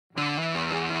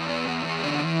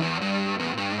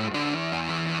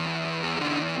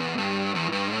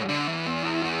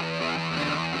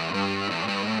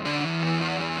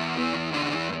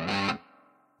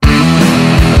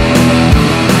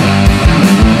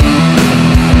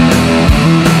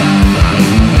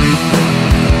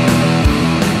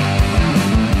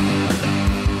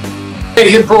Hey,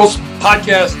 Hidden Pearls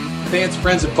podcast, fans,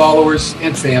 friends, and followers,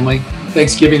 and family,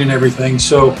 Thanksgiving and everything.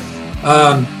 So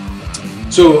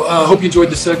hope you enjoyed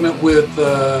the segment with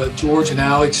George and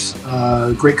Alex.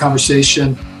 Great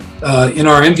conversation. In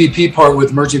our MVP part with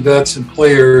emerging vets and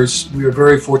players, we are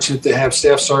very fortunate to have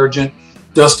Staff Sergeant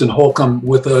Dustin Holcomb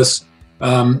with us,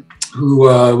 who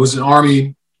was involved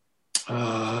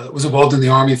in the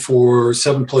Army for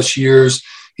 7+ years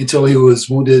until he was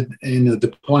wounded in a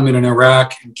deployment in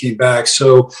Iraq and came back.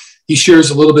 So he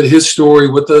shares a little bit of his story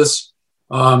with us.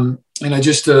 And I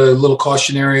just a little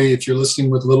cautionary, if you're listening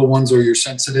with little ones or you're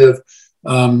sensitive,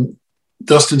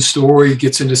 Dustin's story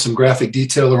gets into some graphic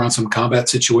detail around some combat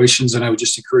situations. And I would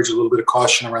just encourage a little bit of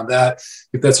caution around that.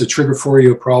 If that's a trigger for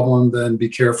you, a problem, then be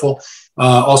careful.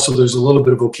 Also, there's a little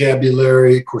bit of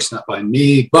vocabulary, of course, not by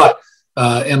me, but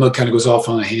Emma kind of goes off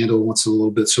on a handle once a little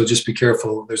bit. So just be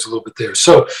careful. There's a little bit there.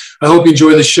 So I hope you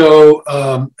enjoy the show.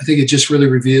 I think it just really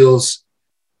reveals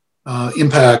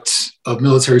impact of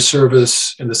military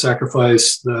service and the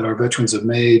sacrifice that our veterans have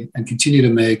made and continue to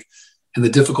make and the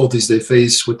difficulties they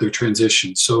face with their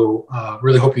transition. So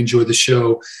really hope you enjoy the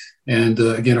show. And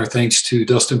again, our thanks to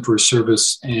Dustin for his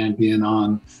service and being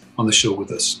on the show with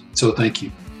us. So thank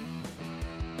you.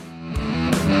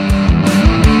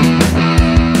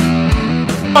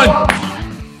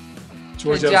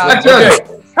 George, okay.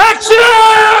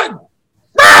 Action!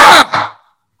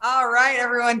 All right,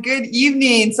 everyone. Good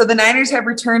evening. So the Niners have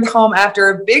returned home after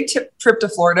a big trip to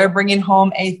Florida, bringing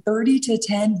home a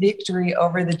 30-10 victory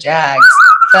over the Jags.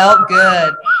 Felt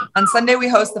good. On Sunday, we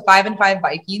host the 5-5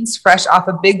 Vikings, fresh off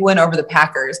a big win over the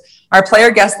Packers. Our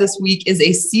player guest this week is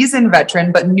a seasoned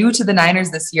veteran, but new to the Niners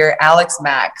this year, Alex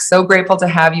Mack. So grateful to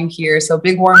have you here. So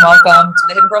big warm welcome to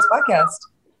the Hidden Pearls podcast.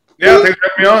 Yeah, thanks for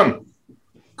having me on.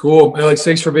 Cool. Alex,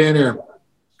 thanks for being here.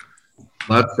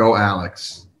 Let's go,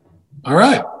 Alex. All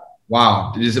right.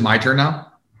 Wow. Is it my turn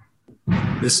now?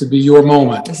 This would be your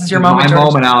moment. This is your moment, My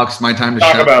George. moment, Alex. My time to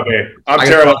Talk about me. I'm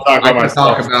terrible at talking about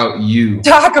myself. Talk about you.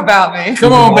 Talk about me.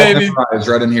 Come on, baby.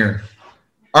 Right in here.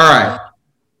 All right.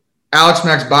 Alex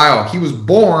Mack's bio. He was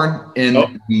born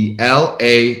in the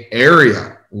L.A.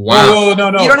 area. Wow. Oh, no.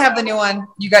 You don't have the new one.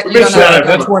 You don't That's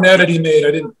have one edit he made.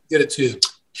 I didn't get it to you.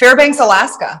 Fairbanks,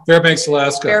 Alaska. Fairbanks,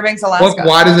 Alaska.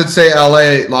 Why does it say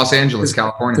L.A., Los Angeles,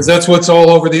 California? Because that's what's all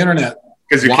over the internet.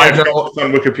 Because you can't post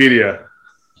on Wikipedia.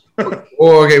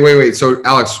 Oh, okay. Wait. So,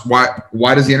 Alex,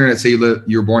 why does the internet say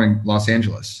you were born in Los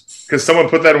Angeles? Because someone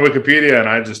put that in Wikipedia, and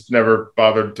I just never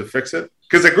bothered to fix it.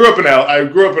 Because I grew up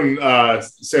in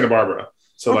Santa Barbara,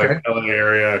 so Okay. like LA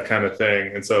area kind of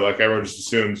thing, and so like everyone just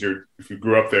assumes if you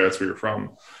grew up there, that's where you're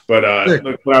from. But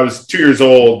when I was 2 years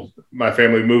old, my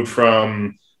family moved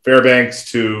from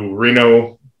Fairbanks to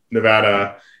Reno,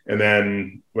 Nevada, and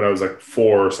then when I was like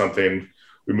 4 or something,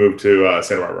 we moved to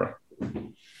Santa Barbara.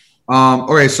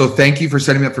 Okay, so thank you for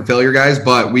setting me up for failure, guys.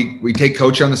 But we take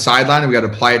coach on the sideline and we got to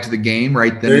apply it to the game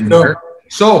right then and there.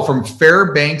 So from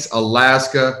Fairbanks,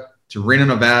 Alaska to Reno,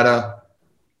 Nevada,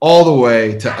 all the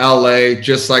way to LA,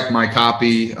 just like my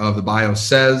copy of the bio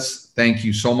says. Thank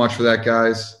you so much for that,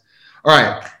 guys. All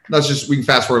right, we can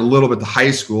fast forward a little bit to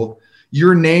high school.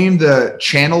 You're named the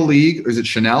Channel League. Is it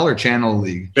Chanel or Channel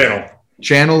League?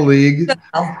 Channel League.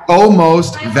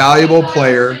 Most valuable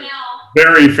player.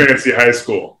 Very fancy high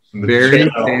school. Very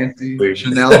fancy League.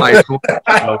 Chanel High School.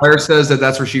 Claire says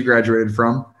that's where she graduated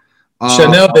from.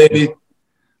 Chanel, baby.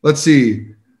 Let's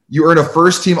see. You earned a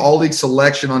first-team All-League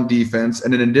selection on defense,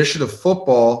 and in addition to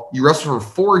football, you wrestled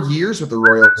for 4 years with the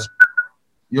Royals.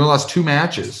 You only lost 2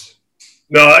 matches.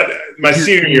 No, my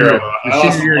senior year. I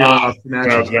lost a lot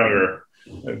when I was younger.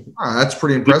 That's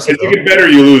pretty impressive. As you get better,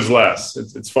 you lose less.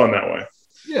 It's fun that way.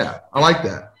 Yeah, I like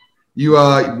that. You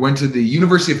went to the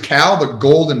University of Cal, the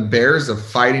Golden Bears, the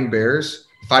Fighting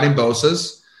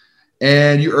Bosas,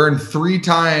 and you earned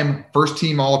 3-time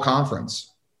first-team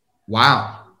All-Conference.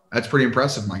 Wow, that's pretty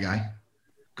impressive, my guy.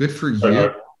 Good for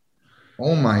you.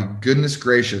 Oh, my goodness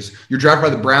gracious. You're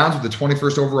drafted by the Browns with the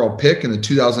 21st overall pick in the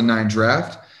 2009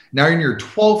 draft. Now you're in your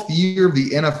 12th year of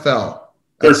the NFL.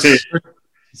 13.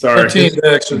 Sorry. 13,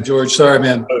 actually, George. Sorry,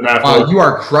 man. Wow, you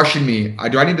are crushing me.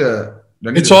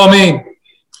 It's all me.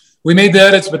 We made the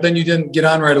edits, but then you didn't get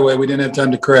on right away. We didn't have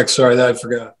time to correct. Sorry, that I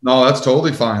forgot. No, that's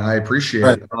totally fine. I appreciate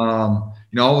it.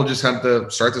 We'll just have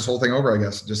to start this whole thing over, I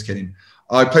guess. Just kidding.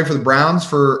 I played for the Browns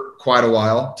for quite a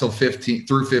while, through 15.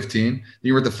 Then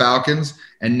you were with the Falcons,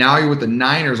 and now you're with the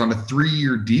Niners on a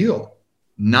 3-year deal.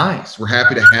 Nice. We're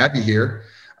happy to have you here.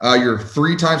 You're a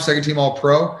 3-time second-team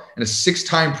All-Pro and a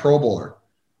 6-time Pro Bowler.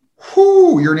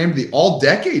 You're named the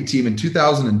All-Decade team in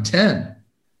 2010.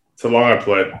 It's a long I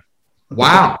played.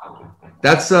 Wow.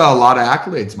 That's a lot of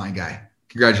accolades, my guy.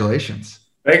 Congratulations.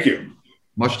 Thank you.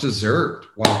 Much deserved.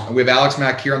 Wow. And we have Alex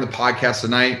Mack here on the podcast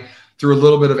tonight. Through a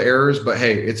little bit of errors, but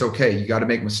hey, it's okay. You got to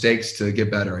make mistakes to get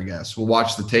better, I guess. We'll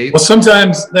watch the tape. Well,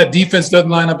 sometimes that defense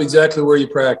doesn't line up exactly where you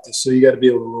practice, so you got to be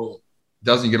able to roll.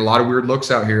 Doesn't. You get a lot of weird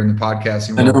looks out here in the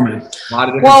podcasting world. I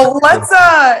know, man. Well,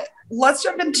 let's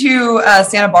jump into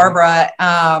Santa Barbara.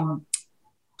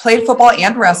 Played football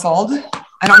and wrestled.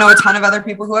 I don't know a ton of other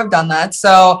people who have done that.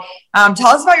 So tell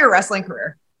us about your wrestling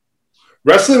career.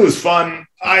 Wrestling was fun.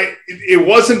 It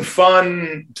wasn't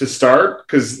fun to start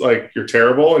because like you're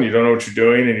terrible and you don't know what you're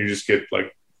doing and you just get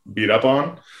like beat up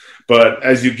on. But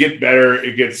as you get better,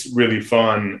 it gets really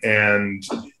fun. And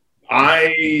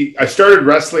I started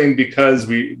wrestling because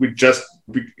we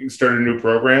started a new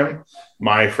program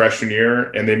my freshman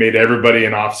year, and they made everybody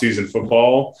in off-season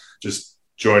football just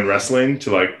join wrestling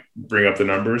to like bring up the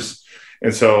numbers.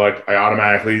 And so like I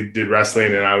automatically did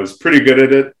wrestling and I was pretty good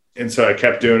at it. And so I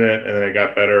kept doing it and then I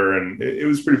got better and it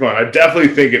was pretty fun. I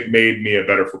definitely think it made me a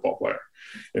better football player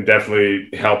and definitely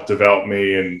helped develop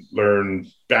me and learn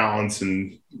balance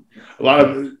and a lot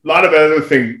of other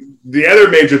things. The other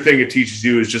major thing it teaches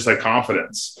you is just like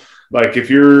confidence. Like if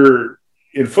you're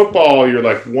in football, you're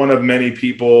like one of many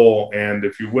people. And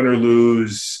if you win or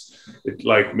lose, it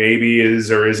like maybe is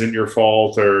or isn't your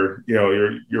fault or, you know,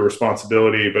 your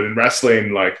responsibility. But in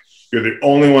wrestling, like, you're the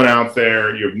only one out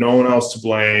there. You have no one else to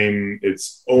blame.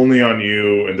 It's only on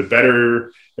you. And the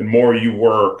better and more you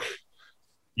work,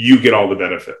 you get all the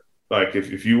benefit. Like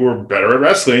if you were better at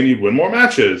wrestling, you'd win more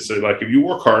matches. So like if you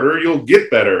work harder, you'll get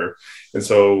better. And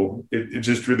so it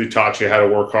just really taught you how to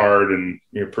work hard and,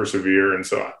 you know, persevere. And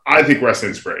so I think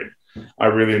wrestling's great. I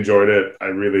really enjoyed it. I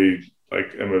really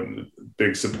am a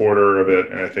big supporter of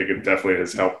it. And I think it definitely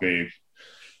has helped me,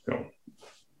 you know,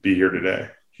 be here today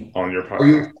on your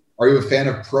podcast. Are you a fan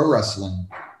of pro wrestling?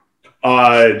 No,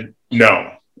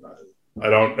 I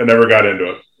don't. I never got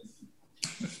into it.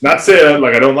 Not saying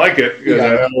like I don't like it.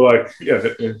 Yeah.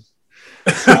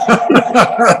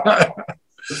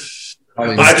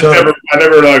 I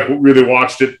never like really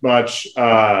watched it much.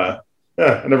 I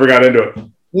never got into it.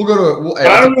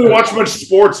 I don't really watch much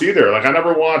sports either. Like I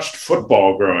never watched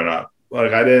football growing up.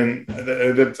 Like I didn't.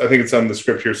 I think it's on the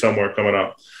script here somewhere coming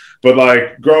up. But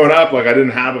like growing up, like I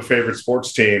didn't have a favorite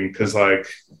sports team because like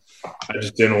I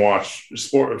just didn't watch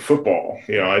football.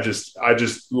 You know, I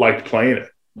just liked playing it.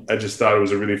 I just thought it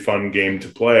was a really fun game to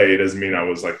play. It doesn't mean I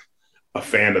was like a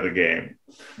fan of the game.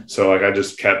 So like I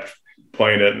just kept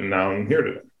playing it, and now I'm here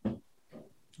today.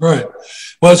 Right.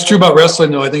 Well, it's true about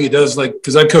wrestling though. I think it does, like,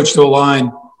 because I coached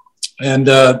O-line, and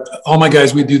all my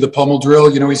guys, we do the pummel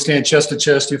drill. You know, we stand chest to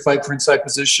chest, you fight for inside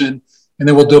position. And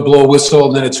then we'll do a blow a whistle,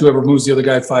 and then it's whoever moves the other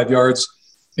guy 5 yards.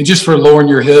 And just for lowering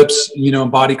your hips, you know,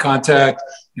 body contact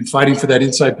and fighting for that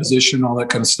inside position, all that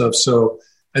kind of stuff. So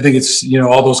I think it's, you know,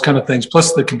 all those kind of things,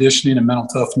 plus the conditioning and mental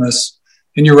toughness.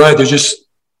 And you're right,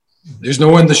 there's no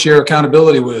one to share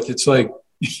accountability with. It's like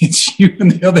it's you and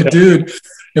the other dude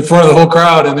in front of the whole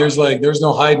crowd, and there's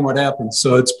no hiding what happens.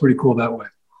 So it's pretty cool that way.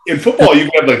 In football, you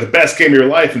can have like the best game of your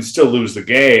life and still lose the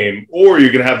game, or you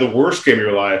can have the worst game of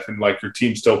your life and like your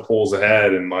team still pulls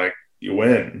ahead and like you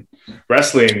win.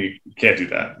 Wrestling, you can't do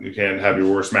that. You can't have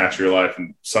your worst match of your life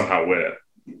and somehow win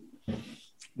it.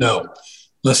 No,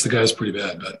 unless the guy's pretty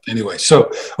bad. But anyway,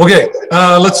 so okay,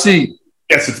 let's see.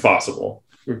 Yes, it's possible.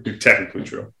 Technically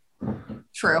true.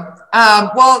 True.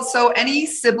 Well, so any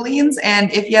siblings,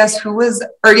 and if yes, do you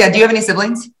have any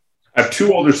siblings? I have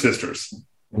two older sisters.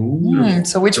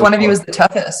 So which one of you is the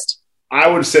toughest? I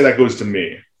would say that goes to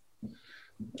me.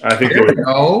 I think there we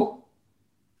go.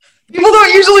 People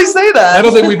don't usually say that. I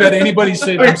don't think we've had anybody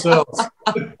say themselves.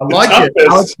 I like it.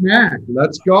 Alex Mack.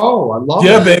 Let's go. I love it.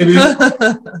 Yeah, baby.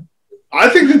 I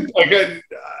think that, like,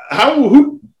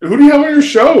 who do you have on your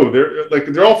show?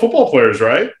 They're all football players,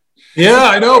 right? Yeah,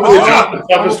 I know. But not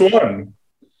the toughest one.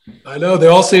 I know. They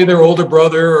all say their older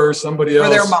brother or somebody else. Or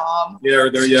their mom.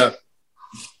 Yeah.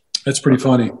 That's pretty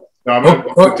funny. No,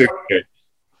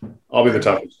 I'll be the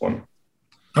toughest one.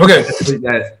 Okay.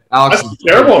 Alex is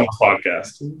terrible on this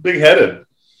podcast. Big-headed.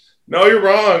 No, you're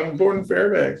wrong. I'm born in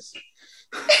Fairbanks.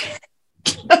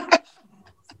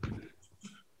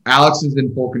 Alex is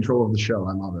in full control of the show.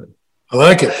 I love it. I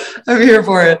like it. I'm here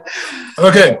for it.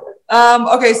 Okay.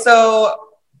 Okay, so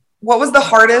what was the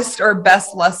hardest or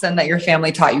best lesson that your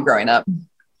family taught you growing up?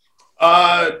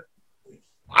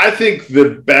 I think the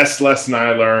best lesson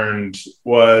I learned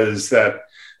was that,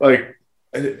 like,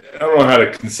 I don't know how to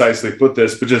concisely put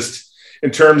this, but just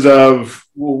in terms of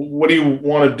what do you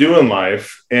want to do in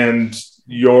life, and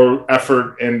your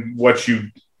effort and what you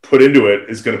put into it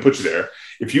is going to put you there.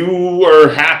 If you are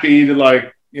happy to,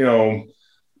 like, you know,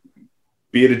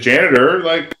 be a janitor,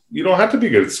 like, you don't have to be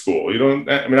good at school. You don't,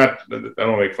 I mean, I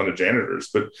don't make fun of janitors,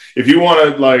 but if you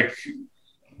want to like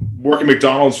work at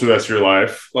McDonald's for the rest of your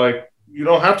life, like you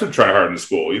don't have to try hard in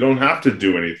school. You don't have to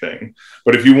do anything.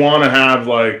 But if you want to have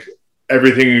like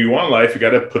everything you want in life, you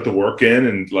got to put the work in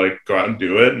and like go out and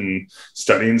do it and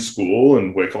study in school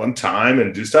and wake up on time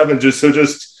and do stuff. And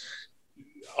just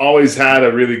always had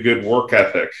a really good work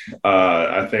ethic.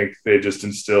 I think they just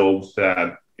instilled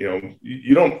that, you know,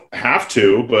 you don't have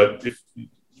to, but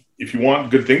if you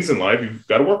want good things in life, you've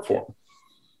got to work for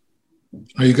them.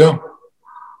 There you go.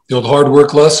 The old hard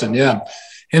work lesson. Yeah.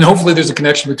 And hopefully there's a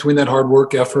connection between that hard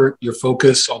work effort, your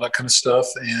focus, all that kind of stuff,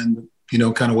 and, you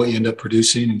know, kind of what you end up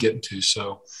producing and getting to.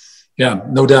 So, yeah,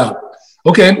 no doubt.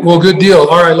 Okay, well, good deal.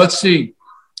 All right, let's see.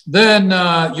 Then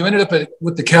you ended up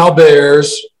with the Cal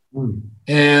Bears.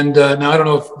 And now I don't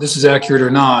know if this is accurate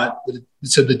or not, but it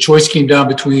said the choice came down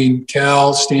between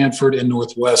Cal, Stanford, and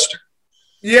Northwestern.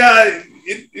 Yeah,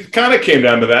 it kind of came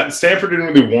down to that. Stanford didn't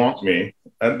really want me.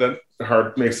 That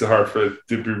makes it hard for it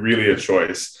to be really a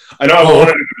choice. I know I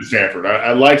wanted to go to Stanford.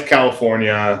 I liked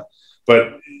California,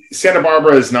 but Santa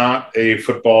Barbara is not a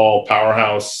football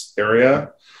powerhouse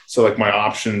area. So like my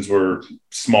options were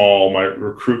small. My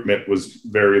recruitment was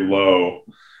very low.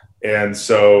 And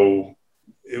so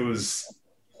it was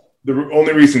the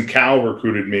only reason Cal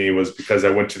recruited me was because I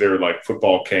went to their like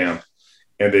football camp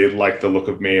and they liked the look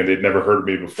of me and they'd never heard of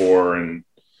me before. And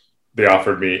they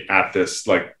offered me at this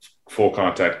like full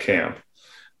contact camp.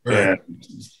 Right. And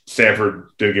Stanford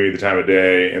didn't give me the time of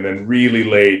day. And then really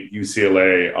late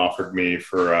UCLA offered me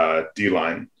for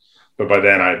D-line. But by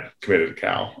then I committed to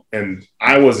Cal and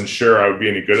I wasn't sure I would be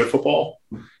any good at football.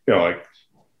 You know, like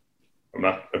I'm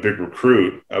not a big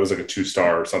recruit. I was like a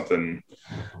 2-star or something.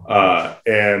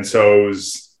 And so it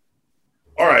was,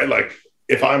 all right, like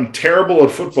if I'm terrible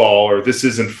at football or this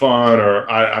isn't fun or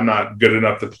I'm not good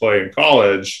enough to play in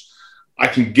college, I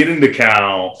can get into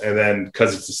Cal. And then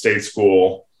because it's a state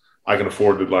school, I can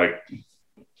afford to like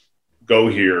go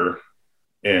here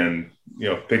and, you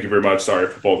know, thank you very much. Sorry,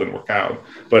 football didn't work out.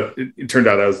 But it turned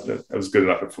out I was good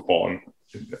enough at football. And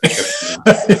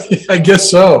I guess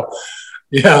so.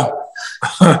 Yeah.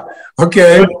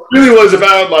 Okay. It really was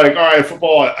about like, all right,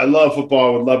 football. I love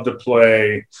football. I would love to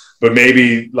play, but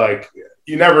maybe like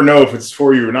you never know if it's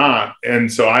for you or not.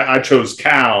 And so I chose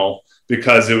Cal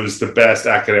because it was the best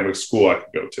academic school I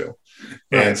could go to.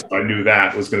 Right. And so I knew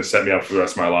that was going to set me up for the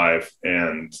rest of my life.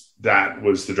 And that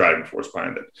was the driving force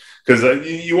behind it. Because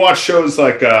you watch shows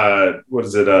like,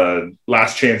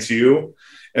 Last Chance U,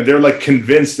 and they're like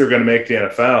convinced they're going to make the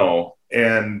NFL.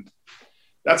 And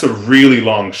that's a really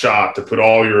long shot to put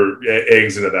all your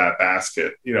eggs into that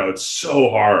basket. You know, it's so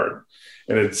hard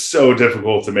and it's so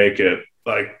difficult to make it.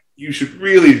 Like, you should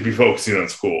really be focusing on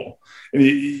school. And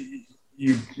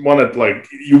you want to, like,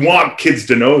 you want kids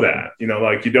to know that, you know,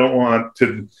 like you don't want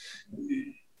to,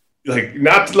 like,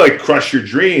 not to like crush your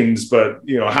dreams, but,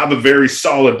 you know, have a very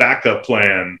solid backup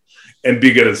plan and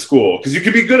be good at school. Because you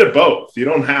can be good at both. You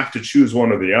don't have to choose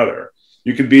one or the other.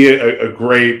 You can be a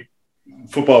great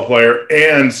football player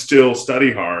and still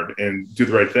study hard and do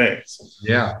the right things.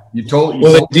 Yeah,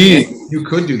 indeed, you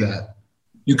could do that.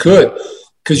 You could,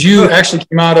 because you actually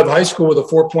came out of high school with a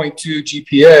 4.2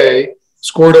 GPA,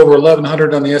 scored over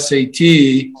 1,100 on the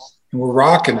SAT, and we're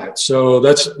rocking it. So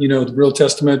that's, you know, the real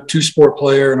testament, 2-sport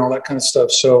player and all that kind of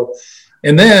stuff. So,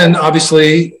 and then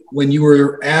obviously when you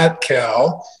were at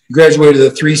Cal, you graduated a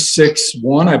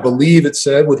 3.61, I believe it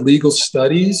said, with legal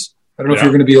studies. I don't know if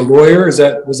you're going to be a lawyer. Was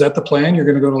that the plan? You're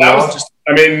going to go to law?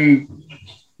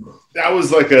 That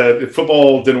was like if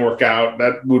football didn't work out,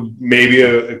 that would maybe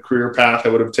a career path I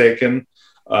would have taken.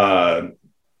 I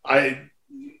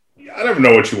never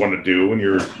know what you want to do when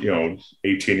you're, you know,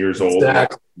 18 years old.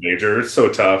 Exactly. Major. It's so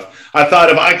tough. I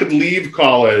thought if I could leave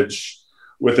college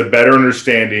with a better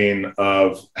understanding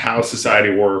of how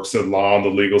society works, the law and the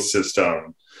legal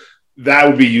system, that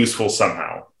would be useful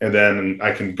somehow. And then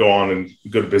I can go on and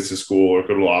go to business school or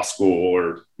go to law school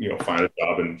or, you know, find a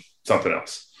job in something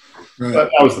else. Right.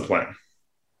 That was the plan.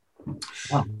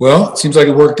 Well, it seems like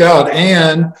it worked out.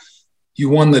 And you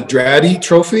won the Draddy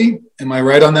Trophy. Am I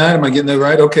right on that? Am I getting that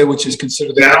right? Okay, which is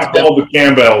considered now called the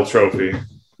Campbell Trophy.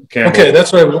 Campbell. Okay,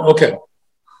 that's right. Okay.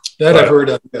 That I've heard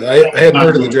of. I hadn't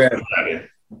heard of the Draddy.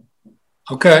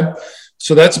 Okay.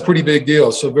 So that's a pretty big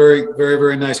deal. So very, very,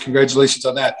 very nice. Congratulations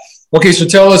on that. Okay, so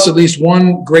tell us at least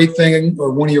one great thing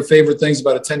or one of your favorite things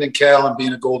about attending Cal and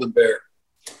being a Golden Bear.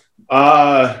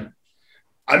 I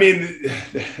mean,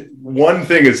 one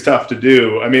thing is tough to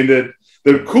do. I mean, the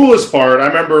coolest part, I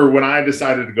remember when I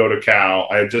decided to go to Cal,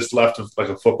 I had just left like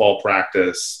a football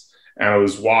practice and I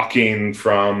was walking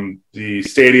from the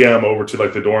stadium over to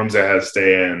like the dorms I had to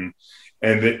stay in.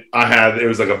 And it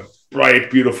was like a bright,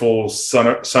 beautiful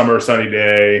summer sunny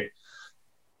day.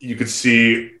 You could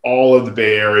see all of the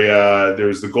Bay Area. There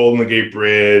was the Golden Gate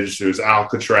Bridge. There was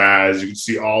Alcatraz. You could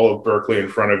see all of Berkeley in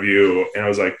front of you. And I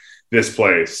was like, this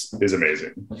place is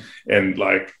amazing. And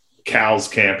like Cal's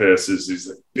campus is these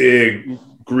like big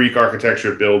Greek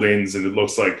architecture buildings, and it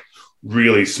looks like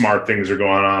really smart things are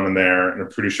going on in there. And I'm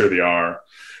pretty sure they are.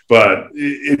 But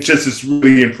it's just this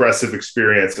really impressive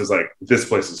experience. It's like, this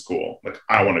place is cool. Like,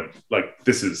 I want to, like,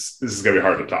 this is going to be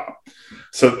hard to top.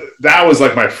 So that was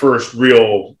like my first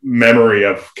real memory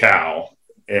of Cal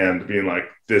and being like,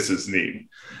 this is neat.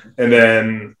 And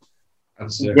then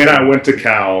when I went to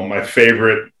Cal, my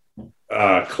favorite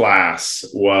class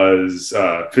was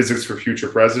Physics for Future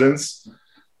Presidents.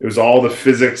 It was all the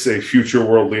physics a future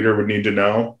world leader would need to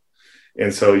know.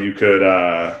 And so you could,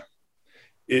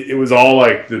 it was all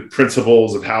like the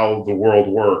principles of how the world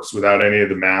works without any of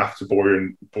the math to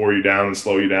bore you down and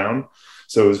slow you down.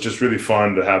 So it was just really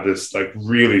fun to have this like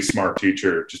really smart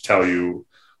teacher just tell you,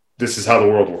 this is how the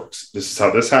world works. This is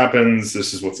how this happens.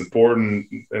 This is what's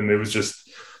important. And it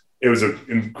was an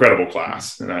incredible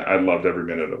class. And I loved every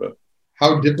minute of it.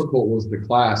 How difficult was the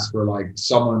class for like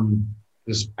someone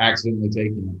just accidentally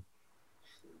taking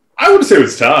it? I would say it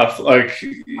was tough. Like,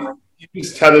 you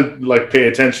just had to like pay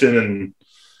attention and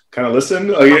kind of listen.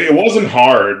 Like, it wasn't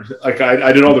hard. Like,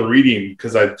 I did all the reading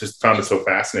because I just found it so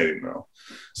fascinating though.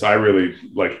 So I really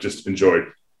like just enjoyed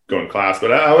going to class,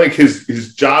 but I think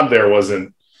his job there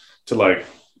wasn't to like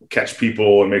catch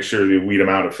people and make sure they weed them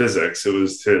out of physics. It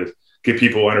was to get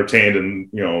people entertained and,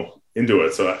 you know, into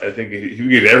it. So I think he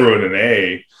gave everyone an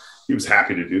A. He was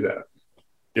happy to do that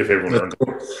if everyone learned.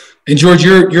 And George,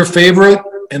 your favorite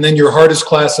and then your hardest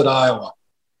class at Iowa?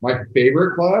 My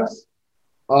favorite class?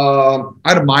 I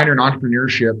had a minor in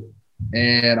entrepreneurship,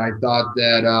 and I thought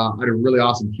that I had a really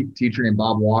awesome teacher named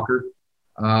Bob Walker.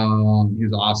 He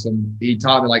was awesome. He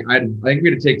taught me like, I think we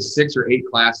had to take 6 or 8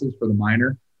 classes for the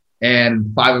minor,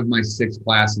 and 5 of my 6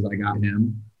 classes I got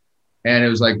him. And it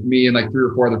was like me and like 3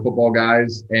 or 4 other football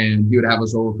guys, and he would have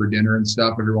us over for dinner and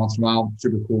stuff every once in a while.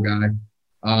 Super cool guy.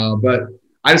 But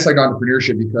I just like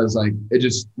entrepreneurship because like it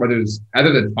just, whether it's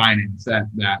other than finance, that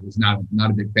was not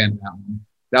a big fan of that one.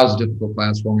 That was a difficult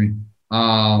class for me.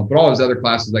 But all his other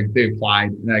classes, like they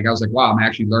applied, and like I was like, wow, I'm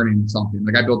actually learning something.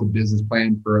 Like I built a business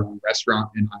plan for a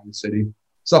restaurant in Iowa City,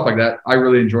 stuff like that. I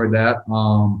really enjoyed that.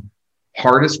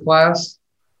 Hardest class,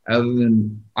 other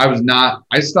than I found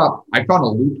a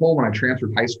loophole when I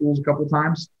transferred high schools a couple of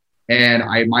times, and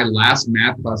my last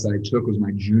math class that I took was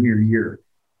my junior year,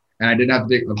 and I didn't have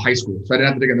to take of high school, so I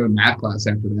didn't have to take another math class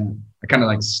after that. I kind of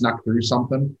like snuck through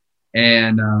something,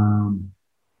 and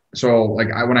so like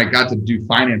when I got to do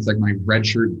finance, like my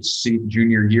redshirt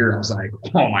junior year, I was like,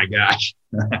 oh my gosh,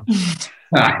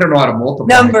 I don't know how to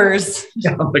multiply numbers.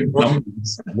 Yeah, like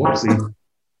numbers. Whoopsie.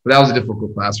 But that was a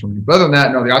difficult class for me. But other than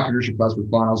that, no, the entrepreneurship class was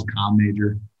fun. I was a comm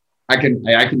major. I can.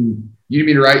 You need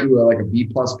me to write you like a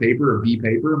B+ paper or B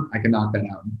paper? I can knock that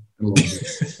out in a little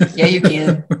bit. Yeah, you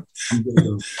can.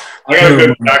 I got a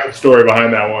good back story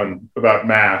behind that one about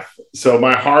math. So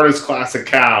my hardest class at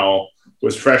Cal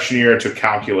was freshman year. I took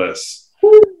calculus,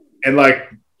 and like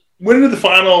went into the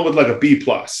final with like a B+,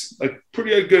 like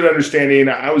pretty good understanding.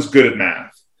 I was good at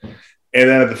math. And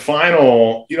then at the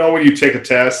final, you know, when you take a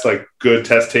test, like good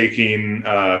test taking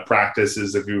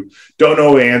practices, if you don't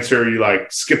know the answer, you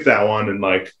like skip that one and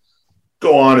like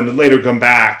go on and then later come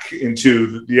back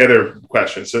into the other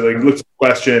question. So like looked at the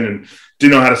question and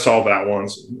didn't know how to solve that one.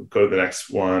 So go to the next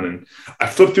one. And I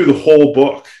flipped through the whole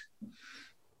book.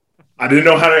 I didn't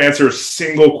know how to answer a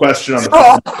single question on the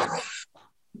phone.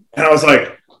 And I was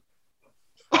like,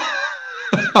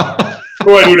 what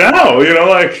do I do now? You know,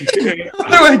 like, what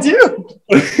do I do?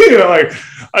 You know, like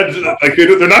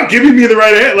they're not giving me the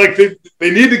right answer. Like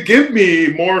they need to give me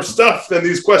more stuff than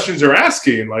these questions are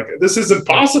asking. Like this isn't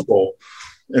possible.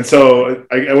 And so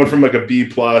I went from like a B+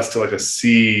 to like a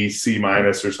C-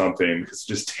 or something because it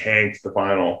just tanked the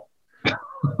final.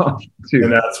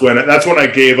 And that's when I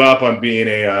gave up on being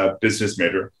a business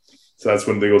major. So that's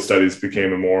when legal studies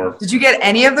became a more. Did you get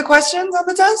any of the questions on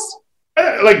the test?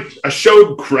 I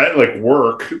showed credit, like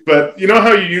work, but you know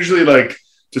how you usually like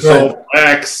to solve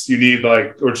X, you need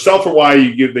like, or solve for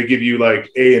Y, they give you like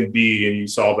A and B, and you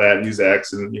solve that and use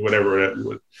X and whatever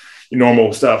your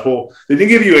normal stuff. Well, they didn't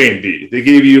give you A and B. They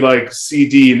gave you like C,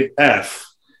 D, and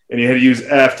F, and you had to use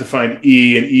F to find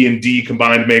E, and E and D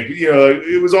combined to make, you know,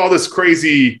 it was all this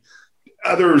crazy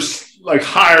others like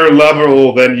higher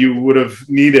level than you would have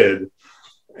needed.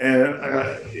 And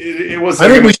it was. I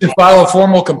think we should file a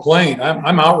formal complaint.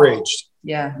 I'm outraged.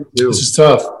 Yeah. This is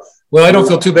tough. Well, I don't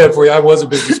feel too bad for you. I was a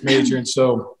business major, and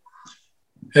so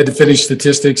had to finish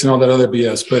statistics and all that other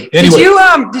BS. But anyway.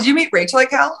 Did you meet Rachel at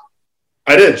Cal?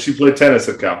 I did. She played tennis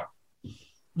at Cal.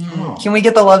 Can we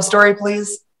get the love story,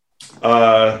 please?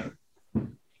 I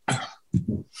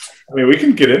mean, we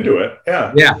can get into it.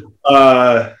 Yeah. Yeah.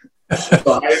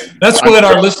 That's what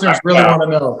our listeners really want to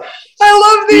know.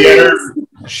 I love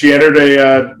these. She entered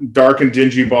a dark and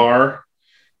dingy bar,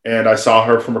 and I saw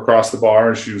her from across the bar,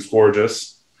 and she was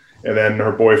gorgeous. And then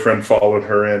her boyfriend followed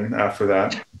her in after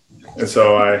that. And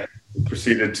so I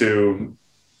proceeded to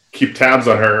keep tabs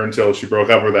on her until she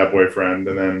broke up with that boyfriend.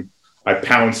 And then I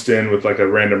pounced in with like a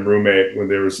random roommate when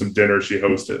there was some dinner she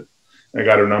hosted. I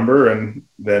got her number, and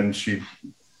then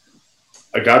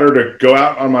I got her to go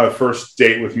out on my first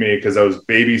date with me because I was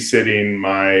babysitting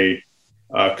my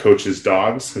coach's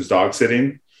dogs, his dog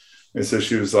sitting. And so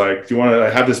she was like, "Do you want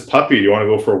to have this puppy? Do you want to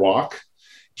go for a walk?"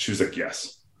 She was like,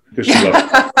 "Yes." Because she loved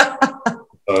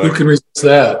it. Who can resist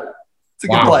that? It's a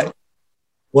good play.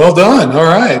 Well done. All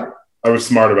right. I was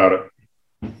smart about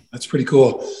it. That's pretty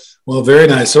cool. Well, very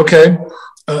nice. Okay.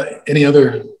 Any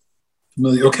other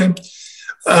familiar? Okay.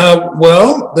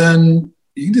 Well, then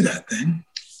you can do that thing.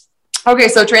 Okay,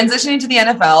 so transitioning to the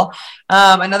NFL,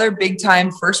 another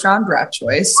big-time first-round draft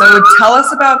choice. So tell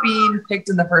us about being picked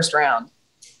in the first round.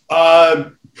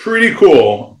 Pretty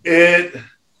cool.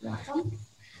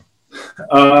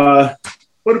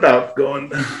 What about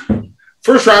going?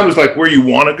 First round was like where you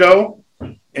want to go,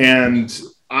 and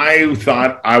I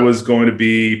thought I was going to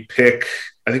be pick.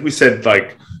 I think we said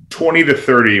like 20 to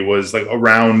 30 was like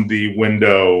around the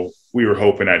window we were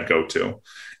hoping I'd go to,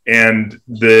 and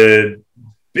the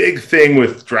big thing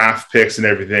with draft picks and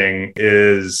everything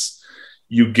is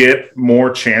you get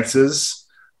more chances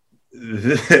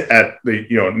at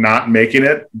not making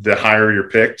it the higher you're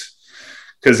picked.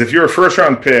 Because if you're a first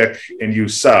round pick and you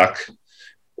suck,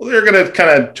 well, they're going to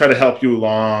kind of try to help you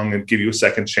along and give you a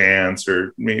second chance,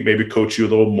 or maybe coach you a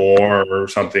little more or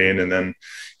something. And then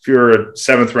if you're a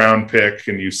seventh round pick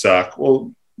and you suck,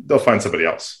 well, they'll find somebody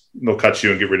else. They'll cut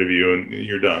you and get rid of you, and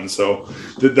you're done. So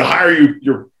the higher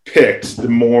you're picked, the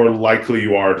more likely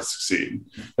you are to succeed.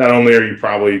 Not only are you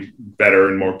probably better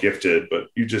and more gifted, but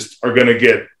you just are going to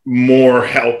get more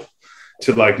help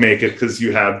to like make it, because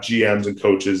you have GMs and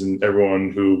coaches and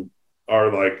everyone who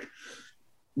are like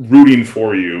rooting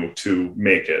for you to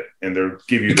make it, and they'll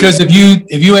give you because if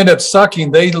you end up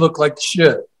sucking, they look like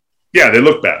shit. Yeah, they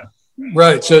look bad.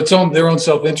 Right. So it's on their own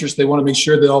self-interest. They want to make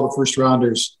sure that all the first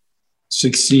rounders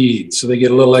succeed, so they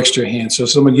get a little extra hand. So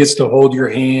someone gets to hold your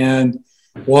hand,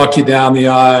 walk you down the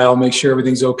aisle, make sure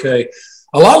everything's okay.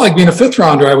 A lot like being a fifth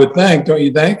rounder, I would think, don't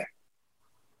you think?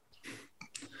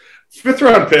 Fifth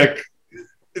round pick,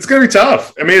 it's going to be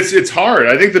tough. I mean, it's hard.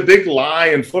 I think the big lie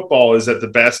in football is that the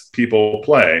best people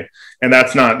play, and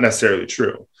that's not necessarily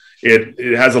true.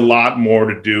 It has a lot more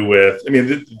to do with, I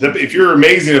mean, if you're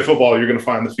amazing at football, you're going to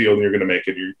find the field and you're going to make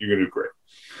it. You're going to do great.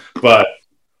 But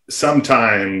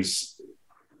sometimes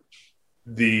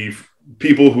the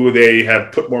people who they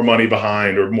have put more money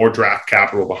behind or more draft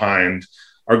capital behind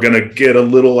are going to get a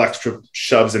little extra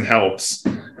shoves and helps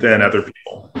than other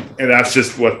people. And that's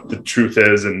just what the truth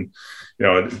is. And,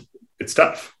 it's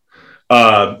tough.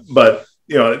 But,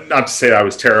 not to say I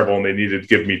was terrible and they needed to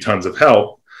give me tons of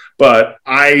help, but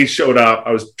I showed up.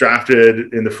 I was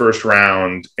drafted in the first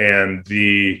round, and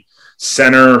the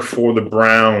center for the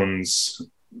Browns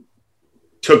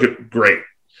took it great.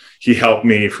 He helped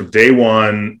me from day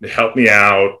one, helped me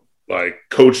out, like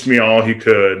coached me all he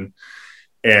could.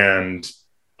 And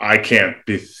I can't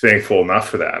be thankful enough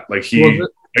for that. Like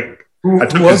I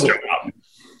took his job.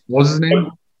 What was his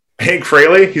name? Hank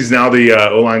Fraley. He's now the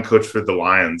O-line coach for the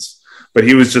Lions. But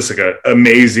he was just like an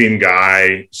amazing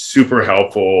guy, super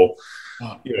helpful,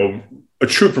 a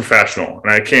true professional. And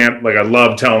I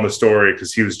love telling the story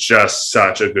because he was just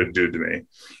such a good dude to me.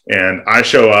 And I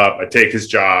show up, I take his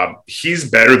job.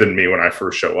 He's better than me when I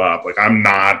first show up. Like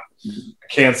I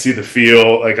can't see the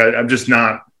field. Like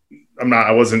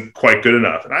I wasn't quite good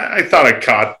enough. And I thought I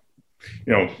caught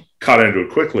into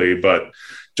it quickly, but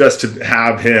just to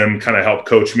have him kind of help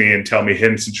coach me and tell me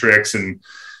hints and tricks and,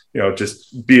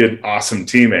 just be an awesome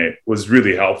teammate was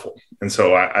really helpful. And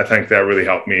so I think that really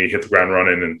helped me hit the ground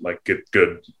running and like get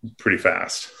good pretty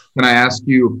fast. Can I ask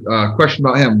you a question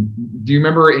about him? Do you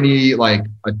remember any, like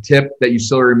a tip that you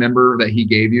still remember that he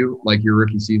gave you, like your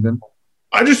rookie season?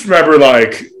 I just remember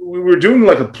like we were doing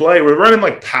like a play. We were running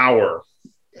like power.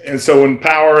 And so when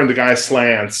power and the guy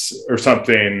slants or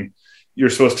something, you're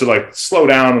supposed to like slow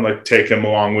down and like take him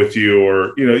along with you,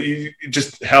 or, you know, it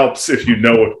just helps if you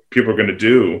know what people are going to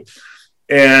do.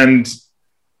 And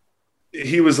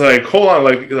he was like, hold on,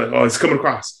 like, oh, he's coming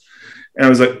across. And I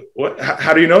was like, what?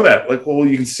 How do you know that? Like, well,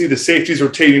 you can see the safeties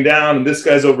rotating down and this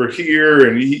guy's over here.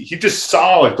 And he just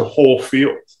saw like the whole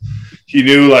field. He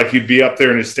knew like he'd be up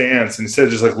there in his stance, and instead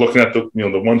of just like looking at the, you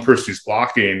know, the one person who's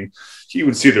blocking, he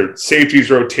would see their safeties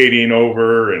rotating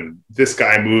over and this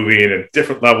guy moving at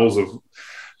different levels of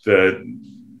the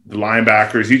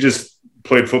linebackers. He just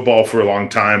played football for a long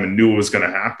time and knew what was going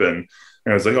to happen.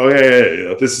 And I was like, oh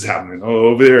yeah, this is happening. Oh,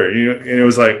 over there. You know, and it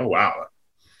was like, oh wow,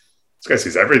 this guy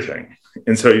sees everything.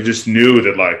 And so you just knew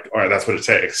that, like, all right, that's what it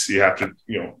takes. You have to,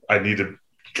 you know, I need to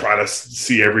try to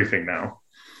see everything now.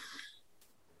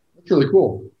 That's really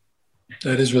cool.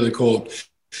 That is really cool.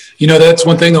 You know, that's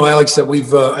one thing though, Alex, that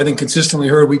we've, I think, consistently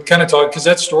heard. We kind of talked, because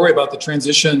that story about the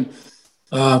transition,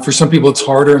 for some people, it's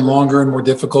harder and longer and more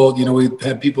difficult. You know, we've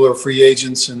had people who are free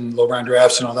agents and low round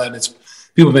drafts and all that. And it's,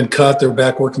 people have been cut, they're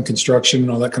back working construction and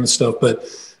all that kind of stuff. But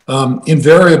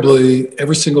invariably,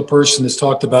 every single person that's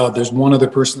talked about, there's one other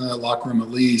person in that locker room at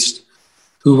least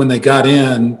who, when they got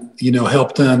in, you know,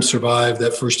 helped them survive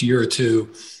that first year or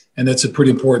two. And that's a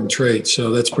pretty important trait.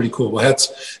 So that's pretty cool. Well,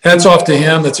 hats off to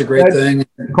him. That's a great thing.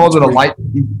 He calls it a life.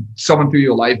 Someone threw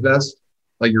you a life vest,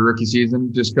 like your rookie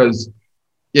season, just because,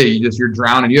 yeah, you're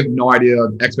drowning. You have no idea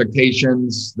of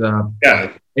expectations,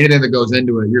 anything that goes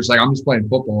into it. You're just like, I'm just playing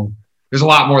football. There's a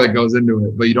lot more that goes into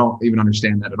it, but you don't even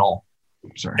understand that at all.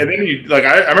 Sorry. And then you, like,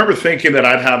 I remember thinking that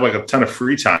I'd have like a ton of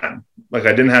free time. Like, I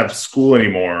didn't have school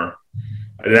anymore.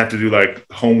 I didn't have to do like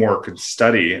homework and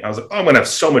study. I was like, oh, I'm going to have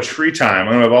so much free time.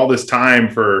 I'm going to have all this time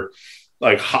for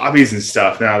like hobbies and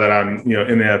stuff now that I'm, you know,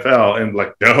 in the NFL. And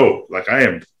like, no, like, I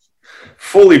am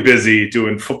fully busy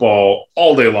doing football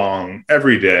all day long,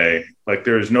 every day. Like,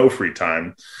 there is no free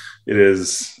time. It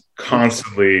is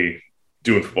constantly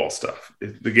doing football stuff.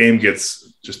 The game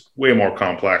gets just way more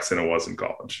complex than it was in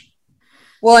college.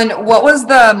 Well, and what was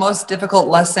the most difficult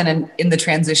lesson in the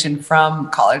transition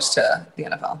from college to the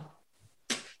NFL?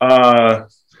 I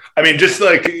mean, just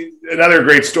like another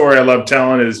great story I love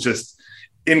telling is just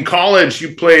in college,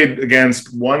 you played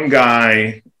against one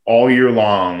guy all year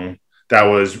long that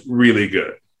was really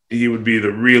good. He would be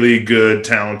the really good,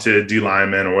 talented D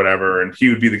lineman or whatever, and he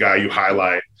would be the guy you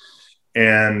highlight.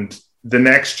 And the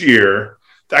next year,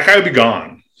 that guy would be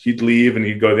gone. He'd leave and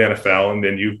he'd go to the NFL, and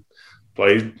then you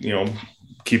play, you know,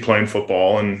 keep playing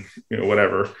football and, you know,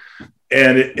 whatever.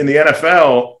 And in the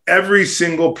NFL, every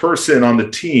single person on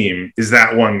the team is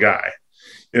that one guy.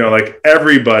 You know, like,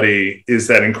 everybody is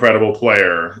that incredible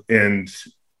player, and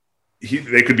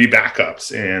they could be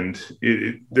backups, and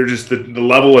they're just the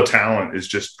level of talent is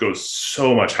just goes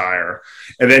so much higher.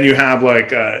 And then you have like,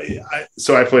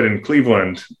 so I played in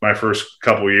Cleveland my first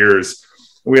couple of years.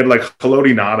 We had like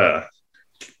Haloti Ngata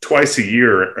twice a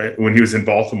year, right, when he was in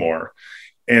Baltimore.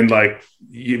 And like,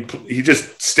 he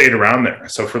just stayed around there.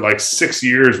 So for like 6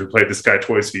 years, we played this guy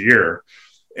twice a year.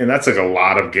 And that's like a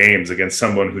lot of games against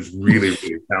someone who's really,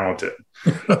 really talented.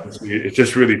 It's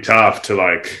just really tough to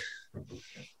like,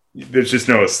 there's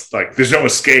no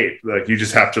escape. Like, you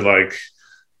just have to like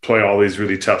play all these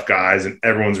really tough guys, and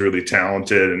everyone's really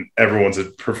talented, and everyone's a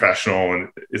professional, and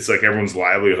it's like everyone's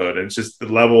livelihood. And it's just the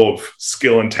level of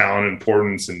skill and talent, and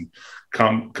importance, and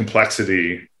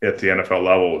complexity at the NFL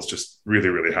level is just really,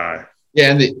 really high.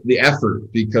 Yeah, and the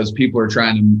effort, because people are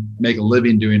trying to make a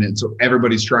living doing it. So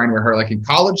everybody's trying very hard. Like in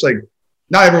college, like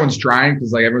not everyone's trying,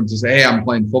 because like everyone's just, hey, I'm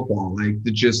playing football. Like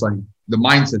it's just like the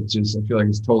mindset just, I feel like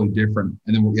it's totally different.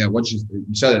 And then once you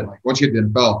said it, like once you get to the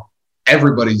NFL,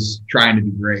 everybody's trying to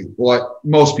be great. Well,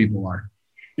 most people are.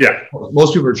 Yeah.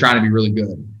 Most people are trying to be really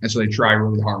good. And so they try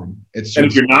really hard. And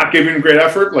if you're not giving great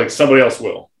effort, like somebody else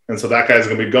will. And so that guy's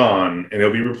going to be gone, and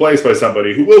he'll be replaced by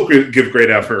somebody who will give great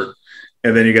effort.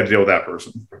 And then you got to deal with that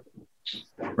person.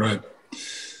 Right.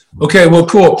 Okay, well,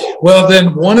 cool. Well,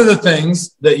 then one of the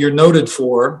things that you're noted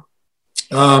for,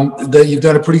 that you've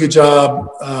done a pretty good job,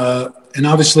 and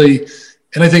obviously,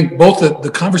 and I think both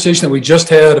the conversation that we just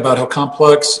had about how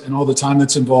complex and all the time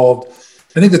that's involved,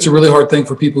 I think that's a really hard thing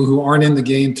for people who aren't in the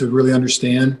game to really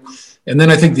understand. And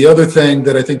then I think the other thing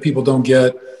that I think people don't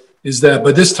get is that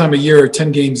by this time of year,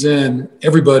 10 games in,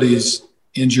 everybody's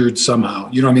injured somehow.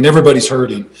 You know what I mean? Everybody's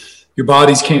hurting. Your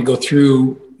bodies can't go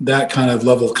through that kind of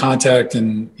level of contact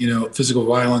and, you know, physical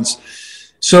violence.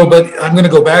 So, but I'm going to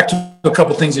go back to a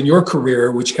couple things in your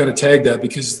career, which kind of tag that,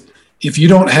 because if you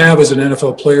don't have, as an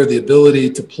NFL player, the ability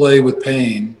to play with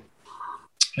pain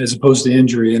as opposed to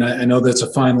injury, and I know that's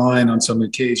a fine line on some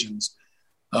occasions,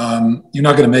 you're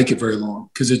not going to make it very long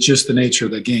because it's just the nature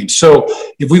of the game. So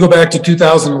if we go back to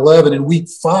 2011 in week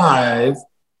 5,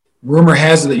 rumor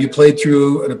has it that you played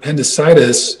through an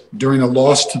appendicitis during a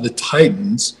loss to the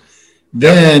Titans.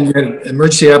 Then you had an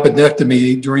emergency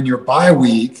appendectomy during your bye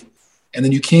week. And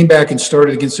then you came back and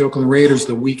started against the Oakland Raiders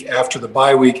the week after the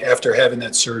bye week after having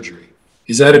that surgery.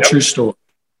 Is that a true story?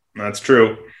 That's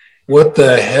true. What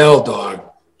the hell, dog?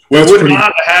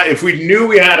 If we knew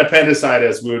we had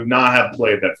appendicitis, we would not have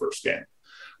played that first game.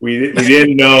 We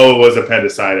didn't know it was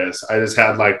appendicitis. I just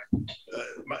had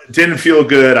didn't feel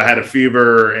good. I had a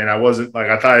fever, and I wasn't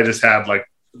I thought I just had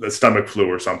the stomach flu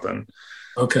or something.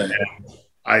 Okay.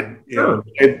 And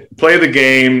I play the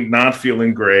game, not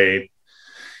feeling great.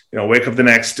 Wake up the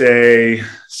next day,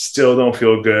 still don't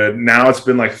feel good. Now it's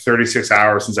been 36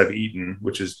 hours since I've eaten,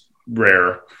 which is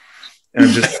rare. And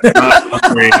I'm just not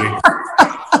hungry.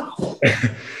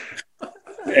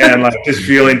 And just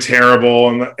feeling terrible.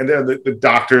 And then the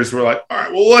doctors were like, all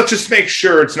right, well, let's just make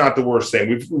sure it's not the worst thing.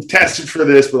 We've tested for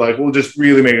this, but we'll just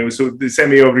really make it. So they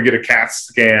sent me over to get a CAT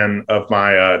scan of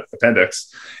my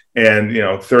appendix. And,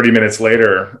 30 minutes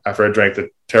later, after I drank the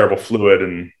terrible fluid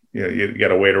and, you got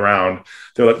to wait around.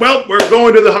 They're like, well, we're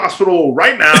going to the hospital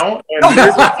right now. And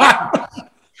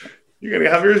you're going to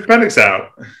have your appendix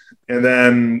out. And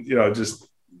then,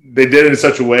 they did it in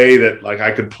such a way that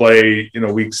I could play in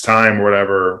a week's time or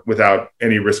whatever without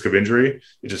any risk of injury.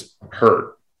 It just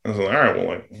hurt. I was like, all right,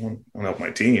 well, I want to help my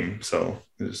team. So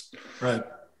I just play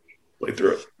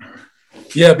through it.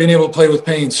 Yeah, being able to play with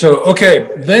pain. So, okay,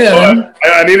 then.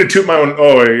 I need to toot my own.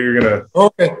 Oh, you're going to.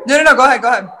 Okay. No, go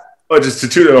ahead. Oh, just to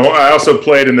toot. I also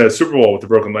played in the Super Bowl with the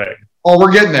broken leg. Oh,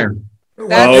 we're getting there.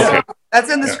 That's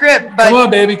in the script. But come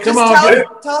on, baby. Come on.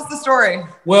 Tell us the story.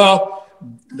 Well,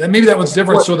 maybe that one's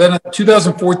different. So then in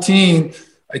 2014,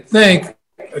 I think,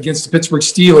 against the Pittsburgh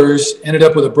Steelers, ended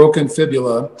up with a broken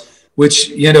fibula, which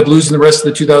you end up losing the rest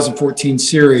of the 2014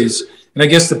 series. And I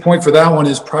guess the point for that one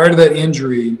is prior to that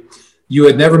injury, you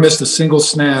had never missed a single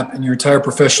snap in your entire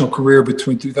professional career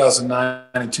between 2009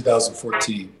 and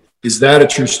 2014. Is that a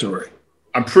true story?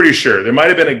 I'm pretty sure. There might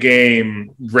have been a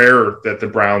game, rare that the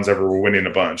Browns ever were winning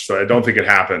a bunch, so I don't think it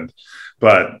happened.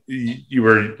 But you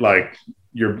were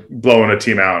you're blowing a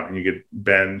team out and you get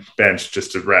benched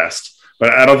just to rest.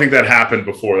 But I don't think that happened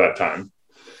before that time.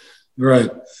 Right.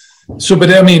 So,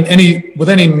 but I mean, with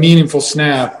any meaningful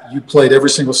snap, you played every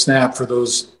single snap for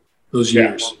those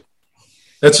years.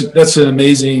 That's an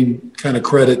amazing kind of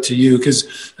credit to you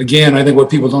because, again, I think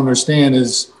what people don't understand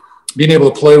is being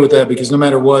able to play with that because no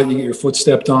matter what, you get your foot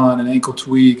stepped on, an ankle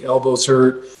tweak, elbows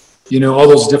hurt, all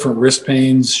those different wrist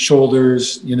pains,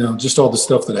 shoulders, just all the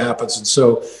stuff that happens. And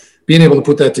so being able to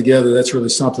put that together, that's really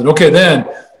something. Okay, then,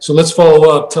 so let's follow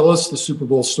up. Tell us the Super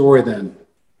Bowl story then.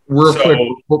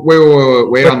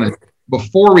 Wait on this.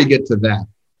 Before we get to that.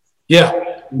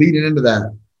 Yeah. Leading into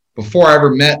that, before I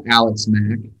ever met Alex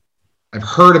Mack, I've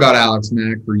heard about Alex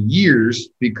Mack for years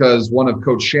because one of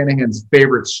Coach Shanahan's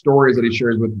favorite stories that he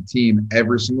shares with the team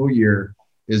every single year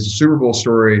is a Super Bowl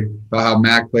story about how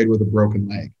Mack played with a broken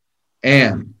leg.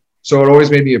 And so it always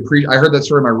made me appreciate. I heard that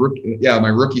story my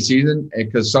rookie season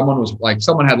because someone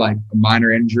had a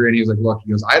minor injury and he was like, look,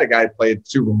 he goes, I had a guy that played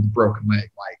Super Bowl with a broken leg.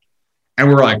 And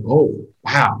we're like, oh,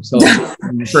 wow. So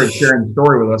he started sharing the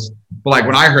story with us. But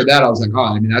when I heard that, I was like,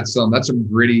 oh, I mean, that's some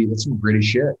gritty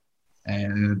shit.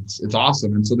 And it's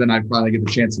awesome. And so then I finally get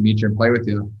the chance to meet you and play with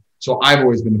you. So I've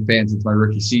always been a fan since my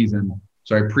rookie season.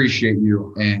 So I appreciate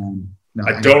you. And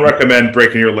I don't recommend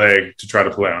breaking your leg to try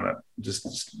to play on it.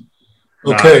 Just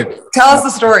okay. Tell us the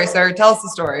story, sir. Tell us the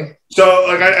story. So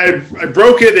I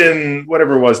broke it in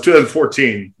whatever it was,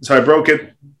 2014. So I broke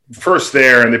it first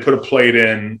there and they put a plate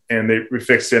in and they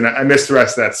refixed it. And I missed the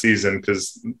rest of that season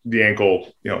because the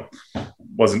ankle,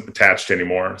 wasn't attached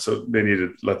anymore. So they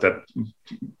needed to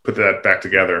put that back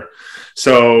together.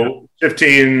 So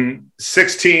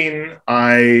 16,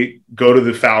 I go to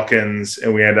the Falcons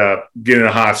and we end up getting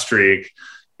a hot streak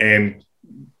and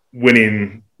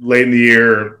winning late in the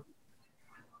year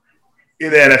in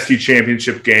the NFC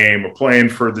Championship game. We're playing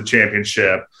for the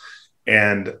championship.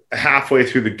 And halfway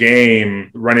through the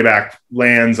game, running back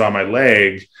lands on my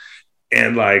leg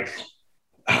and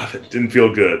it didn't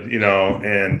feel good,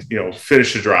 and,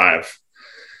 finish the drive.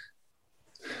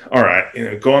 All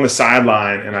right, go on the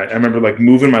sideline. And I remember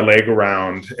moving my leg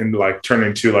around and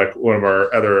turning to one of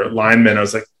our other linemen. I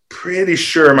was pretty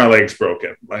sure my leg's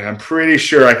broken. I'm pretty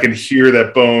sure I can hear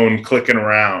that bone clicking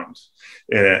around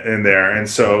in there. And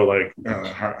so all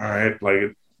right,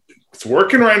 it's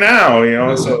working right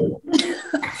now, so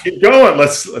keep going.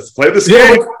 Let's play this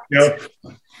game,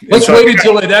 Let's wait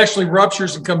until it actually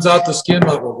ruptures and comes out the skin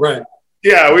level. Right.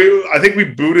 Yeah, I think we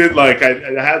booted, like I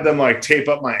had them like tape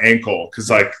up my ankle because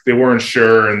like they weren't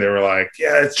sure, and they were like,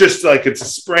 yeah, it's just like it's a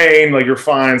sprain, like you're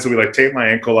fine. So we like taped my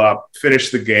ankle up,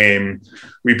 finished the game.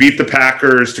 We beat the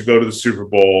Packers to go to the Super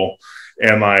Bowl,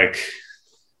 and like,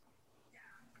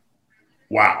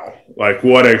 wow, like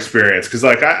what an experience. Because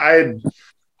like I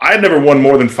had never won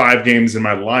more than 5 games in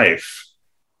my life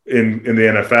in the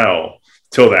NFL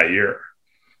till that year.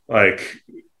 Like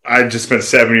I just spent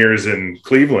 7 years in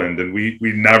Cleveland, and we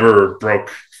never broke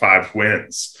 5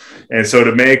 wins. And so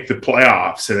to make the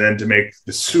playoffs and then to make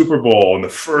the Super Bowl in the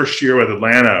first year with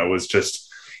Atlanta was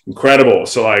just incredible.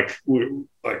 So like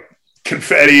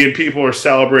confetti and people are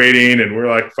celebrating, and we're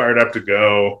like fired up to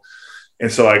go.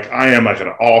 And so like I am like at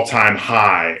an all-time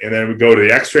high. And then we go to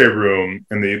the X-ray room,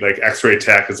 and the like X-ray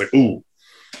tech is like, ooh,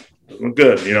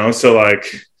 good, you know? So like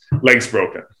leg's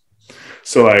broken.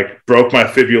 So like broke my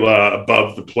fibula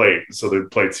above the plate. So the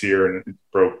plate's here, and it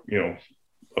broke, you know,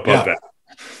 above that.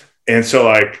 And so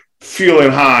like feeling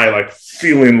high, like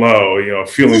feeling low, you know,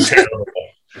 feeling terrible.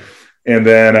 And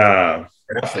then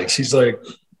she's like,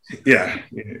 yeah,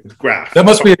 graph. That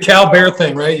must be a Cal Bear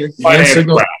thing, right? Your hand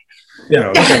signal. Graph. You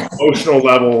know, emotional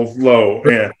level low.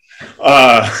 Yeah.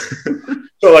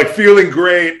 So like feeling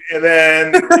great. And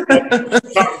then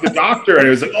talked to the doctor, and he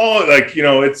was like, oh, like, you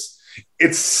know, it's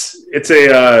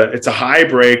a high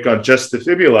break on just the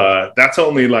fibula. That's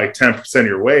only like 10% of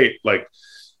your weight. Like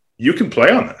you can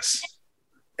play on this.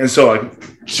 And so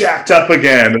like jacked up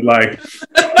again, and like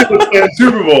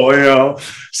Super Bowl, you know?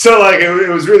 So like, it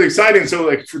was really exciting. So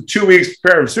like for 2 weeks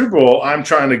preparing for Super Bowl, I'm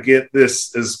trying to get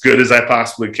this as good as I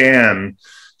possibly can,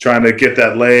 trying to get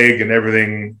that leg and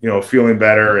everything, you know, feeling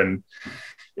better. And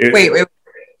wait,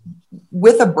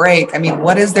 with a break, I mean,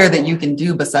 what is there that you can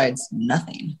do besides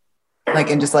nothing? Like,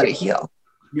 and just let it heal.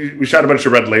 We shot a bunch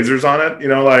of red lasers on it, you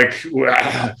know, like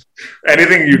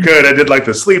anything you could. I did like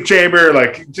the sleep chamber,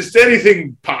 like just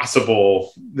anything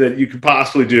possible that you could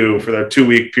possibly do for that 2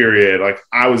 week period. Like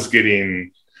I was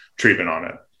getting treatment on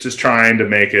it, just trying to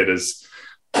make it as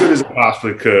good as I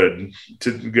possibly could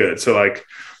to good. So like,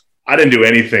 I didn't do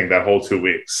anything that whole 2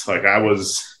 weeks. Like how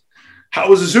was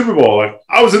the Super Bowl? Like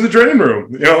I was in the training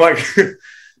room, you know, like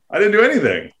I didn't do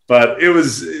anything, but it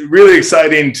was really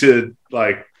exciting to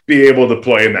like be able to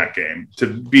play in that game, to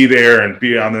be there and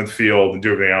be on the field and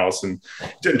do everything else. And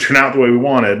it didn't turn out the way we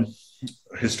wanted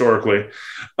historically.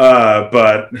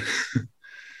 But it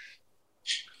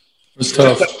was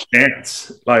tough.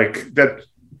 Chance like that.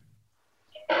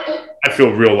 I feel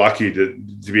real lucky to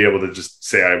be able to just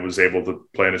say I was able to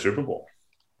play in a Super Bowl.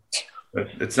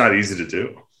 It's not easy to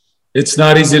do. It's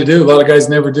not easy to do. A lot of guys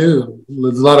never do. A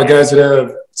lot of guys that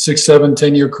have 6, 7,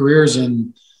 10-year careers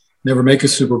and never make a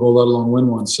Super Bowl, let alone win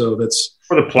one. So that's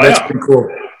for the playoffs. That's pretty cool.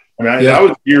 I mean, that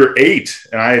was year 8,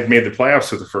 and I had made the playoffs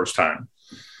for the first time.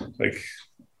 Like,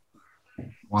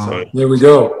 wow. So, there we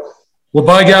go. Well,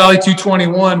 by golly,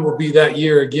 221 will be that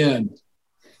year again.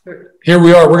 Here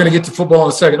we are. We're going to get to football in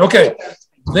a second. Okay.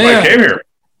 Then, I came here.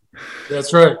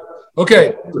 That's right.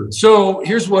 Okay. So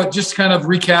here's what, just kind of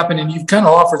recapping, and you've kind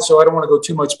of offered, so I don't want to go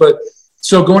too much, but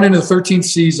so going into the 13th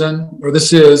season, or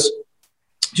this is,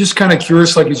 just kind of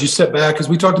curious, like as you step back, because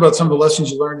we talked about some of the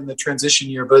lessons you learned in the transition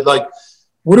year, but like,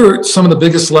 what are some of the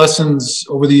biggest lessons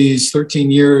over these 13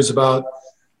 years about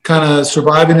kind of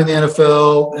surviving in the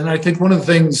NFL? And I think one of the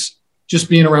things, just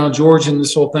being around George and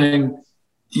this whole thing,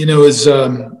 you know, is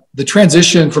the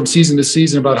transition from season to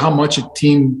season about how much a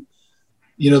team,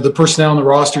 you know, the personnel on the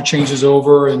roster changes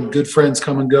over, and good friends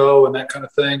come and go and that kind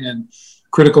of thing, and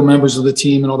critical members of the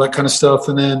team and all that kind of stuff.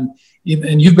 And then,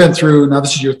 and you've been through, now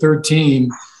this is your 3rd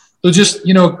team. So just,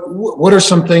 you know, what are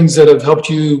some things that have helped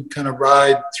you kind of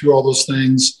ride through all those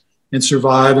things and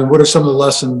survive? And what are some of the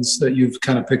lessons that you've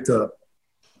kind of picked up?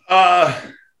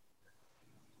 I'm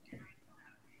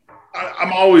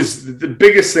always, the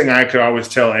biggest thing I could always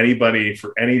tell anybody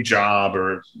for any job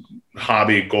or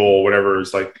hobby, goal, whatever,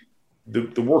 is like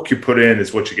the work you put in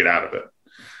is what you get out of it.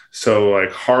 So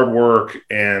like hard work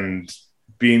and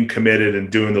being committed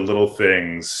and doing the little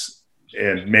things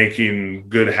and making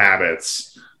good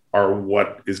habits are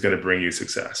what is going to bring you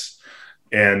success.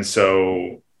 And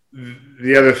so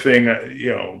the other thing,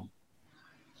 you know,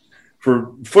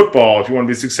 for football, if you want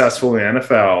to be successful in the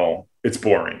NFL, it's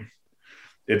boring.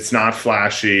 It's not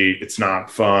flashy. It's not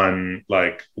fun.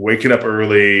 Like waking up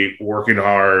early, working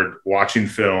hard, watching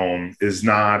film is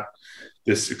not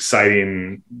this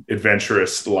exciting,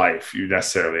 adventurous life you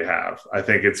necessarily have. I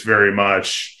think it's very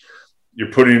much,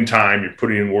 you're putting in time, you're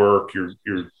putting in work, you're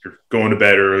going to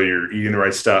bed early, you're eating the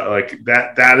right stuff. Like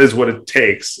that is what it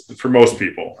takes for most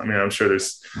people. I mean, I'm sure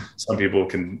there's some people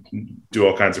can do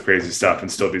all kinds of crazy stuff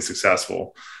and still be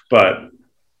successful, but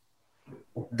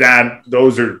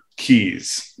those are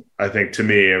keys, I think, to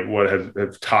me, and what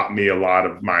have taught me a lot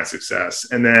of my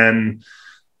success. And then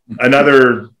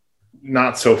another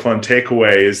not so fun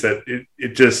takeaway is that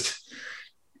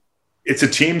it's a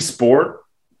team sport.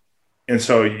 And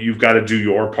so you've got to do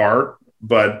your part,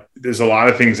 but there's a lot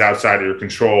of things outside of your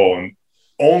control. And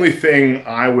only thing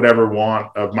I would ever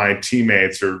want of my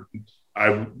teammates or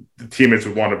the teammates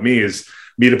would want of me is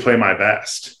me to play my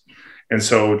best. And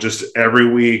so just every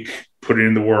week, putting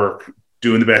in the work,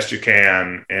 doing the best you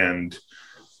can, and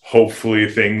hopefully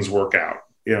things work out.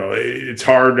 You know, it's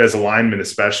hard as a lineman,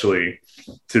 especially,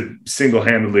 to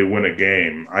single-handedly win a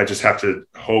game. I just have to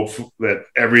hope that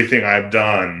everything I've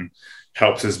done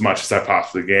helps as much as I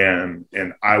possibly can.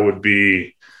 And I would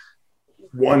be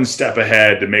one step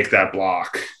ahead to make that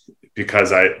block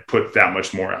because I put that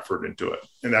much more effort into it.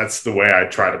 And that's the way I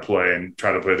try to play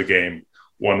the game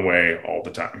one way all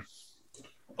the time.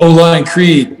 O-line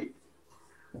Creed.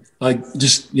 Like,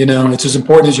 just, you know, it's as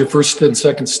important as your first and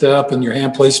second step and your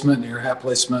hand placement and your hat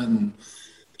placement and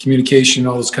communication,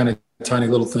 all those kind of tiny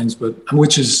little things, but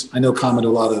which is, I know, common to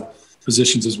a lot of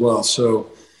positions as well.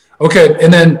 So, okay.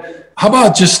 And then how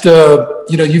about just,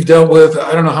 you know, you've dealt with,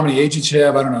 I don't know how many agents you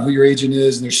have. I don't know who your agent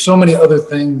is. And there's so many other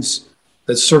things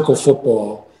that circle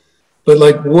football, but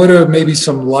like, what are maybe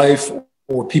some life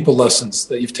or people lessons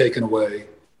that you've taken away?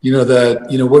 You know,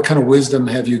 that, you know, what kind of wisdom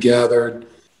have you gathered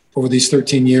over these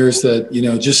 13 years that, you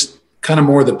know, just kind of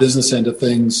more the business end of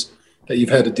things that you've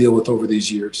had to deal with over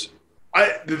these years?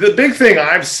 The big thing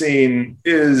I've seen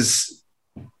is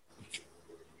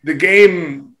the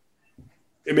game.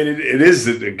 I mean, it is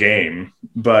a game,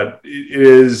 but it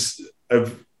is a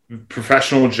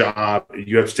professional job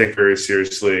you have to take very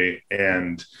seriously,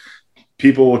 and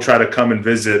people will try to come and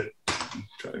visit.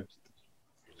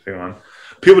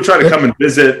 People try to come and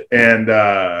visit and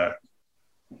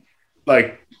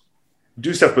like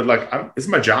do stuff, but like, it's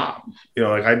my job, you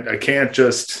know, like I can't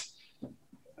just,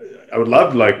 I would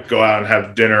love to like go out and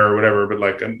have dinner or whatever, but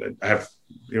like I have,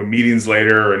 you know, meetings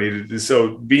later,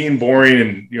 so being boring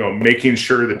and, you know, making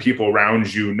sure that people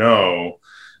around you know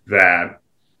that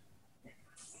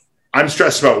I'm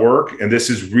stressed about work and this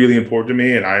is really important to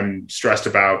me. And I'm stressed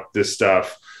about this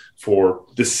stuff for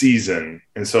the season.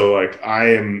 And so like,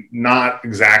 I am not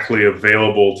exactly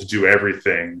available to do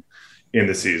everything in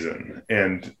the season,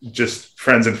 and just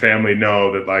friends and family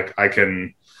know that like I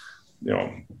can, you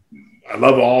know, I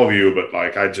love all of you, but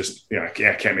like I just, you know, I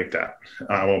can't make that.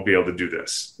 I won't be able to do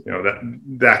this, you know,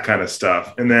 that kind of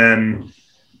stuff. And then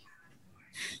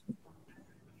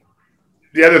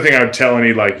the other thing I would tell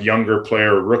any like younger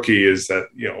player or rookie is that,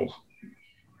 you know,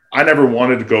 I never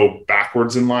wanted to go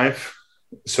backwards in life.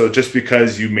 So just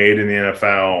because you made in the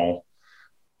NFL,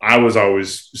 I was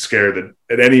always scared that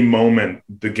at any moment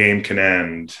the game can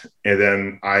end, and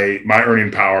then my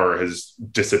earning power has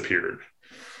disappeared.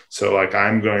 So like,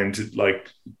 I'm going to, like,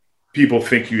 people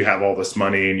think you have all this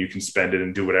money and you can spend it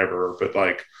and do whatever, but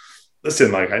like,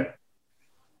 listen, like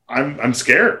I'm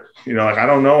scared, you know, like, I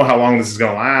don't know how long this is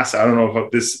going to last. I don't know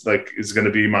if this like is going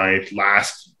to be my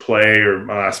last play or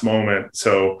my last moment.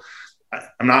 So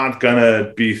I'm not going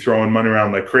to be throwing money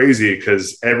around like crazy,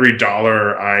 because every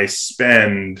dollar I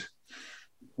spend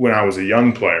when I was a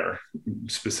young player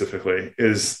specifically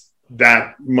is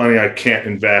that money I can't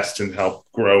invest and help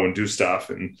grow and do stuff.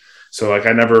 And so like,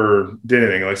 I never did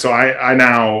anything. Like, so I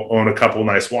now own a couple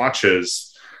nice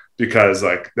watches because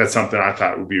like, that's something I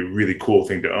thought would be a really cool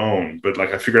thing to own. But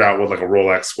like, I figured out what like a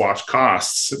Rolex watch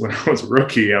costs when I was a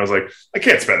rookie. I was like, I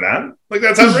can't spend that. Like,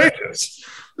 that's outrageous.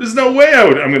 There's no way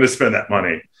I'm going to spend that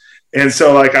money. And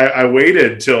so like, I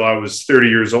waited till I was 30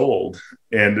 years old.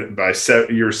 And by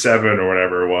year 7 or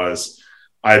whatever it was,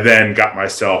 I then got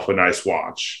myself a nice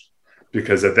watch,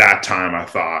 because at that time I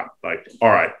thought like, all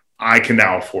right, I can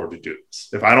now afford to do this.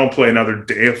 If I don't play another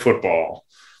day of football,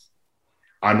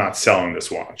 I'm not selling this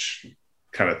watch,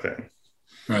 kind of thing.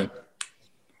 Right.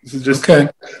 This is just, okay.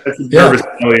 That's a nervous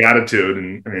attitude.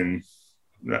 And I mean,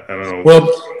 I don't know. Well,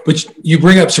 but you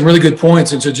bring up some really good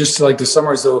points. And so just like to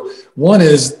summarize though, one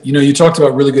is, you know, you talked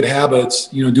about really good habits,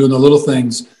 you know, doing the little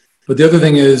things. But the other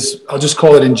thing is, I'll just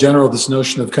call it in general, this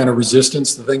notion of kind of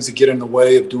resistance, the things that get in the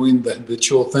way of doing the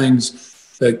habitual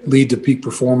things that lead to peak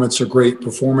performance or great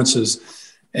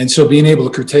performances. And so being able to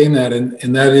curtail that,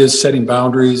 and that is setting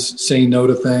boundaries, saying no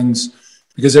to things,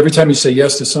 because every time you say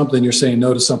yes to something, you're saying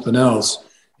no to something else.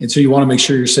 And so you want to make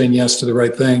sure you're saying yes to the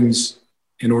right things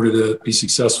in order to be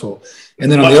successful.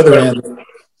 And then on the other hand,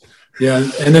 yeah,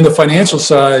 and then the financial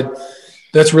side,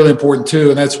 that's really important too.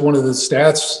 And that's one of the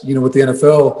stats, you know, with the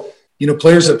NFL, you know,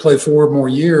 players that play 4 more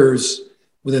years,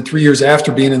 within 3 years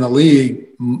after being in the league,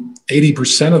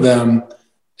 80% of them,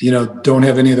 don't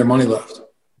have any of their money left.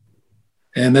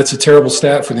 And that's a terrible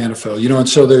stat for the NFL, and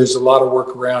so there's a lot of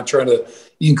work around trying to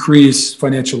increase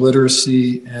financial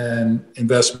literacy and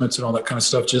investments and all that kind of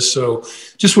stuff. Just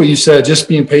what you said, just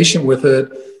being patient with it.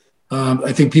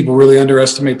 I think people really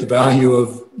underestimate the value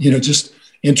of, just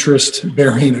interest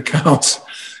bearing accounts,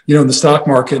 in the stock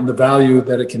market and the value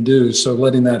that it can do. So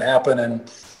letting that happen and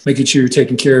making sure you're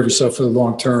taking care of yourself for the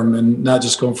long term and not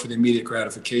just going for the immediate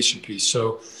gratification piece.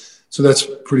 So that's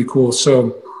pretty cool.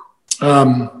 So,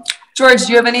 George,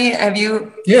 do you have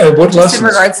you what lessons in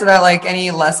regards to that, like any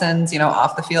lessons,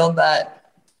 off the field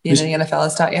that being in the NFL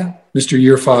has taught you? Mr.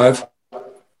 Year 5.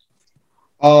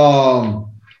 Well,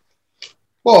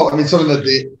 something that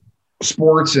the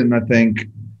sports and I think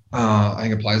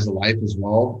applies to life as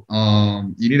well.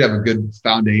 You need to have a good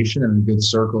foundation and a good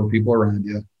circle of people around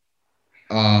you.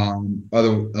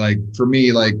 For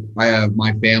me, I have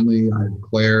my family, I have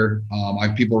Claire, I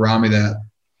have people around me that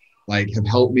have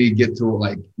helped me get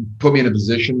to put me in a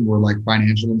position where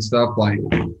financial and stuff,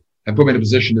 have put me in a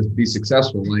position to be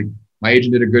successful. My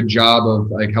agent did a good job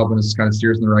of helping us kind of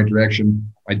steer us in the right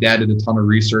direction. My dad did a ton of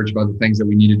research about the things that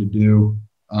we needed to do.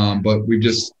 But we've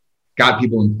just got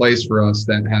people in place for us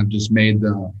that have just made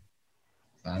the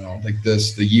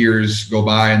years go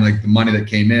by and the money that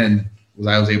came in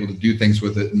I was able to do things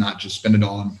with it and not just spend it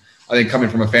all on. I think coming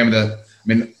from a family that,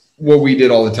 what we did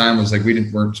all the time was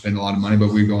we weren't spending a lot of money,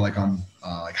 but we'd go on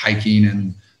hiking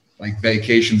and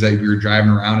vacations that we were driving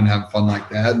around and having fun like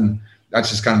that. And that's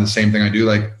just kind of the same thing I do.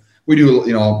 We do,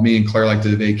 me and Claire like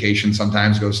to vacation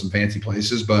sometimes, go to some fancy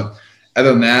places. But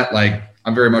other than that,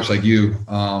 I'm very much like you.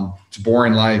 It's a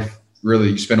boring life, really.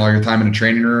 You spend all your time in a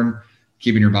training room,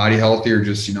 keeping your body healthy or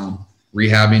just,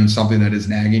 rehabbing something that is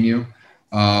nagging you.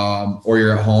 Or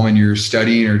you're at home and you're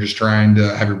studying or just trying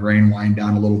to have your brain wind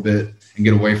down a little bit and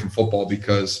get away from football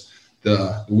because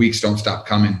the weeks don't stop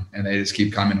coming and they just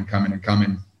keep coming and coming and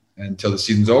coming until the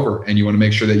season's over. And you want to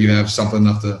make sure that you have something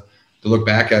enough to look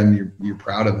back at and you're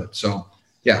proud of it. So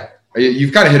yeah,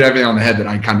 you've kind of hit everything on the head that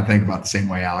I kind of think about the same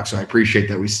way, Alex. So I appreciate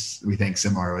that we think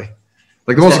similarly.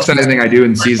 The most exciting thing I do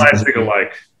in season is,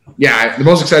 the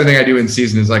most exciting thing I do in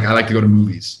season is I like to go to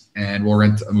movies and we'll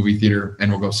rent a movie theater and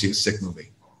we'll go see a sick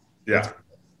movie. Yeah.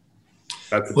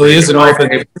 He is an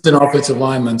offensive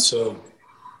lineman, so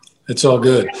it's all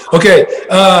good. Okay,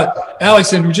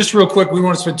 Alex, and just real quick, we don't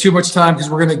want to spend too much time because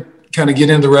we're going to kind of get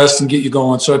into the rest and get you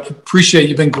going. So I appreciate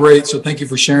you've been great. So thank you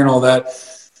for sharing all that.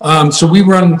 So we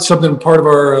run something, part of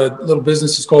our little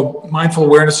business is called Mindful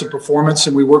Awareness of Performance,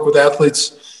 and we work with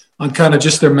athletes on kind of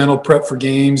just their mental prep for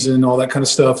games and all that kind of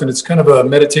stuff. And it's kind of a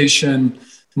meditation,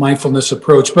 mindfulness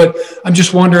approach. But I'm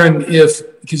just wondering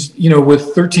because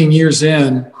with 13 years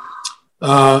in,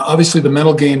 obviously the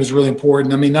mental game is really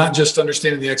important. Not just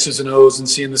understanding the X's and O's and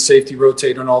seeing the safety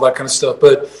rotate and all that kind of stuff,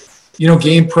 but,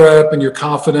 game prep and your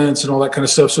confidence and all that kind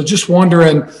of stuff. So just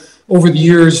wondering, over the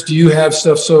years, do you have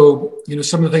stuff? So,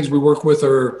 some of the things we work with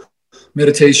are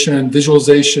meditation,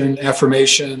 visualization,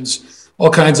 affirmations,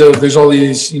 there's all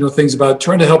these, things about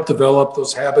trying to help develop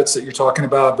those habits that you're talking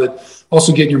about, but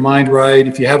also getting your mind right.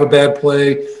 If you have a bad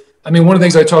play, one of the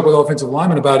things I talk with offensive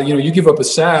linemen about, you give up a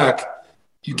sack,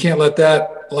 you can't let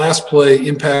that last play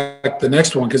impact the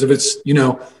next one. Because if it's,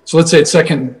 so let's say it's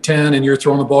 2nd and 10 and you're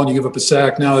throwing the ball and you give up a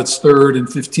sack, now it's 3rd and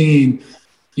 15,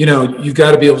 you've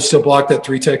got to be able to still block that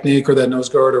 3 technique or that nose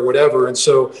guard or whatever. And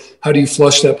so how do you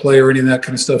flush that play or any of that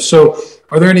kind of stuff? So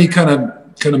are there any kind of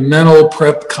mental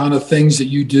prep kind of things that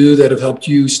you do that have helped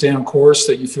you stay on course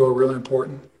that you feel are really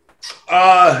important?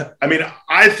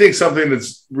 I think something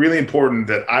that's really important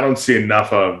that I don't see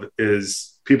enough of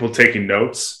is people taking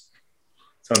notes.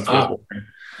 Sounds boring.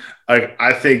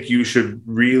 I think you should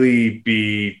really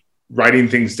be writing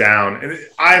things down. And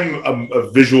I'm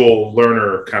a visual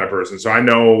learner kind of person, so I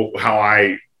know how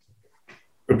I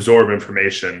absorb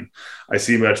information. I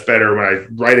see much better when I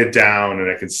write it down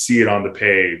and I can see it on the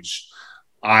page.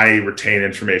 I retain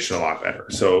information a lot better.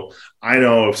 So I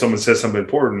know if someone says something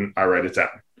important, I write it down.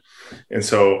 And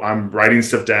so I'm writing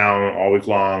stuff down all week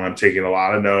long. I'm taking a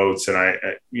lot of notes and I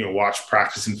watch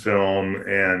practice and film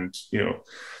and,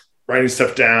 writing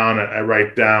stuff down. I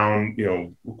write down,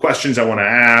 questions I want to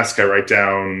ask. I write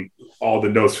down all the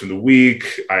notes from the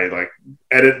week. I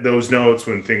edit those notes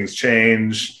when things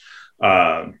change.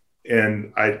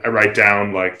 And I write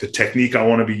down the technique I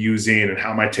want to be using and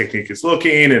how my technique is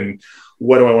looking and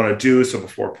what do I want to do. So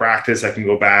before practice, I can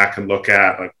go back and look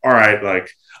at all right,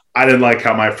 I didn't like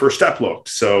how my first step looked.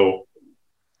 So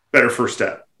better first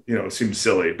step, it seems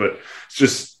silly, but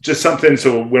it's just something.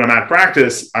 So when I'm at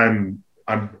practice, I'm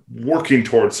I'm working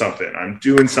towards something. I'm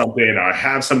doing something. I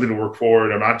have something to work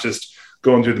forward. I'm not just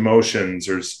going through the motions.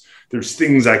 There's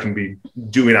things I can be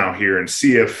doing out here and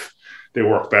see if they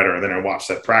work better. And then I watch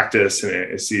that practice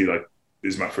and I see like,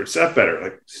 is my first step better?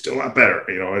 Like, still not better,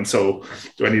 you know? And so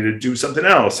do I need to do something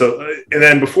else? So, and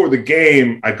then before the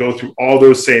game, I go through all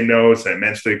those same notes. I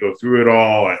mentally go through it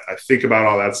all. I think about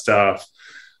all that stuff.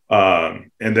 And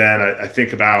then I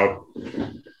think about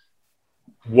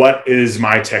what is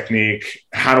my technique?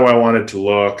 How do I want it to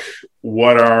look?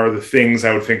 What are the things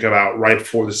I would think about right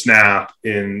before the snap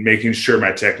in making sure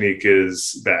my technique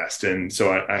is best? And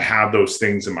so I have those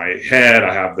things in my head.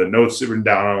 I have the notes written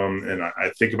down, and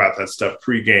I think about that stuff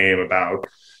pre-game about,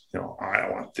 you know, I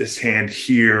want this hand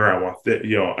here. I want that,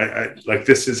 you know, I like,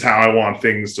 this is how I want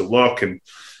things to look. And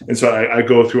so I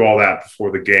go through all that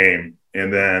before the game.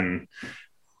 And then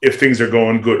if things are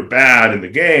going good or bad in the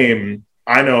game,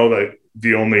 I know that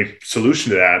the only solution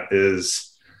to that is,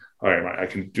 all right, I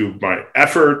can do my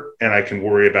effort and I can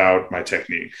worry about my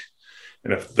technique.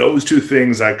 And if those two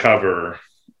things I cover,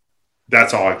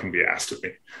 that's all I can be asked of me.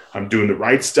 I'm doing the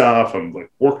right stuff. I'm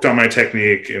like worked on my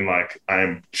technique and like,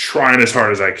 I'm trying as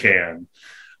hard as I can.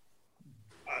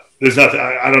 There's nothing,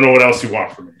 I don't know what else you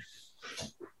want from me.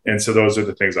 And so those are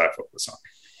the things I focus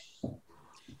on.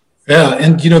 Yeah.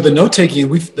 And, you know, the note taking,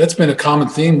 that's been a common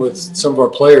theme with some of our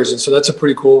players. And so that's a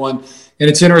pretty cool one. And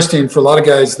it's interesting for a lot of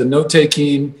guys, the note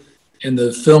taking and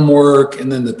the film work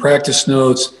and then the practice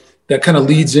notes, that kind of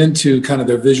leads into kind of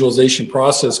their visualization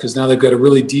process, because now they've got a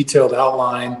really detailed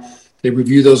outline. They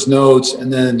review those notes.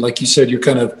 And then, like you said, you're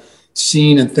kind of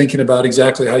seeing and thinking about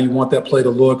exactly how you want that play to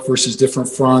look versus different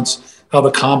fronts, how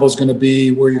the combo is going to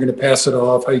be, where you're going to pass it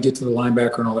off, how you get to the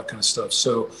linebacker and all that kind of stuff.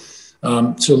 So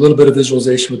a little bit of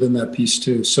visualization within that piece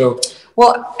too. So,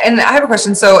 well, and I have a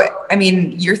question. So, I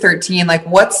mean, you're 13, like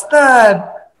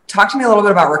talk to me a little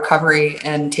bit about recovery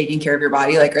and taking care of your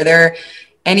body. Like, are there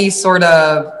any sort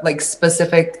of like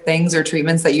specific things or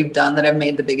treatments that you've done that have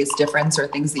made the biggest difference, or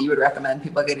things that you would recommend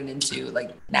people getting into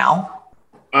like now?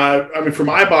 I mean, for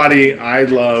my body, I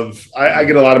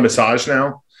get a lot of massage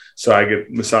now. So I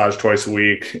get massage twice a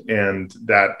week, and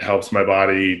that helps my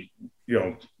body, you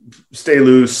know, stay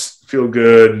loose, feel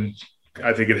good.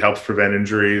 I think it helps prevent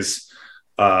injuries,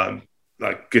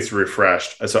 like gets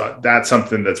refreshed. So that's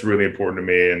something that's really important to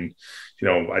me. And,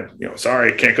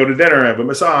 sorry, can't go to dinner, I have a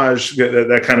massage,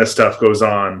 that kind of stuff goes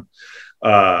on.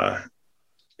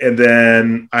 And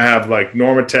then I have like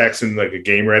Normatex and like a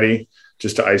Game Ready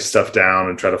just to ice stuff down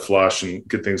and try to flush and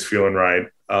get things feeling right.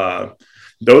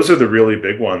 Those are the really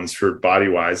big ones for body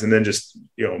wise. And then just,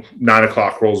 9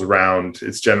 o'clock rolls around,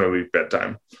 it's generally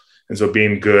bedtime. And so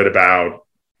being good about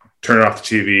turning off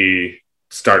the TV,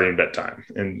 starting bedtime,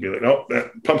 and be like, oh,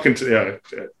 that pumpkin,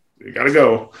 you got to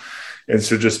go. And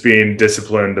so just being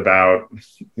disciplined about,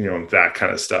 that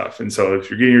kind of stuff. And so if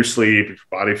you're getting your sleep, if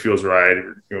your body feels right,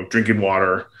 drinking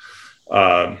water.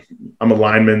 I'm a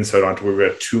lineman, so I don't have to worry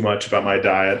about too much about my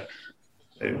diet.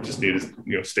 I just need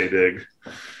to, stay big.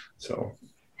 So.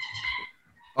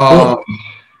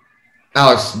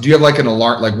 Alex, do you have like an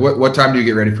alarm? Like what time do you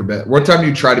get ready for bed? What time do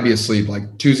you try to be asleep?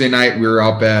 Like Tuesday night, we were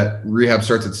up at rehab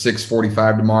starts at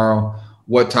 6:45 tomorrow.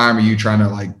 What time are you trying to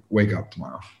like wake up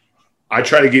tomorrow? I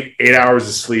try to get 8 hours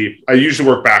of sleep. I usually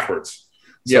work backwards.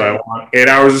 So I want 8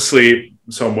 hours of sleep.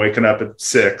 So I'm waking up at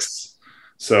 6.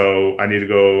 So I need to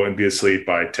go and be asleep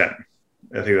by 10.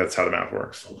 I think that's how the math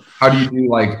works. How do you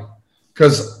do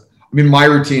because my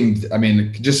routine,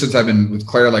 just since I've been with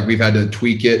Claire, like we've had to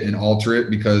tweak it and alter it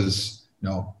because,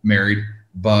 married.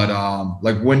 But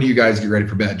when do you guys get ready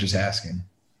for bed? Just asking.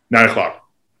 9 o'clock.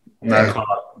 9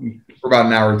 o'clock. For about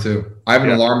an hour or two. I have an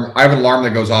alarm. I have an alarm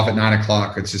that goes off at 9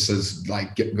 o'clock. It just says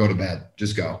go to bed.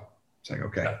 Just go. It's like,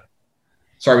 okay.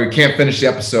 Sorry, we can't finish the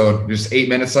episode. There's 8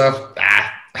 minutes left.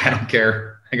 I don't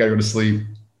care. I got to go to sleep.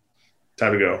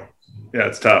 Time to go. Yeah,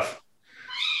 it's tough.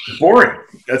 Boring.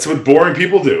 That's what boring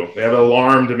people do. They have an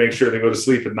alarm to make sure they go to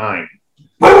sleep at 9.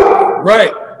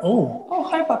 Right. Oh,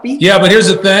 hi, puppy. Yeah, but here's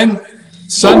the thing.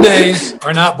 Sundays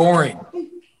are not boring.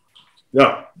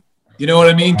 No. You know what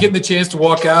I mean? Getting the chance to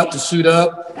walk out, to suit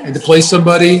up, and to play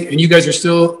somebody, and you guys are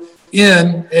still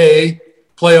in a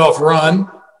playoff run,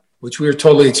 which we were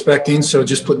totally expecting, so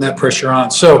just putting that pressure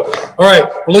on. So, all right,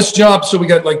 well, let's jump. So we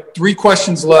got like 3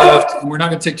 questions left, and we're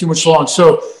not going to take too much long.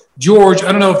 So, George,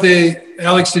 I don't know if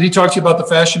Alex, did he talk to you about the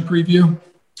fashion preview?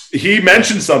 He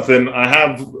mentioned something. I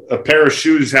have a pair of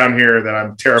shoes down here that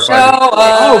I'm terrified of.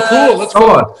 Oh, cool. Let's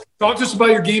go. Talk to us about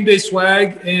your game day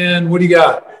swag, and what do you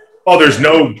got? Oh, there's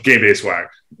no game day swag.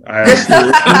 I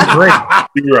have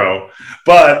zero.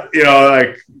 But,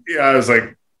 I was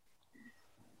like,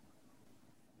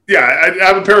 I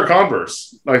have a pair of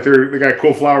Converse. Like they got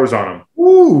cool flowers on them.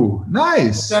 Ooh,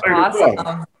 nice.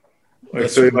 Awesome.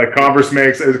 Like Converse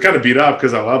makes it's kind of beat up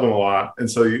because I love them a lot, and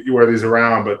so you wear these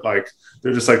around, but like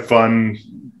they're just like fun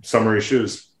summery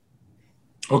shoes.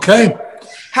 Okay.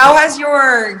 How has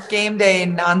your game day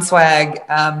non-swag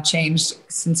changed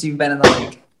since you've been in the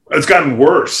league? It's gotten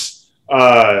worse.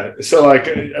 So like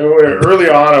early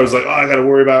on, I was like, oh, I got to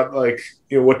worry about like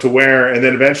what to wear, and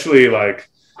then eventually like.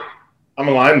 I'm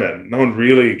a lineman. No one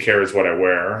really cares what I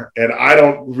wear. And I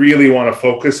don't really want to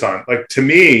focus on, like, to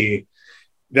me,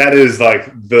 that is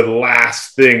like the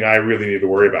last thing I really need to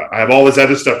worry about. I have all this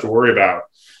other stuff to worry about.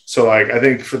 So like, I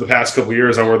think for the past couple of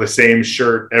years, I wore the same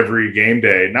shirt every game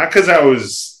day, not because I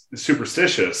was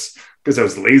superstitious, because I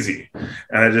was lazy and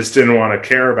I just didn't want to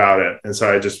care about it. And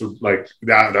so I just would like,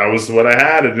 that was what I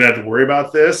had. I didn't have to worry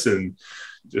about this and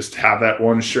just have that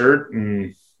one shirt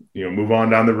and, move on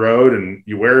down the road, and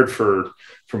you wear it from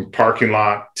parking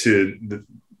lot to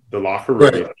the locker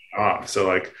room. Right. So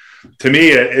like, to me,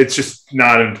 it's just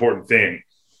not an important thing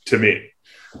to me.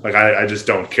 Like I just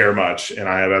don't care much, and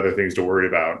I have other things to worry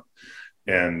about,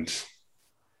 and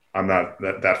I'm not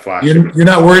that flashy. You're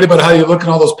not worried about how you look in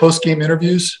all those post-game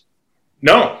interviews?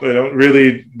 No,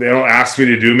 they don't ask me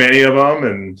to do many of them.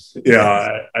 And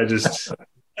I just,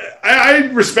 I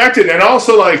respect it. And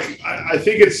also like, I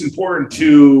think it's important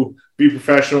to be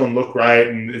professional and look right.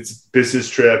 And it's a business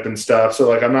trip and stuff. So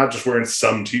like, I'm not just wearing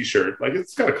some t-shirt, like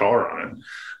it's got a collar on it,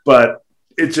 but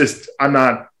it's just, I'm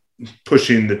not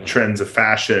pushing the trends of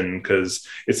fashion because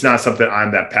it's not something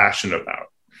I'm that passionate about.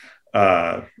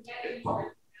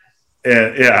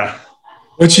 And yeah.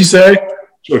 What'd she say?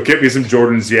 She'll get me some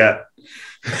Jordans yet.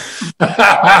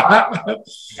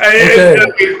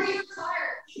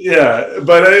 Yeah,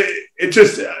 but it's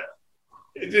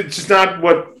just not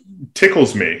what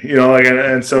tickles me,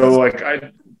 and so like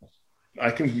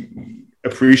I can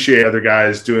appreciate other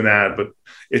guys doing that, but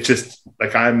it's just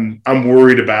like I'm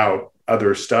worried about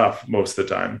other stuff most of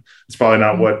the time. It's probably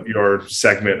not what your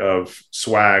segment of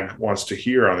swag wants to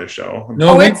hear on this show.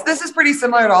 No, this is pretty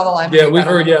similar to all the linemen. Yeah, we've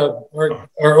heard. Yeah,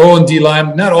 our O and D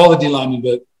line, not all the D linemen,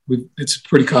 but it's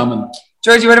pretty common.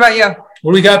 Georgie, what about you?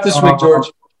 What do we got this week,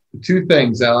 George? Two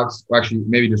things, Alex. Well, actually,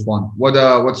 maybe just one. What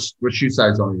shoe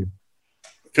size are you?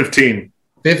 15.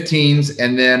 15s,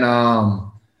 and then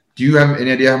do you have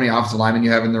any idea how many offensive linemen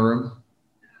you have in the room?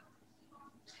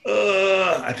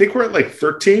 I think we're at like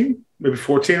 13, maybe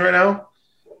 14 right now.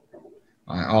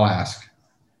 I'll ask.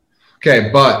 Okay,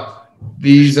 but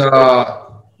these I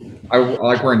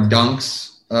like wearing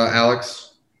Dunks,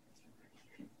 Alex.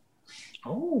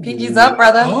 Oh. Pinkies up,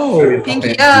 brother. Oh,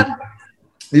 pinky up.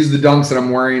 These are the Dunks that I'm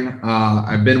wearing.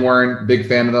 I've been wearing. Big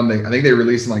fan of them. I think they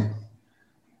released them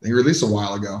a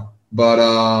while ago.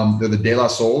 But they're the De La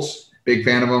Souls. Big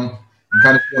fan of them. I'm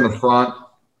kind of in the front.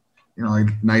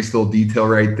 Like nice little detail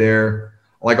right there.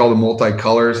 I like all the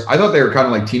multi-colors. I thought they were kind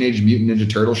of like Teenage Mutant Ninja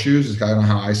Turtle shoes. Is kind of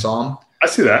how I saw them. I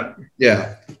see that.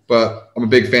 Yeah, but I'm a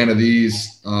big fan of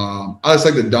these. I just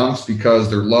like the Dunks because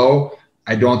they're low.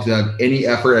 I don't have to have any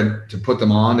effort to put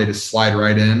them on. They just slide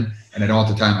right in, and I don't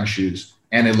have to tie my shoes.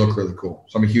 And they look really cool.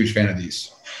 So I'm a huge fan of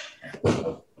these.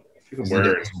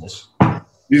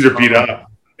 These are beat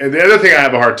up. And the other thing I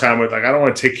have a hard time with, like I don't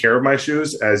want to take care of my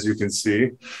shoes, as you can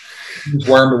see. Just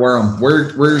wear them to wear them.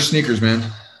 Wear your sneakers, man.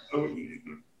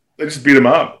 I just beat them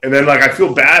up. And then like I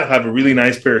feel bad if I have a really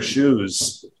nice pair of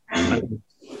shoes.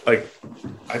 Like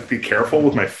I'd be careful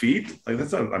with my feet. Like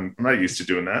I'm not used to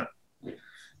doing that.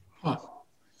 Huh.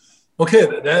 Okay,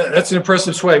 that's an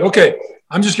impressive swag. Okay,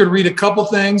 I'm just going to read a couple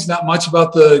things, not much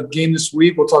about the game this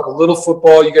week. We'll talk a little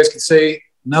football. You guys can say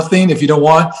nothing if you don't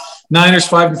want. Niners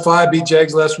 5-5 beat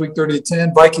Jags last week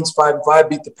 30-10. Vikings 5-5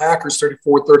 beat the Packers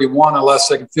 34-31 on a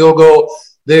last-second field goal.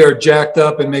 They are jacked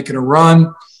up and making a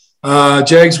run.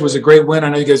 Jags was a great win. I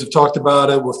know you guys have talked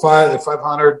about it. We're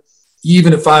 500,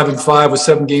 even at 5-5 with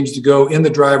 7 games to go, in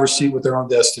the driver's seat with their own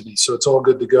destiny. So it's all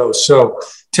good to go. So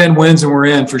 10 wins and we're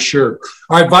in for sure.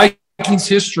 All right, Vikings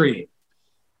history.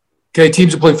 Okay,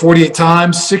 teams have played 48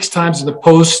 times, 6 times in the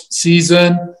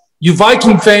postseason. You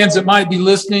Viking fans that might be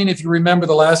listening, if you remember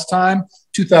the last time,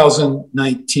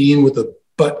 2019 with a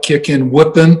butt-kicking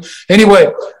whooping.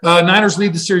 Anyway, Niners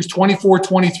lead the series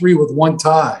 24-23 with 1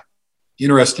 tie.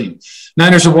 Interesting.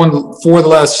 Niners have won 4 of the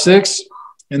last 6,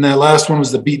 and that last one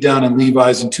was the beatdown in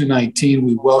Levi's in 2019.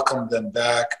 We welcomed them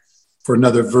back for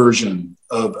another version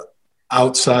of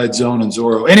Outside Zone and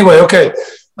Zorro. Anyway, okay.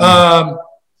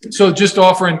 So just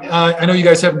offering, I know you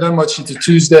guys haven't done much into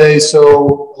Tuesday,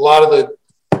 so a lot of the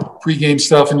pregame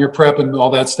stuff and your prep and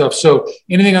all that stuff. So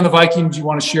anything on the Vikings you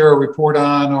want to share or report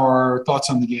on or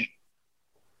thoughts on the game?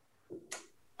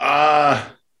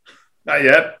 Not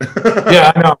yet.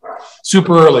 Yeah, I know.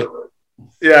 Super early.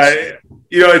 Yeah,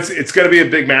 it's going to be a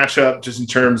big matchup just in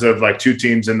terms of like two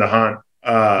teams in the hunt.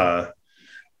 And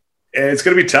it's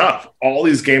going to be tough. All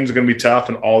these games are going to be tough,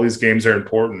 and all these games are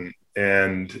important.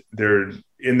 And they're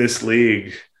in this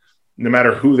league, no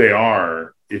matter who they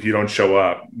are, if you don't show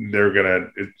up, they're gonna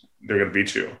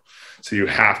beat you. So you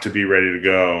have to be ready to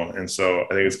go. And so I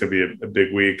think it's going to be a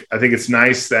big week. I think it's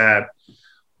nice that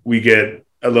we get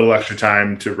a little extra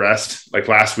time to rest. Like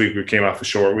last week, we came off a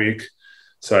short week.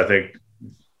 So I think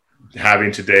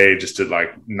having today just to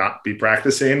like not be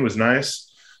practicing was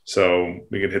nice. So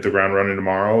we can hit the ground running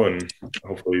tomorrow and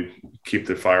hopefully keep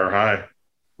the fire high.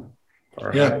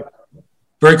 High.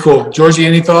 Very cool. Georgie,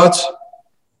 any thoughts?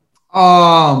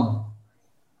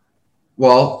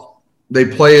 Well, they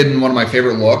play in one of my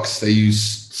favorite looks. They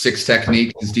use 6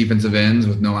 technique as defensive ends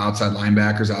with no outside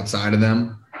linebackers outside of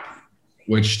them,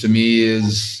 which to me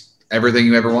is everything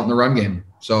you ever want in the run game.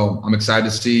 So I'm excited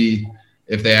to see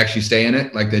if they actually stay in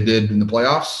it like they did in the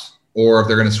playoffs, or if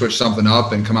they're going to switch something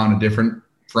up and come out in a different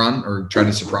front or try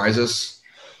to surprise us.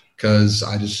 Because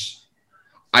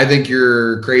I think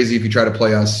you're crazy if you try to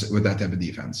play us with that type of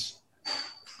defense.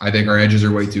 I think our edges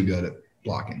are way too good at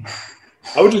blocking.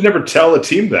 I would just never tell a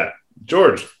team that.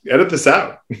 George, edit this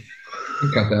out.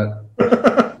 Got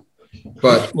that.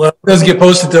 But well, it doesn't get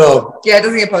posted till it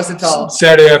doesn't get posted till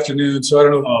Saturday afternoon, so I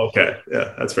don't know. Oh, okay.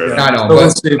 Yeah, that's fair. Yeah, I know,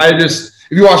 but if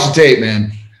you watch the tape,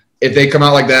 man, if they come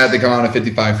out like that, they come out a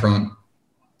 55 front.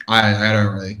 I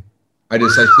don't really.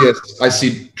 I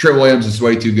see Trent Williams is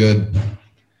way too good.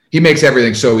 He makes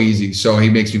everything so easy, so he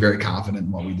makes me very confident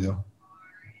in what we do.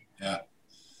 Yeah.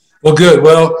 Well, good.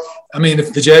 Well, I mean,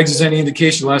 if the Jags is any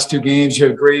indication, the last 2 games, you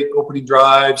have great opening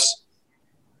drives,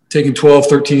 taking 12,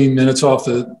 13 minutes off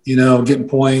getting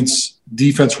points,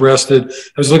 defense rested.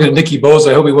 I was looking at Nicky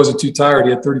Bosa. I hope he wasn't too tired.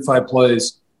 He had 35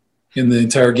 plays in the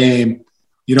entire game.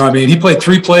 He played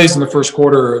 3 plays in the first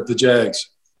quarter of the Jags.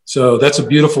 So that's a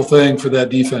beautiful thing for that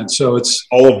defense. So it's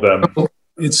all of them.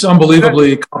 It's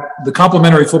unbelievably the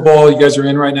complimentary football you guys are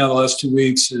in right now the last 2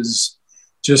 weeks is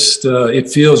just you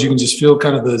can just feel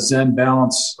kind of the Zen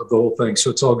balance of the whole thing.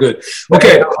 So it's all good.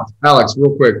 Okay. Alex,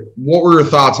 real quick. What were your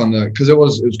thoughts on that? Because it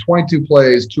was 22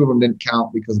 plays, 2 of them didn't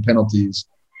count because of penalties.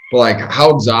 But like,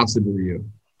 how exhausted were you?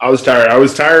 I was tired. I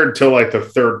was tired till like the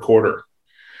third quarter.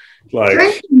 Like,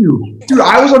 thank you. Dude,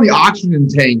 I was on the oxygen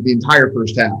tank the entire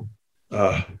first half.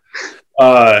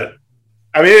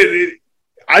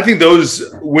 I think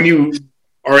those, when you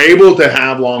are able to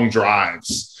have long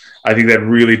drives, I think that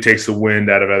really takes the wind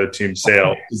out of other teams'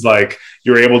 sails. It's like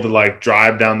you're able to like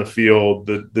drive down the field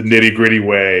the nitty gritty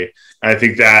way. And I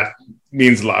think that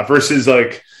means a lot versus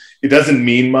like, it doesn't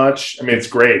mean much. I mean, it's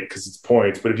great because it's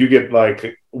points, but if you get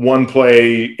like 1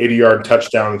 play, 80-yard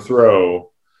touchdown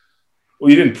throw, well,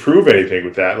 you didn't prove anything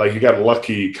with that. Like you got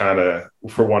lucky kind of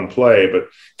for 1 play, but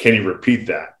can you repeat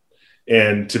that?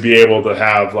 And to be able to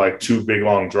have like 2 big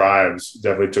long drives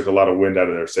definitely took a lot of wind out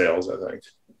of their sails, I think.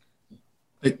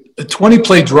 A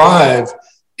 20-play drive,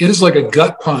 it is like a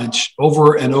gut punch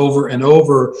over and over and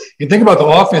over. You think about the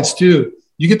offense too.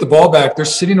 You get the ball back, they're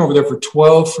sitting over there for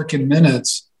 12 freaking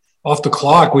minutes off the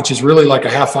clock, which is really like a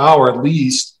half hour at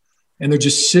least. And they're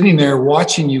just sitting there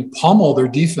watching you pummel their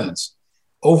defense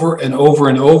over and over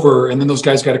and over. And then those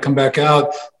guys got to come back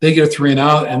out. They get a 3 and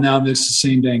out, and now it's the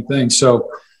same dang thing. So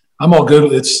I'm all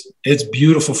good. It's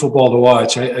beautiful football to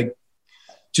watch. I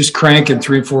just cranking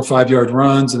 3, 4, 5-yard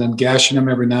runs and then gashing them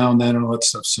every now and then and all that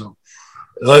stuff. So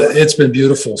it's been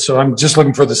beautiful. So I'm just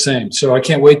looking for the same. So I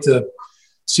can't wait to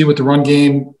see what the run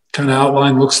game kind of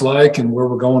outline looks like and where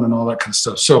we're going and all that kind of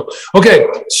stuff. So, okay,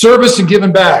 service and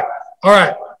giving back. All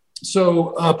right.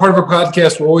 So part of our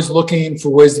podcast, we're always looking for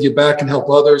ways to give back and help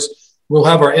others. We'll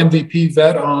have our MVP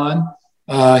vet on.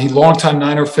 He's a longtime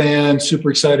Niner fan,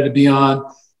 super excited to be on.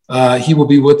 He will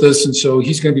be with us, and so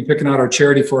he's going to be picking out our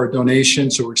charity for our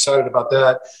donation, so we're excited about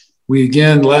that. We,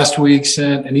 again, last week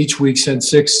sent, and each week sent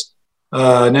 6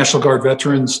 National Guard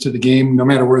veterans to the game, no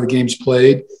matter where the game's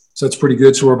played. So that's pretty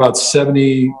good. So we're about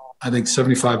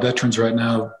 75 veterans right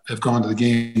now have gone to the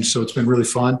game, so it's been really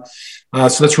fun. So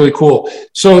that's really cool.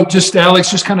 So just, Alex,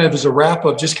 just kind of as a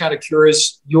wrap-up, just kind of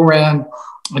curious, Yoran,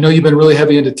 I know you've been really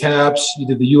heavy into TAPS. You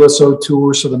did the USO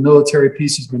tour, so the military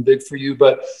piece has been big for you,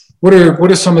 but what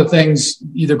are some of the things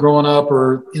either growing up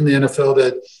or in the NFL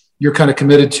that you're kind of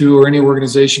committed to, or any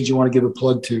organizations you want to give a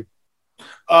plug to?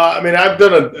 I've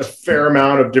done a fair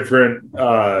amount of different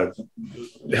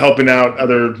helping out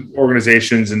other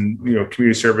organizations and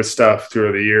community service stuff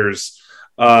through the years.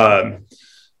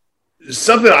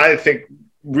 Something I think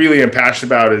really am passionate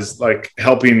about is like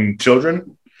helping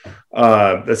children.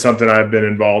 That's something I've been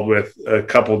involved with a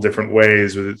couple different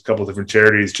ways with a couple different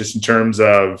charities, just in terms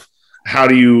of how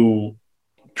do you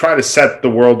try to set the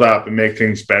world up and make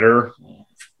things better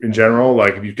in general.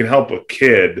 Like if you can help a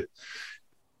kid,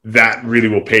 that really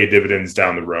will pay dividends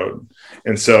down the road.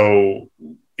 And so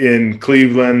in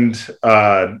Cleveland,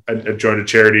 I joined a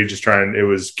charity it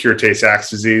was Cure Tay-Sachs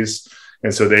disease.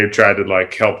 And so they tried to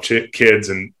like help kids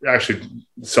and actually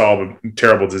solve a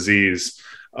terrible disease.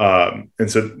 And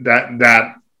so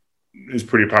that is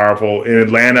pretty powerful. In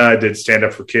Atlanta, I did Stand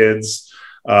Up for Kids.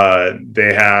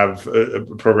 They have a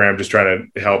program just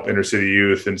trying to help inner city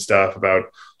youth and stuff about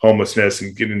homelessness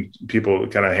and getting people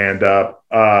kind of hand up.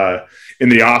 In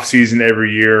the off season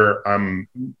every year, I'm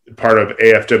part of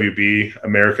AFWB,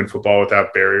 American Football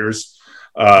Without Barriers.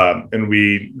 And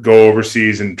we go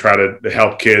overseas and try to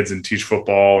help kids and teach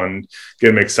football and get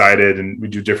them excited. And we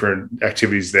do different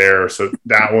activities there. So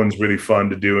that one's really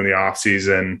fun to do in the off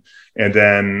season. And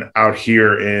then out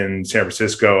here in San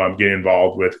Francisco, I'm getting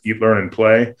involved with Eat, Learn, and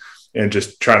Play, and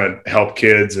just trying to help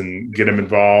kids and get them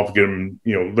involved, get them,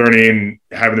 learning,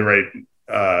 having the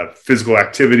right physical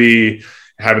activity,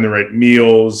 having the right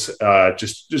meals,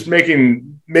 just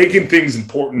making things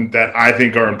important that I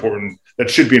think are important, that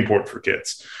should be important for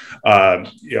kids. Are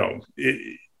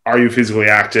you physically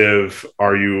active?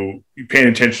 Are you paying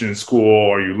attention in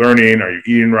school? Are you learning? Are you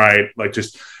eating right? Like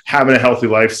just having a healthy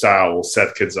lifestyle will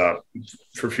set kids up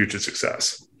for future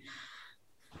success.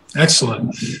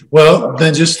 Excellent. Well,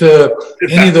 then just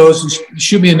any of those,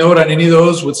 shoot me a note on any of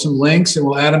those with some links and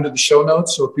we'll add them to the show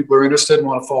notes. So if people are interested and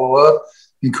want to follow up,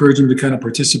 encourage them to kind of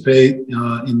participate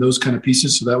in those kind of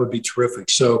pieces. So that would be terrific.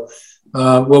 So,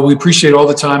 we appreciate all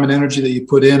the time and energy that you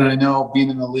put in. I know being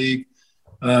in the league,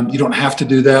 you don't have to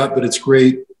do that, but it's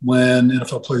great when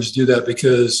NFL players do that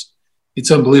because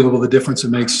it's unbelievable the difference it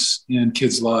makes in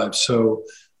kids' lives. So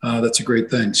that's a great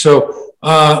thing. So,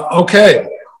 okay,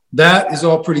 that is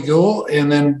all pretty cool.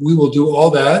 And then we will do all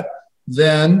that.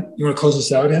 Then you want to close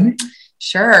this out, Amy?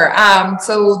 Sure.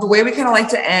 So the way we kind of like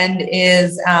to end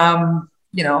is,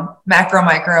 macro,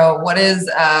 micro. What is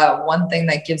one thing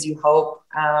that gives you hope?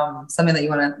 Something that you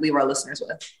want to leave our listeners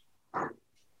with?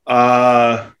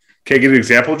 Can I give an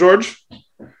example, George?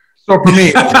 So for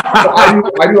me, I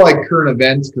do like current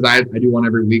events because I do one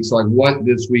every week. So like what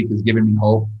this week is giving me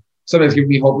hope. Something that's giving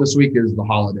me hope this week is the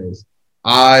holidays.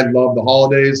 I love the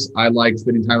holidays. I like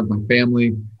spending time with my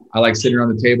family. I like sitting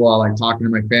around the table. I like talking to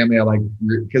my family.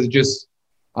 Because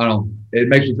it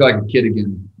makes me feel like a kid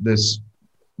again.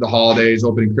 The holidays,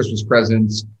 opening Christmas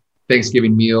presents,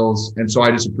 Thanksgiving meals. And so I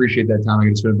just appreciate that time I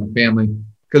get to spend with my family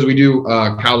because we do,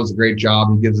 Kyle does a great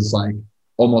job. He gives us like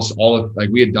almost all of, like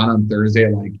we had done on Thursday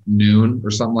at like noon or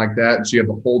something like that. And so you have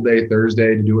the whole day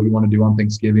Thursday to do what you want to do on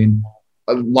Thanksgiving.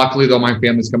 Luckily though, my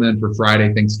family's coming in for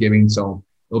Friday, Thanksgiving. So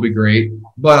it'll be great.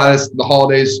 But the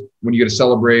holidays, when you get to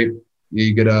celebrate,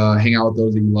 you get to hang out with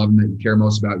those that you love and that you care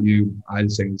most about you. I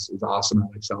just think it's awesome. I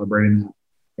like celebrating that.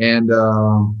 And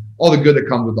all the good that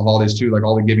comes with the holidays too, like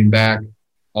all the giving back,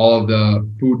 all of the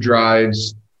food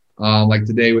drives. Like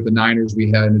today with the Niners,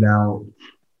 we headed out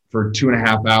for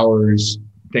 2.5 hours,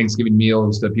 Thanksgiving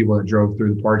meals to people that drove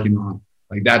through the parking lot.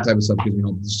 Like that type of stuff gives me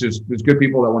hope. There's good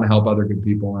people that want to help other good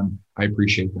people, and I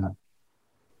appreciate that.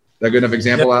 Is that a good enough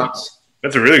example, Alex?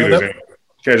 That's a really good example.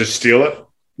 Can I just steal it?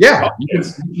 Yeah,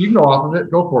 you can go off of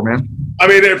it. Go for it, man. I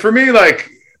mean, for me, like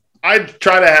I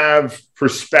try to have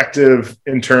perspective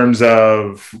in terms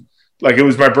of like it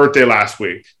was my birthday last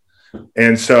week.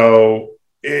 And so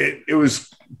it was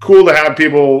cool to have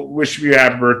people wish you a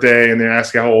happy birthday and they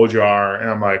ask you how old you are. And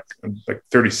I'm like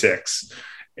 36.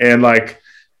 And like,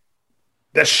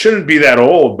 that shouldn't be that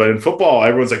old. But in football,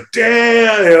 everyone's like,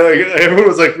 damn. Everyone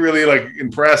was like really like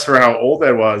impressed for how old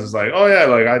I was. It's like, oh yeah,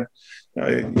 like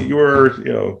you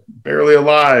were, barely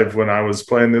alive when I was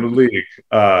playing in the league.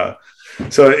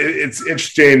 So it's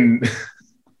interesting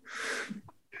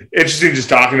just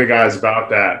talking to guys about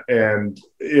that and,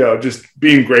 just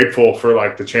being grateful for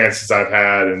like the chances I've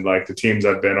had and like the teams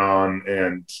I've been on.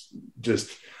 And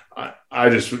just, I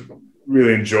just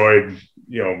really enjoyed,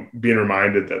 being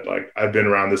reminded that like I've been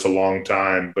around this a long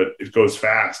time, but it goes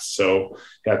fast. So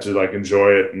you have to like enjoy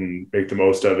it and make the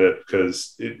most of it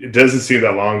because it doesn't seem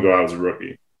that long ago I was a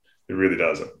rookie. It really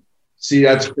doesn't. See,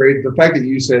 that's great. The fact that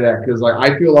you say that, because like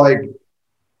I feel like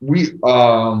we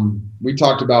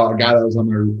talked about a guy that was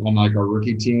on our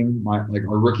rookie team, our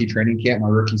rookie training camp, my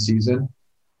rookie season,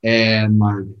 and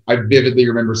I vividly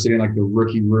remember sitting in like the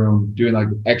rookie room doing like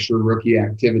extra rookie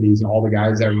activities and all the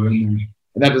guys that were in there,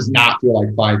 and that does not feel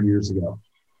like 5 years ago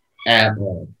at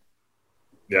all.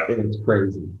 Yeah, it's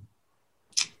crazy.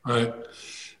 Right.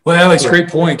 Well, Alex, great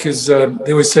point because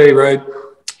they always say, right,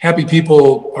 happy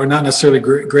people are not necessarily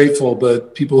grateful,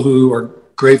 but people who are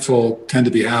grateful tend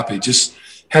to be happy. Just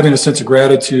having a sense of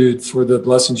gratitude for the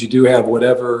blessings you do have,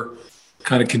 whatever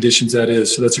kind of conditions that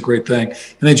is. So that's a great thing.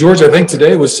 And then George, I think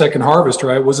today was Second Harvest,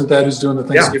 right? Wasn't that who's doing the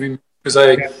Thanksgiving? Because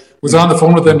I was on the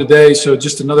phone with them today. So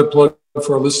just another plug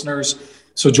for our listeners.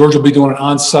 So George will be doing it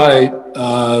on site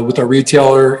with our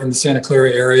retailer in the Santa Clara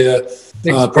area,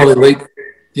 probably late.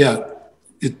 Yeah.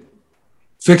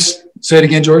 Say it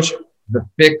again, George. The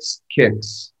Fix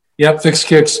Kicks. Yep, Fix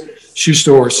Kicks shoe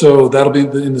store. So that'll be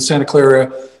in the Santa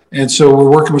Clara. And so we're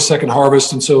working with Second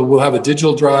Harvest. And so we'll have a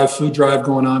digital drive, food drive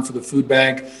going on for the food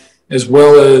bank, as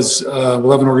well as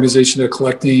we'll have an organization that are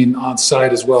collecting on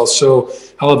site as well. So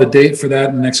I'll have a date for that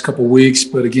in the next couple of weeks.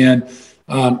 But again,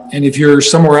 and if you're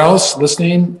somewhere else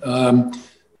listening,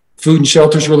 food and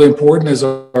shelter is really important as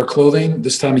our clothing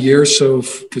this time of year. So,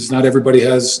 because not everybody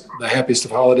has the happiest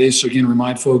of holidays. So again,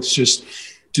 remind folks, just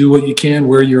do what you can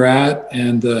where you're at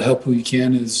and help who you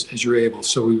can as you're able.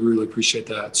 So we really appreciate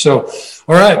that. So,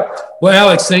 all right. Well,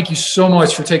 Alex, thank you so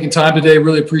much for taking time today.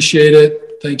 Really appreciate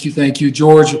it. Thank you. Thank you.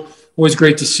 George, always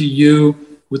great to see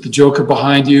you with the Joker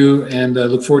behind you, and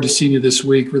look forward to seeing you this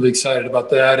week. Really excited about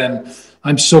that. And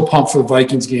I'm so pumped for the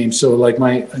Vikings game. So I'm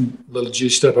a little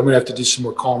juiced up. I'm going to have to do some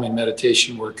more calming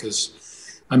meditation work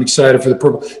because I'm excited for the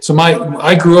purple. So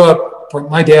I grew up,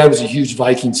 my dad was a huge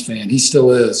Vikings fan. He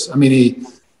still is. I mean,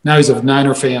 now he's a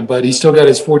Niner fan, but he's still got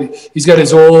he's got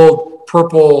his old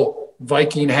purple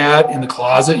Viking hat in the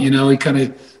closet. You know, he kind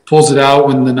of pulls it out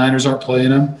when the Niners aren't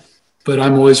playing him. But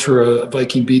I'm always for a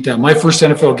Viking beatdown. My first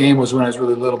NFL game was when I was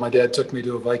really little. My dad took me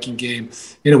to a Viking game,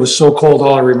 and it was so cold.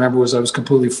 All I remember was I was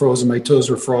completely frozen. My toes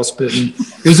were frostbitten.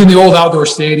 It was in the old outdoor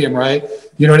stadium, right?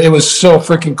 You know, it was so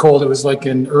freaking cold. It was like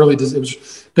it was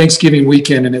Thanksgiving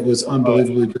weekend, and it was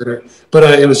unbelievably bitter.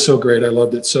 But it was so great. I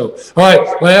loved it. So, all right.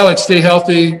 Well, Alex, stay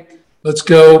healthy. Let's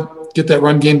go get that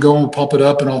run game going, pump it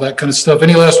up, and all that kind of stuff.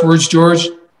 Any last words, George?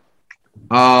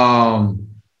 Let's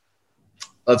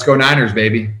go Niners,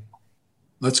 baby.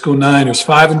 Let's go Niners.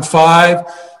 5-5,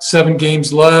 7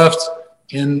 games left,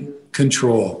 in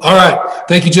control. All right.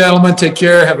 Thank you, gentlemen. Take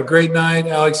care. Have a great night.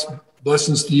 Alex,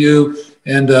 blessings to you.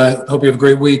 And hope you have a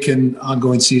great week and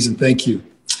ongoing season. Thank you.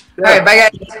 All right. Bye,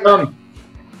 guys.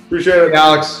 Appreciate it,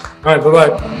 Alex. All right.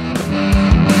 Bye-bye.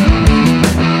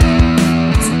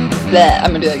 I'm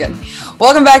going to do that again.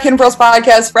 Welcome back, Hidden Pearls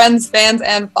Podcast, friends, fans,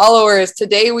 and followers.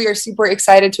 Today, we are super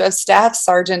excited to have Staff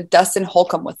Sergeant Dustin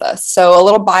Holcomb with us. So a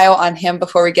little bio on him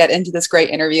before we get into this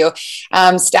great interview.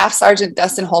 Staff Sergeant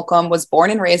Dustin Holcomb was born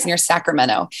and raised near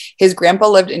Sacramento. His grandpa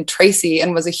lived in Tracy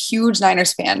and was a huge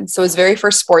Niners fan. So his very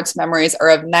first sports memories are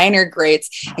of Niner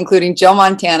greats, including Joe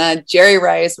Montana, Jerry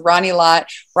Rice, Ronnie Lott,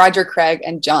 Roger Craig,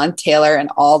 and John Taylor, and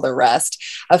all the rest.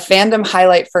 A fandom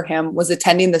highlight for him was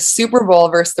attending the Super Bowl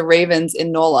versus the Ravens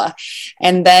in NOLA.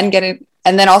 And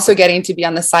then also getting to be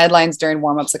on the sidelines during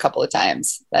warmups a couple of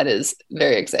times. That is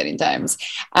very exciting times.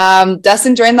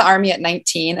 Dustin joined the Army at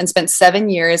 19 and spent 7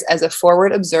 years as a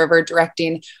forward observer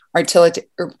directing artillery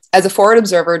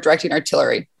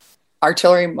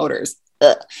motors.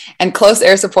 And close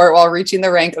air support while reaching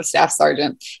the rank of staff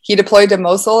sergeant. He deployed to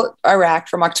Mosul, Iraq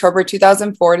from October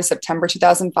 2004 to September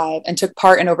 2005 and took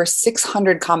part in over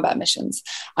 600 combat missions.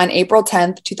 On April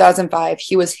 10th, 2005,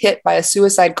 he was hit by a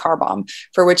suicide car bomb,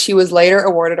 for which he was later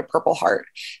awarded a Purple Heart.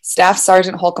 Staff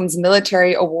Sergeant Holcomb's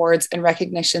military awards and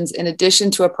recognitions, in addition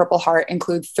to a Purple Heart,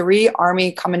 include 3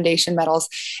 Army Commendation Medals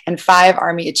and 5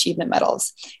 Army Achievement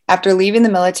Medals. After leaving the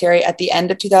military at the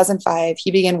end of 2005, he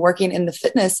began working in the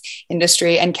fitness industry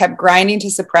and kept grinding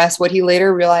to suppress what he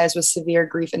later realized was severe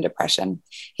grief and depression.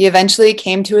 He eventually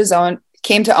came to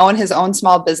own his own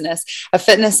small business, a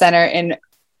fitness center in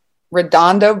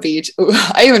Redondo Beach. Ooh,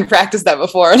 I even practiced that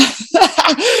before.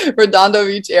 Redondo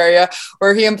Beach area,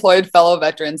 where he employed fellow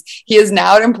veterans. He is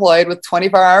now employed with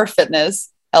 24-Hour Fitness.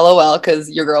 LOL, because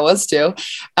your girl was too.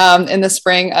 In the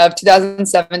spring of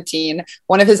 2017,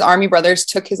 one of his Army brothers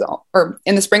took his own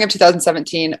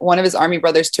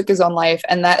life,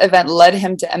 and that event led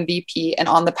him to MVP and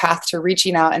on the path to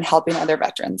reaching out and helping other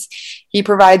veterans. He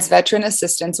provides veteran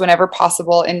assistance whenever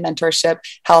possible in mentorship,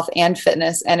 health, and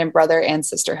fitness, and in brother and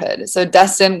sisterhood. So,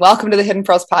 Dustin, welcome to the Hidden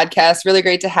Pearls Podcast. Really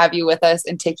great to have you with us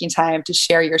and taking time to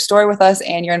share your story with us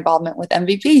and your involvement with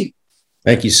MVP.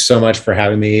 Thank you so much for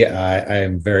having me. I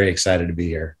am very excited to be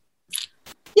here.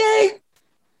 Yay.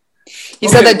 He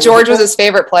said that George was his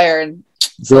favorite player. And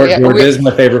George is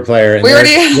my favorite player. And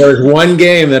there's one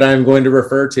game that I'm going to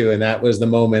refer to, and that was the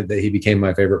moment that he became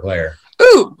my favorite player.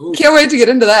 Ooh, can't wait to get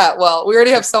into that. Well, we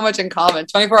already have so much in common.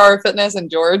 24-Hour Fitness and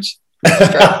George.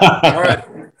 All right.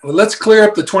 Well, let's clear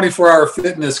up the 24-Hour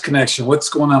Fitness connection. What's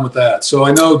going on with that? So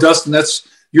I know, Dustin, that's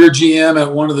you're a GM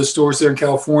at one of the stores there in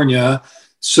California.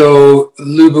 So,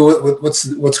 Luba,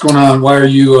 what's going on? Why are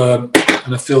you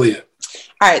an affiliate?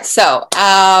 All right. So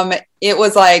it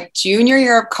was like junior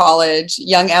year of college.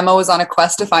 Young Emma was on a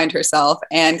quest to find herself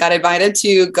and got invited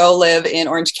to go live in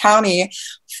Orange County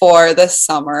for the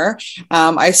summer.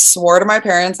 I swore to my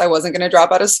parents I wasn't going to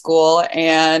drop out of school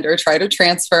or try to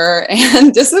transfer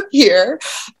and disappear.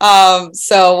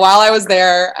 So while I was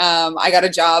there, I got a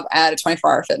job at a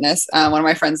 24-Hour Fitness. One of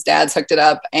my friend's dads hooked it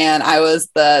up, and I was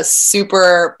the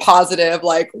super positive,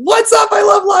 like, what's up? I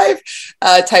love life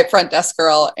type front desk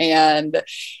girl. And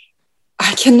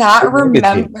I cannot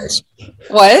remember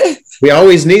what. We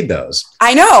always need those.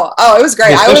 I know. Oh, it was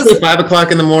great. Especially 5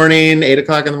 o'clock in the morning, 8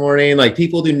 o'clock in the morning. Like,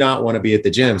 people do not want to be at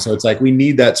the gym. So it's like, we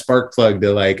need that spark plug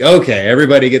to like, okay,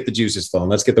 everybody get the juices flowing.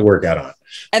 Let's get the workout on.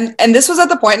 And this was at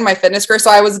the point in my fitness career. So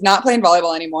I was not playing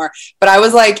volleyball anymore, but I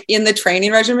was like in the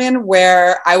training regimen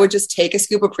where I would just take a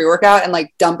scoop of pre-workout and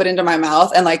like dump it into my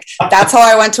mouth. And like, that's how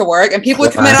I went to work. And people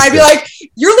would come in and I'd be like,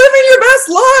 you're living your best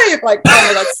life. Like, oh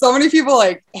my God, so many people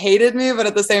like hated me, but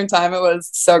at the same time, it was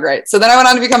so great. So then I went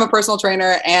on to become a personal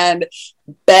trainer and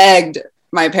begged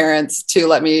my parents to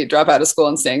let me drop out of school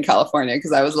and stay in California.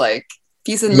 Cause I was like,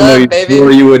 peace and love, baby.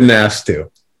 Or you wouldn't ask to.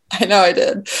 I know I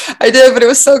did, but it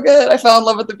was so good. I fell in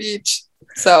love with the beach.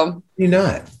 So you're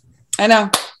not. I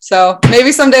know. So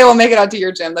maybe someday we'll make it out to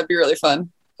your gym. That'd be really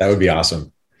fun. That would be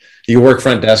awesome. You work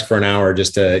front desk for an hour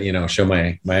just to, show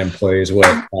my employees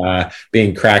what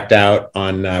being cracked out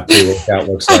on pre-workout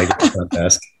looks like at the front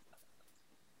desk.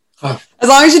 As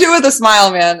long as you do it with a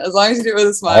smile, man. As long as you do it with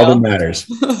a smile. All that matters.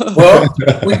 Well,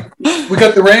 we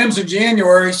got the Rams in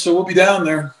January, so we'll be down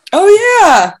there. Oh,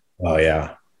 yeah. Oh,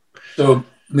 yeah. So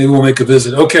maybe we'll make a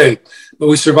visit. Okay. But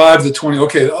we survived the 20.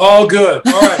 Okay. All good.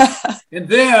 All right. And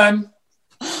then,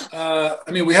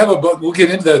 we'll get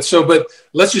into that. So, but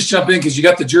let's just jump in because you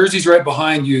got the jerseys right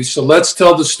behind you. So let's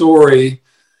tell the story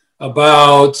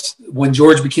about when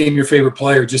George became your favorite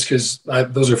player, just because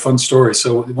those are fun stories.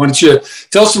 So why don't you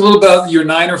tell us a little about your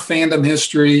Niner fandom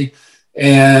history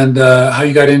and how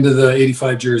you got into the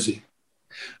 85 jersey?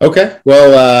 Okay.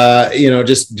 Well,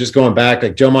 just going back,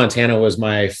 like Joe Montana was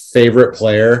my favorite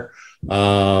player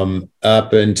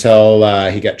up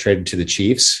until he got traded to the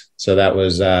Chiefs. So that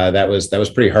was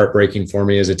pretty heartbreaking for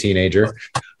me as a teenager.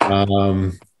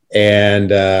 But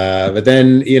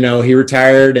then, he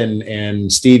retired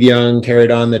and Steve Young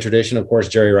carried on the tradition. Of course,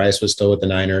 Jerry Rice was still with the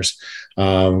Niners.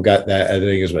 Got that, I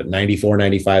think it was 94,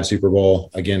 95 Super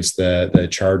Bowl against the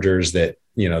Chargers that,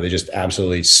 they just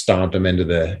absolutely stomped them into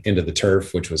the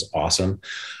turf, which was awesome.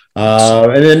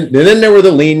 And then there were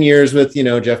the lean years with,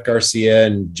 Jeff Garcia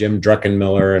and Jim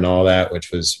Druckenmiller and all that,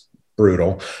 which was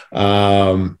brutal.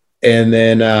 My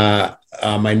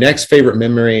next favorite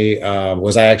memory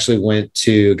was I actually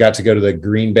got to go to the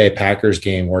Green Bay Packers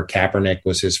game where Kaepernick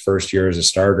was his first year as a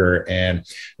starter. And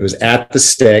it was at the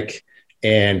Stick,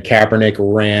 and Kaepernick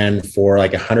ran for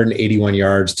like 181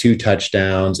 yards, 2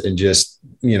 touchdowns, and just,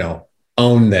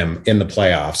 owned them in the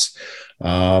playoffs.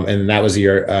 And that was the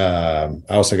year I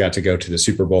also got to go to the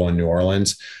Super Bowl in New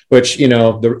Orleans, which,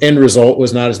 the end result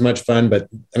was not as much fun, but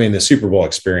I mean, the Super Bowl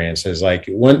experience is like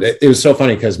it was so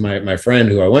funny because my friend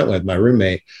who I went with, my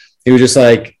roommate, he was just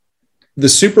like, the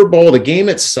Super Bowl, the game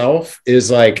itself is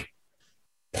like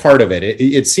part of it.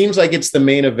 It seems like it's the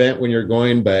main event when you're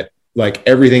going, but like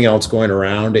everything else going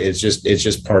around it's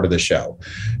just part of the show,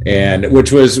 and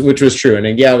which was true.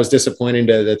 And yeah, it was disappointing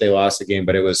that they lost the game,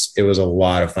 but it was a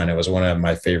lot of fun. It was one of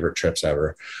my favorite trips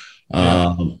ever.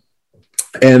 And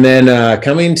then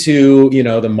coming to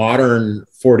the modern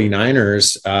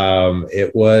 49ers,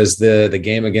 it was the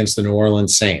game against the New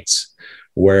Orleans Saints,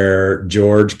 where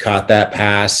George caught that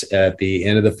pass at the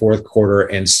end of the fourth quarter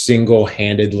and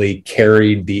single-handedly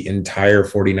carried the entire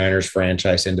 49ers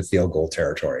franchise into field goal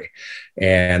territory.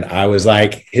 And I was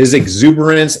like, his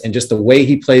exuberance and just the way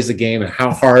he plays the game and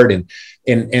how hard and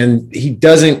he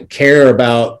doesn't care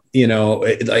about,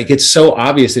 like, it's so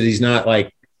obvious that he's not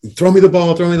like, throw me the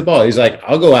ball. He's like,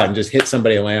 I'll go out and just hit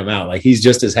somebody and lay him out. Like, he's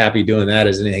just as happy doing that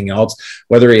as anything else,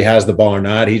 whether he has the ball or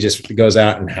not. He just goes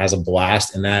out and has a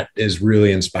blast. And that is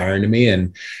really inspiring to me.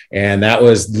 And that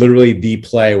was literally the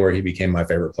play where he became my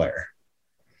favorite player.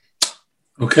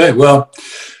 Okay. Well,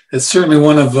 it's certainly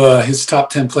one of his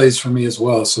top 10 plays for me as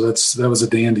well. So that was a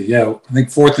dandy. Yeah. I think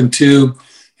 4th and 2,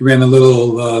 he ran a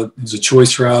little, it was a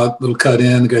choice route, little cut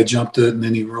in, the guy jumped it and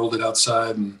then he rolled it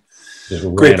outside, and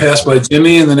great pass by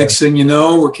Jimmy, and the next thing you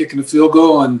know, we're kicking a field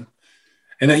goal, and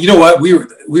you know what? We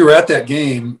were at that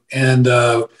game, and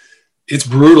it's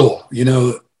brutal.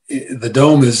 The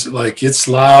dome is like, it's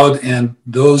loud, and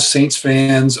those Saints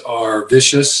fans are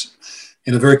vicious.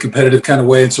 in a very competitive kind of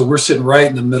way. And so we're sitting right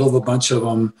in the middle of a bunch of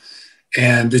them,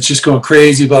 and it's just going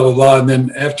crazy, blah, blah, blah. And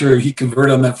then after he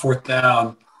converted on that 4th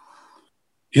down,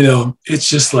 it's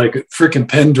just like a freaking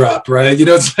pen drop, right?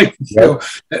 It's like,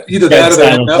 either that or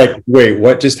they're like, wait,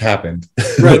 what just happened?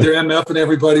 Right, they're MFing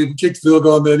everybody, kicked field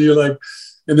goal, and then you're like,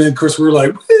 and then of course we're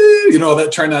like, that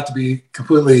try not to be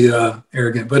completely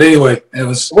arrogant. But anyway, it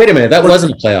was. Wait a minute, that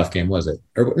wasn't a playoff game, was it?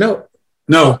 Or no,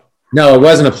 it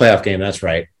wasn't a playoff game. That's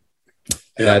right.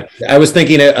 Yeah. I was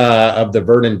thinking of the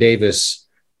Vernon Davis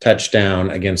touchdown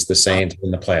against the Saints in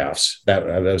the playoffs. That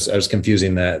I was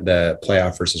confusing the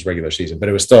playoff versus regular season, but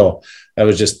that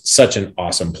was just such an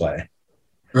awesome play.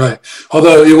 Right.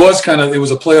 Although it was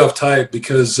a playoff type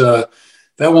because that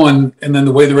one, and then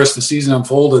the way the rest of the season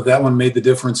unfolded, that one made the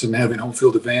difference in having home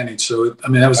field advantage. So,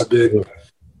 that was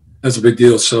a big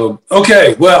deal. So,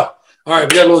 okay. Well, all right.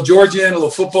 We got a little Georgia and a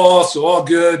little football. So all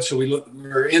good. So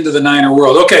we're into the Niner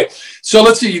world. Okay. So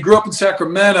let's see. You grew up in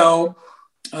Sacramento.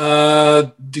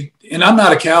 And I'm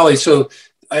not a Cali, so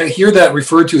I hear that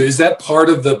referred to. Is that part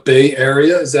of the Bay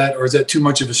Area? Is that too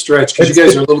much of a stretch? Because you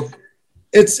guys are a little.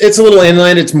 It's a little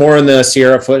inland. It's more in the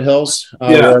Sierra foothills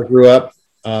where I grew up,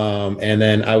 and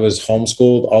then I was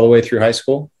homeschooled all the way through high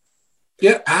school.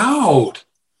 Get out.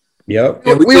 Yep.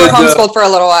 Yeah, we were homeschooled for a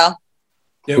little while.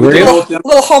 Yeah, we did a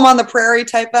little home on the prairie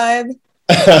type vibe.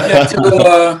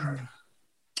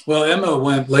 Well, Emma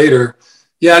went later.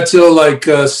 Yeah, until like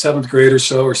 7th grade or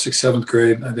so, or 6th, 7th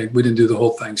grade. I think we didn't do the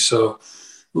whole thing. So,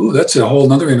 that's a whole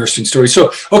nother interesting story.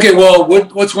 So, okay, well,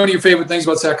 what's one of your favorite things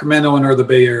about Sacramento or the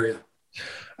Bay Area?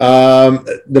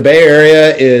 The Bay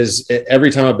Area is,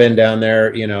 every time I've been down there,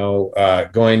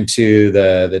 going to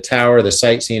the tower, the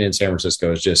sightseeing in San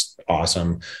Francisco is just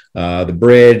awesome. The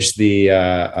bridge,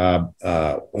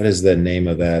 what is the name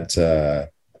of that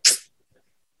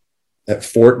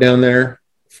fort down there?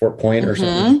 Fort Point or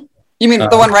something? You mean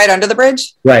the one right under the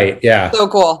bridge? Right. Yeah. So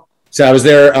cool. So I was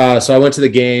there. So I went to the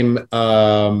game.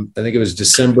 I think it was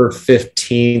December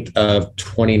 15th of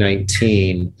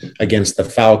 2019 against the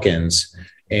Falcons.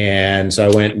 And so I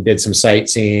went and did some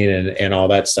sightseeing and all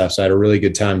that stuff. So I had a really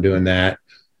good time doing that.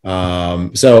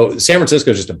 So San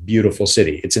Francisco is just a beautiful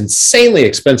city. It's insanely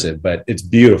expensive, but it's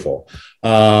beautiful.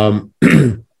 And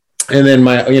then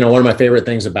one of my favorite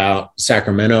things about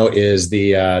Sacramento is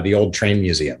the old train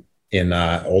museum in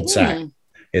Old Sac.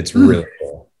 It's really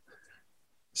cool.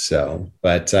 So,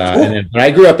 but and then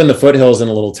I grew up in the foothills in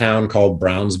a little town called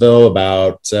Brownsville,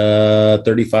 about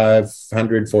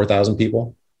 3,500, 4,000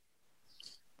 people.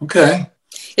 Okay.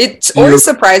 It always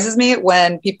surprises me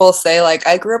when people say, like,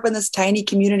 I grew up in this tiny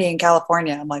community in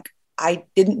California. I'm like, I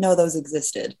didn't know those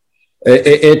existed.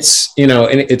 It's,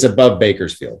 and it's above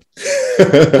Bakersfield.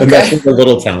 Okay. That's what the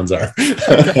little towns are.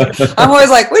 I'm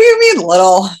always like, what do you mean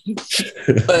little?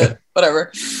 But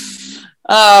whatever.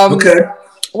 Okay.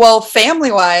 Well,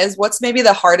 family-wise, what's maybe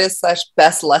the hardest /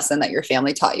 best lesson that your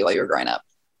family taught you while you were growing up?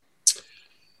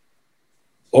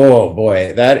 Oh,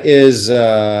 boy. That is,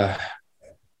 that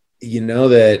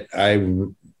I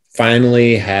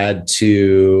finally had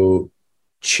to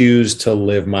choose to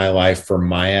live my life for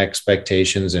my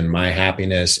expectations and my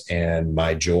happiness and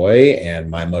my joy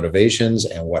and my motivations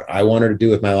and what I wanted to do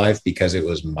with my life, because it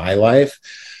was my life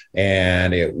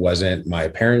and it wasn't my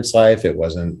parents' life. It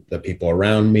wasn't the people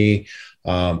around me.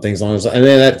 Things along those lines. And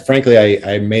then that, frankly,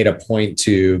 I made a point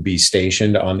to be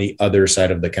stationed on the other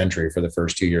side of the country for the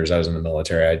first 2 years I was in the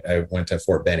military. I went to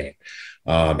Fort Benning.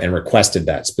 And requested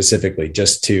that specifically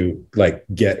just to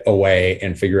get away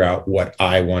and figure out what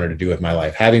I wanted to do with my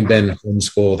life. Having been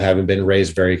homeschooled, having been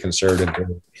raised very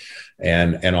conservative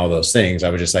and all those things, I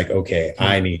was just like, okay,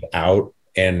 I need out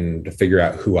and figure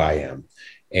out who I am.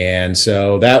 And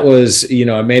so that was,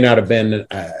 it may not have been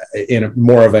in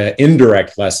more of an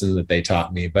indirect lesson that they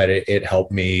taught me, but it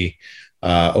helped me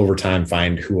over time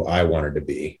find who I wanted to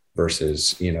be.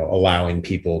 Versus, allowing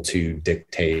people to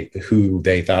dictate who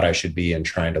they thought I should be and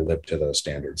trying to live to those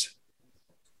standards.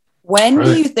 When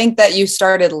do you think that you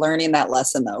started learning that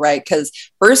lesson though? Right. Because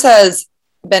Bruce has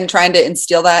been trying to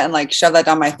instill that and shove that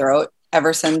down my throat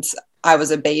ever since I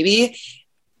was a baby.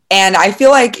 And I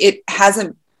feel like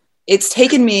it's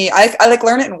taken me, I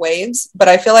learn it in waves, but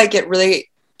I feel like it really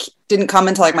didn't come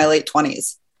until my late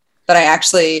 20s that I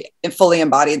actually fully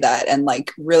embodied that and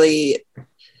really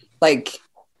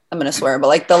I'm going to swear,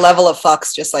 but the level of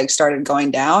fucks just started going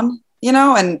down,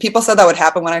 and people said that would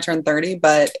happen when I turned 30,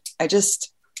 but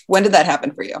when did that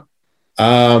happen for you?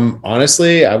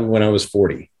 Honestly, when I was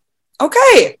 40.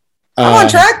 Okay. I'm on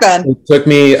track then. It took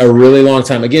me a really long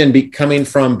time. Again, coming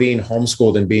from being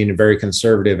homeschooled and being a very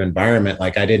conservative environment,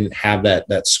 like I didn't have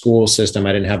that school system.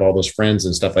 I didn't have all those friends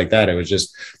and stuff like that. It was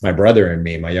just my brother and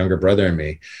me, my younger brother and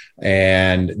me.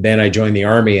 And then I joined the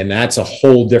Army, and that's a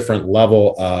whole different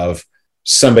level of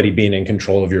somebody being in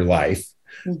control of your life.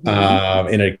 In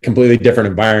a completely different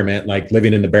environment, like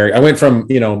living in the barracks. I went from,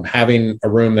 having a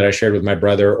room that I shared with my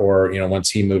brother, or, once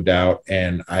he moved out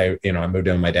and I moved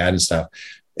in with my dad and stuff.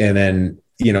 And then,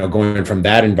 going from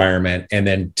that environment and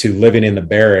then to living in the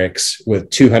barracks with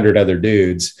 200 other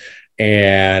dudes.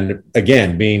 And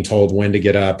again, being told when to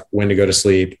get up, when to go to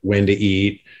sleep, when to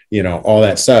eat, all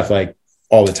that stuff, like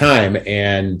all the time.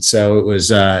 And so it was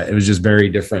just very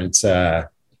different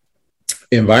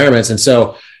environments. And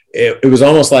so it was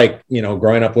almost like,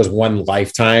 growing up was one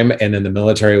lifetime, and then the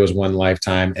military was one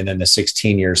lifetime. And then the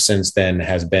 16 years since then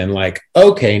has been like,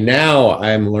 okay, now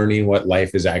I'm learning what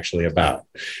life is actually about.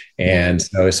 And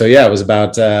so yeah, it was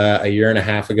about a year and a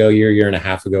half ago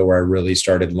where I really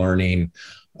started learning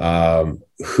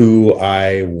who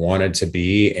I wanted to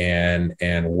be and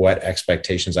what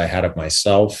expectations I had of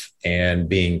myself, and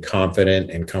being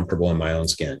confident and comfortable in my own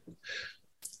skin.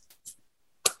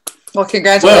 Well,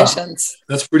 congratulations. Well,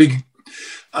 that's pretty good.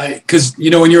 Because,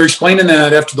 when you're explaining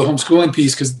that after the homeschooling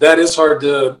piece, because that is hard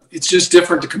it's just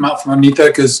different to come out from underneath that,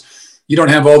 because you don't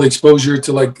have all the exposure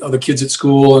to like other kids at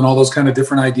school and all those kind of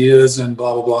different ideas and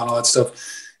blah, blah, blah, and all that stuff.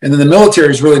 And then the military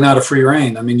is really not a free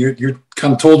reign. I mean, you're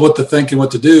kind of told what to think and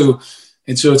what to do.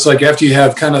 And so it's like, after you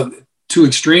have kind of two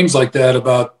extremes like that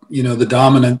about, the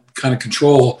dominant kind of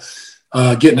control,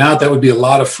 getting out, that would be a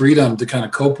lot of freedom to kind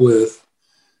of cope with.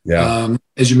 Yeah.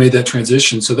 As you made that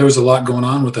transition. So there was a lot going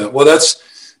on with that. Well, that's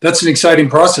an exciting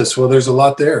process. Well, there's a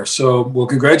lot there. So, well,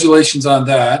 congratulations on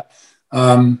that.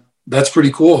 That's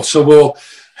pretty cool. So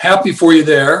happy for you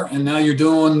there. And now you're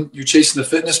chasing the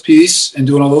fitness piece and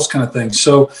doing all those kind of things.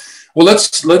 So, well,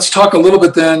 let's talk a little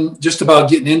bit then just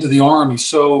about getting into the Army.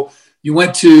 So you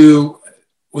went to,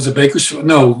 was it Bakersfield?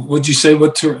 No, what'd you say?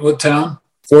 What town?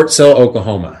 Fort Sill,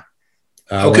 Oklahoma.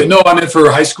 Okay. No, I meant for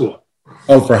high school.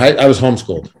 Oh, I was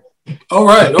homeschooled. Oh,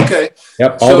 right. Okay.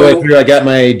 Yep. All the way through. I got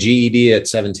my GED at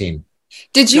 17.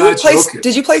 Did you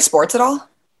play sports at all?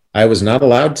 I was not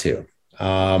allowed to.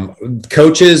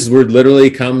 Coaches would literally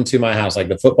come to my house, like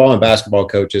the football and basketball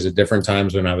coaches at different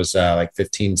times when I was like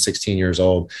 15, 16 years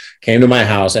old, came to my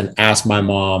house and asked my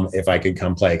mom if I could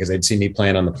come play, because they'd see me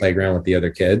playing on the playground with the other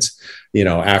kids,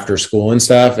 after school and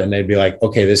stuff. And they'd be like,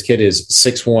 okay, this kid is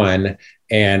 6'1"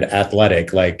 and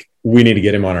athletic. Like, we need to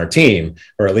get him on our team,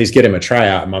 or at least get him a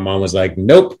tryout. And my mom was like,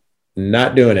 nope,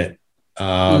 not doing it.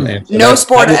 And so no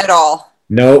sport at all.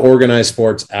 No organized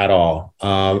sports at all,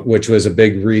 which was a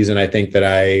big reason I think that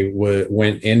I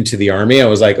went into the Army. I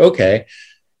was like, okay,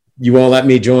 you won't let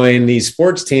me join these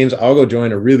sports teams. I'll go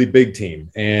join a really big team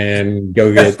and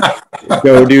play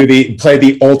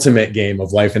the ultimate game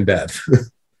of life and death.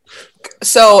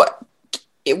 So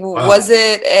was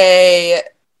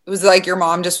it like your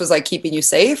mom just was like keeping you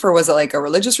safe, or was it like a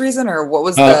religious reason, or what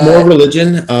was more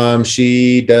religion?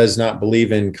 She does not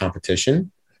believe in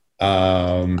competition. She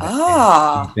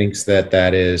thinks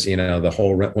that is, the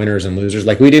whole winners and losers.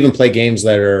 Like, we'd even play games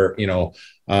that are,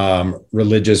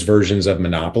 religious versions of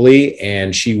Monopoly,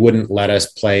 and she wouldn't let us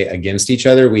play against each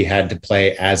other. We had to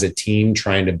play as a team,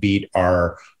 trying to beat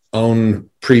our own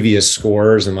previous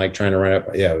scores and like trying to run up.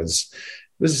 Yeah, it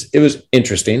was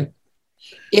interesting.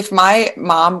 If my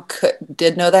mom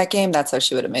did know that game, that's how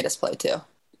she would have made us play too,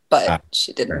 but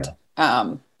she didn't.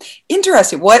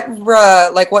 Interesting. What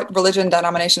religion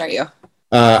denomination are you?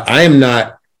 I am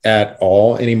not at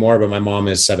all anymore, but my mom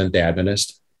is Seventh-day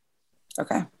Adventist.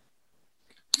 Okay.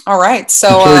 All right.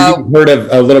 So you've heard of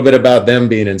a little bit about them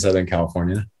being in Southern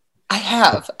California. I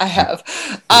have.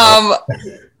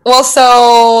 Well,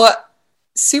 so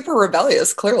super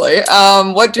rebellious, clearly.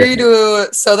 What drew you to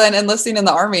then enlisting in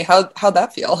the Army? How'd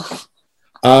that feel?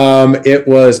 It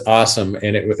was awesome.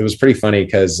 And it was pretty funny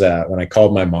because when I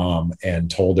called my mom and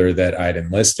told her that I'd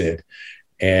enlisted,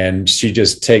 and she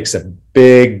just takes a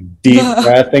big, deep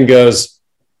breath and goes,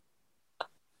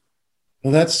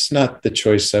 well, that's not the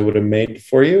choice I would have made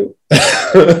for you.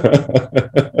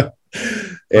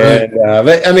 And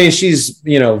but I mean, she's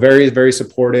very, very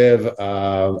supportive.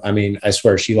 I mean, I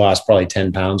swear she lost probably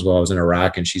 10 pounds while I was in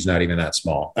Iraq, and she's not even that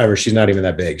small. Or she's not even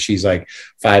that big. She's like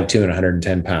 5'2" and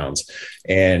 110 pounds,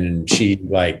 and she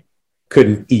like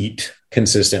couldn't eat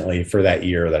consistently for that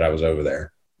year that I was over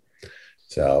there.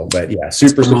 So, but yeah,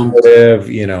 super supportive.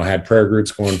 Had prayer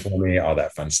groups going for me, all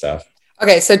that fun stuff.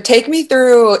 Okay, so take me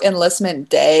through enlistment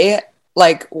day.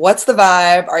 Like, what's the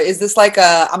vibe? Or is this like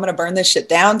a I'm gonna burn this shit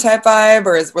down type vibe,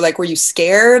 or were you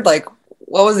scared? Like,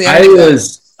 what was the energy?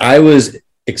 I was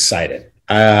excited.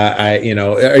 Are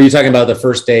you talking about the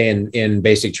first day in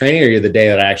basic training, or the day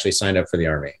that I actually signed up for the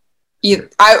Army?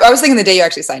 I was thinking the day you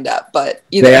actually signed up, but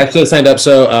either. They actually signed up.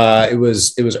 So it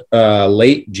was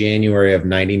late January of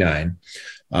 '99.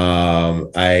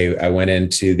 I went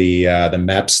into the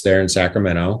MEPS there in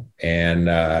Sacramento, and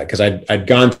because I'd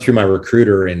gone through my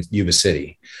recruiter in Yuba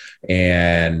City,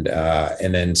 and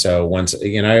then so once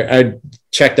I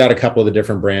checked out a couple of the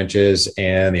different branches,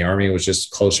 and the Army was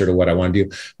just closer to what I wanted to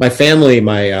do. My family,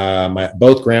 my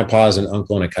both grandpas and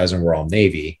uncle and a cousin were all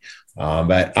Navy.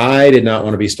 But I did not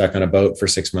want to be stuck on a boat for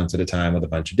 6 months at a time with a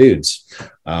bunch of dudes.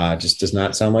 Just does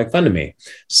not sound like fun to me.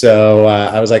 So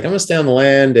I was like, I'm going to stay on the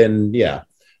land, and yeah.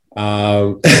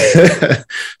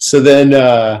 So then,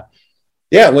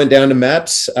 went down to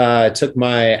MEPS, took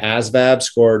my ASVAB,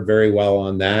 scored very well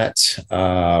on that.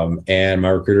 And my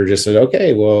recruiter just said,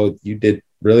 okay, well, you did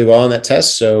really well on that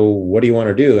test. So what do you want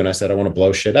to do? And I said, I want to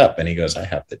blow shit up. And he goes, I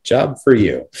have the job for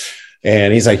you.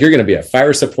 And he's like, you're going to be a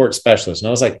fire support specialist. And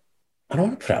I was like, I don't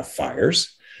want to put out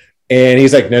fires. And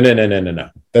he's like, no.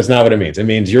 That's not what it means. It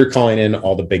means you're calling in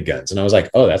all the big guns. And I was like,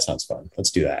 oh, that sounds fun.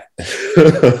 Let's do that.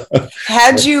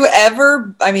 Had you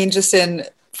ever, just in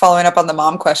following up on the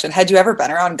mom question, had you ever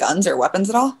been around guns or weapons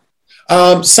at all?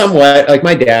 Somewhat. Like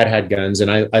my dad had guns,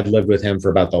 and I'd lived with him for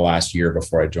about the last year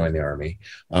before I joined the Army.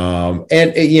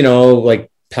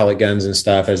 Like pellet guns and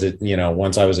stuff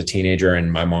once I was a teenager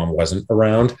and my mom wasn't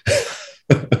around.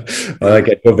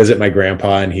 I'd go visit my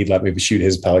grandpa, and he'd let me shoot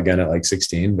his pellet gun at like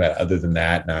 16. But other than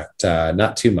that,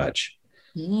 not too much.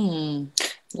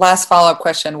 Last follow-up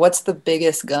question. What's the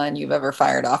biggest gun you've ever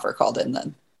fired off or called in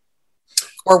then?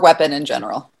 Or weapon in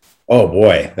general? Oh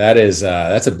boy, that's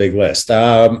a big list.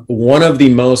 One of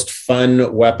the most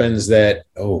fun weapons that,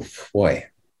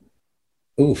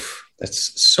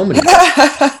 that's so many,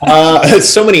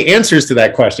 so many answers to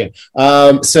that question.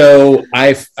 So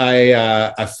I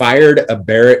fired a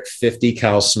Barrett 50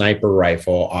 cal sniper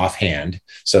rifle offhand.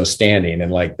 So standing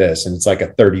and like this, and it's like a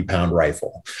 30-pound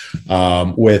rifle,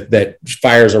 that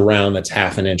fires a round that's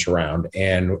half an inch around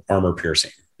and armor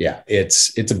piercing. Yeah,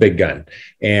 it's a big gun.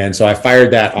 And so I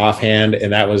fired that offhand,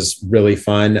 and that was really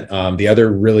fun. The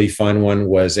other really fun one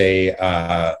was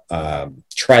a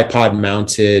tripod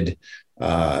mounted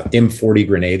M40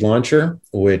 grenade launcher,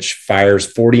 which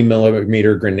fires 40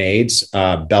 millimeter grenades,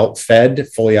 belt fed,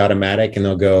 fully automatic, and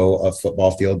they'll go a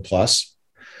football field plus,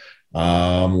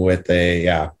 with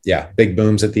big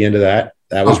booms at the end of that.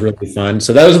 That was really fun.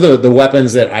 So those are the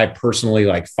weapons that I personally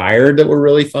fired that were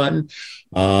really fun.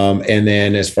 And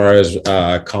then as far as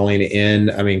calling in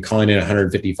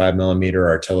 155 millimeter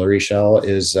artillery shell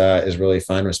is really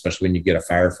fun, especially when you get a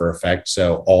fire for effect.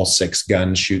 So all 6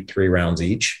 guns shoot 3 rounds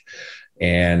each.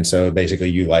 And so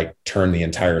basically you turn the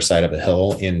entire side of a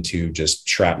hill into just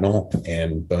shrapnel,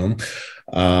 and boom.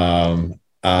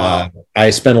 I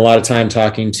spent a lot of time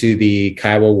talking to the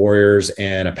Kiowa Warriors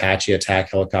and Apache attack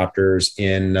helicopters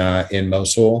in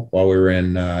Mosul while we were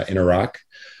in Iraq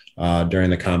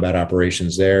during the combat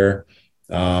operations there.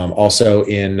 Also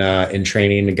in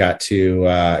training, got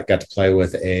to play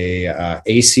with a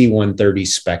AC-130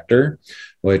 Spectre,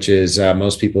 which is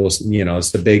most people's,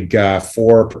 it's the big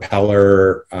 4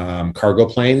 propeller cargo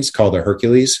planes called the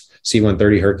Hercules,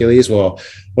 C-130 Hercules. Well,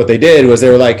 what they did was they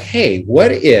were like, hey,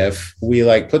 what if we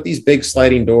put these big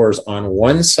sliding doors on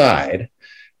one side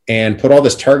and put all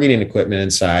this targeting equipment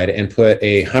inside and put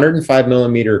a 105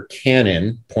 millimeter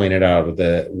cannon pointed out of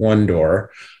the one door,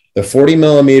 the 40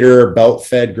 millimeter belt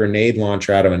fed grenade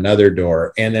launcher out of another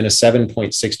door, and then a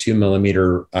 7.62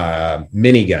 millimeter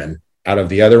minigun out of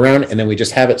the other round. And then we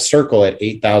just have it circle at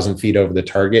 8,000 feet over the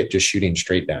target, just shooting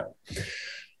straight down.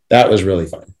 That was really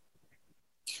fun.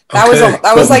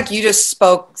 That was like you just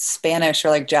spoke Spanish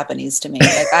or Japanese to me.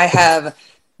 I have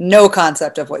no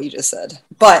concept of what you just said,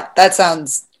 but that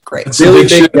sounds great. Really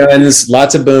big guns,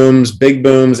 lots of booms, big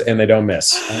booms, and they don't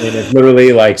miss. It's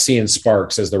literally like seeing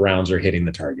sparks as the rounds are hitting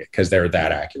the target because they're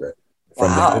that accurate.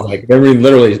 Wow.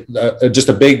 Literally just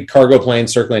a big cargo plane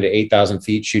circling to 8,000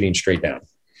 feet, shooting straight down.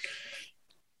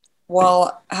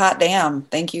 Well, hot damn.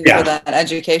 Thank you for that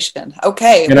education.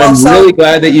 Okay. And I'm really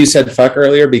glad that you said fuck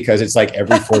earlier, because it's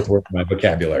every 4th word in my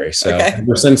vocabulary. So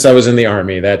ever since I was in the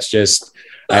Army, that's just,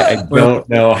 I don't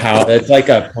know how, it's like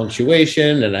a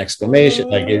punctuation, an exclamation.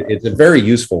 It's a very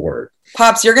useful word.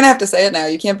 Pops, you're going to have to say it now.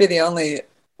 You can't be the only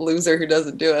loser who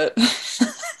doesn't do it.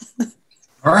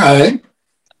 All right.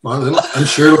 Well, I'm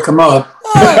sure it'll come up.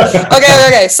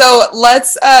 Okay. So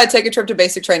let's take a trip to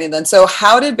basic training then. So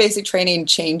how did basic training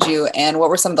change you, and what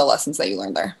were some of the lessons that you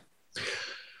learned there?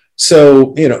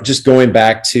 So, just going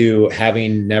back to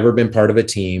having never been part of a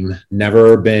team,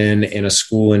 never been in a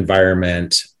school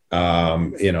environment,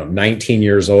 19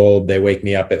 years old, they wake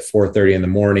me up at 4:30 in the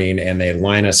morning and they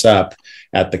line us up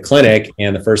at the clinic.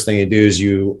 And the first thing you do is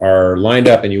you are lined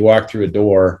up and you walk through a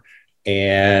door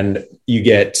and you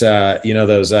get,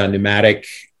 those pneumatic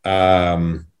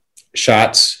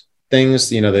shots things,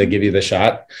 they give you the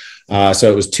shot.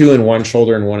 So it was 2 in one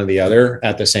shoulder and 1 in the other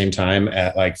at the same time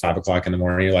at like 5 o'clock in the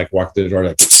morning. You like walk through the door,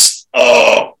 like,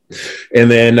 oh, and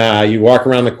then you walk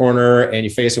around the corner and you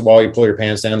face a wall, you pull your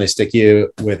pants down, they stick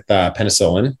you with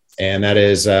penicillin. And that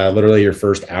is literally your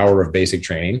first hour of basic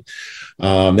training.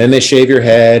 Then they shave your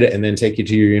head and then take you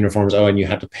to your uniforms. Oh, and you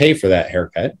have to pay for that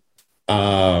haircut.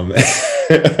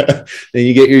 Then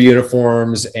you get your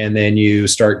uniforms and then you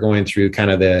start going through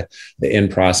kind of the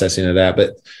end processing of that.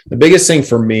 But the biggest thing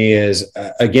for me is,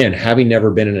 again, having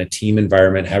never been in a team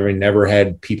environment, having never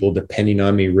had people depending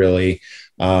on me really,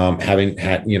 having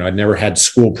had, I'd never had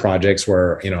school projects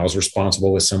where, I was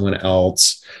responsible with someone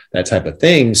else, that type of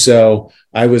thing. So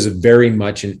I was very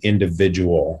much an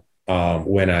individual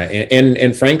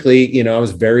and frankly, I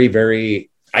was very, very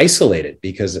isolated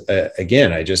because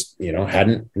again, I just,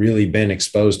 hadn't really been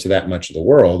exposed to that much of the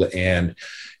world. And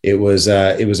it was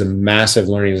a massive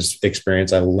learning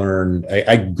experience.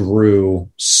 I grew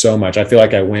so much. I feel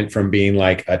like I went from being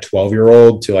like a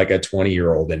 12-year-old to like a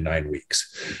 20-year-old in 9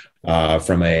 weeks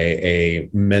from a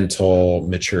mental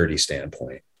maturity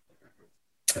standpoint.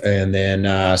 And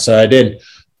then, so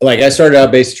I started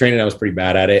out basic training. I was pretty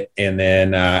bad at it. And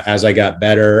then as I got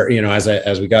better,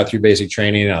 as we got through basic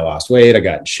training, I lost weight, I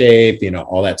got in shape,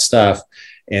 all that stuff.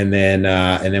 And then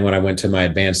when I went to my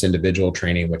advanced individual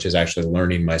training, which is actually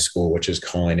learning my school, which is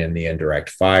calling in the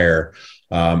indirect fire,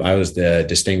 I was the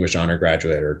distinguished honor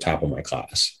graduate or top of my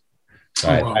class. So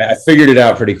wow. I figured it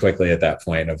out pretty quickly at that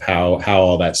point of how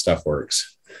all that stuff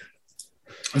works.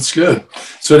 That's good.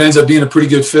 So it ends up being a pretty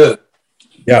good fit.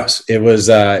 Yes, it was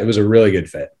a really good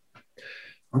fit.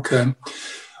 Okay.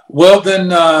 Well, then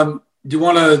do you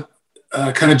want to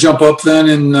kind of jump up then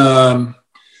and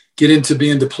get into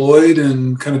being deployed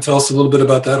and kind of tell us a little bit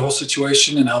about that whole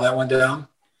situation and how that went down?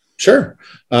 Sure.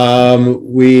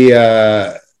 We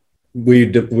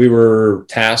were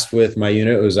tasked with, my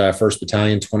unit. It was 1st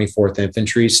Battalion, 24th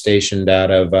Infantry, stationed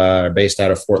based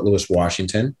out of Fort Lewis,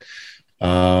 Washington.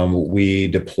 We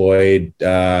deployed,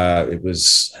 I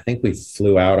think we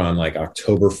flew out on like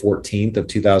October 14th of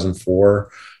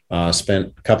 2004,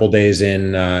 spent a couple days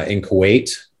in Kuwait,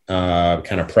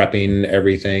 kind of prepping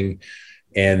everything.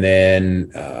 And then,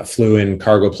 flew in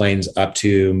cargo planes up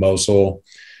to Mosul.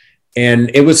 And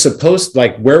it was supposed,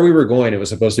 like where we were going, it was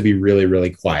supposed to be really, really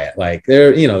quiet. Like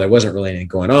there wasn't really anything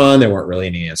going on. There weren't really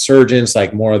any insurgents.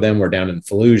 Like more of them were down in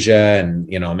Fallujah and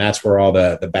that's where all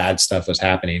the bad stuff was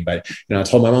happening. But, I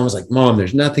told my mom, I was like, Mom,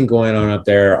 there's nothing going on up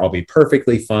there. I'll be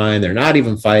perfectly fine. They're not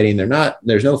even fighting. There's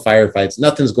no firefights.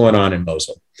 Nothing's going on in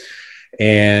Mosul.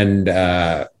 And,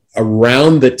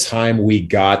 around the time we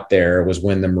got there was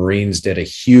when the Marines did a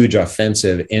huge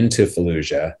offensive into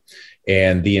Fallujah.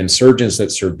 And the insurgents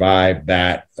that survived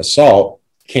that assault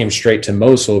came straight to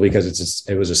Mosul because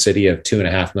it was a city of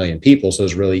 2.5 million people. So it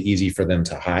was really easy for them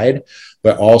to hide,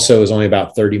 but also it was only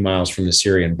about 30 miles from the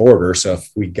Syrian border. So if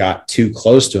we got too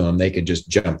close to them, they could just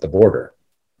jump the border.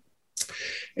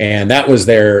 And that was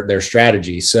their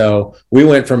strategy. So we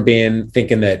went from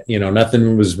thinking that,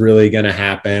 nothing was really going to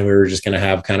happen. We were just going to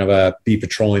have kind of be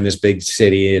patrolling this big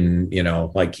city and,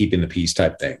 like keeping the peace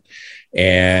type thing.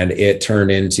 And it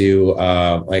turned into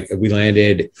we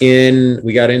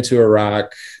got into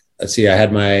Iraq. Let's see, I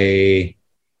had my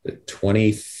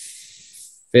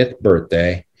 25th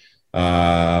birthday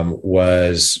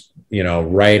was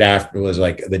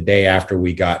like the day after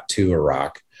we got to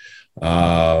Iraq.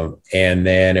 And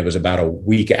then it was about a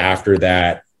week after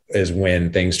that is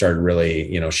when things started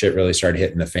really, shit really started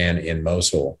hitting the fan in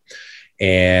Mosul.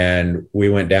 And we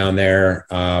went down there.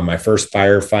 My first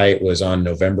firefight was on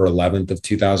November 11th of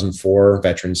 2004,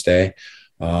 Veterans Day.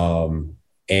 And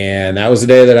that was the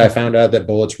day that I found out that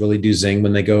bullets really do zing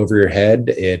when they go over your head.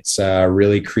 It's a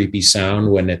really creepy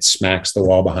sound when it smacks the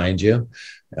wall behind you.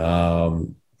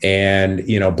 And,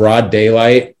 broad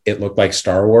daylight, it looked like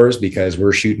Star Wars because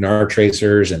we're shooting our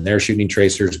tracers and they're shooting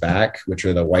tracers back, which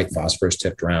are the white phosphorus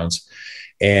tipped rounds.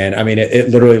 And I mean, it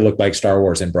literally looked like Star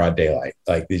Wars in broad daylight,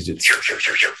 like these and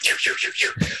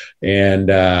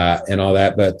all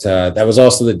that. But that was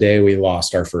also the day we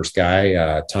lost our first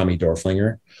guy, Tommy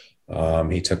Dorflinger.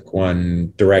 He took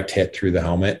one direct hit through the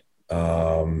helmet.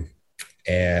 But we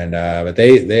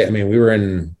were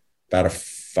in about a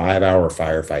 5-hour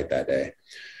firefight that day.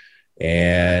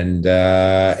 And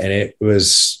it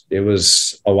was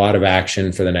a lot of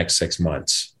action for the next 6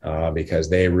 months because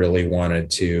they really wanted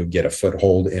to get a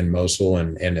foothold in Mosul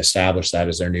and establish that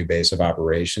as their new base of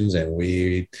operations. And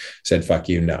we said, fuck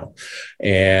you, no.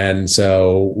 And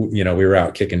so, we were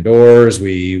out kicking doors.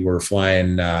 We were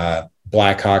flying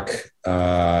Blackhawk. We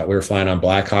were flying on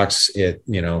Blackhawks at,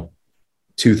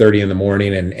 2:30 in the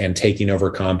morning and taking over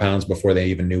compounds before they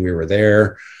even knew we were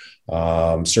there.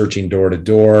 Searching door to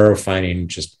door, finding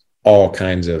just all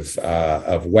kinds of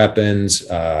weapons,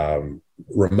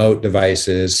 remote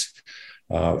devices.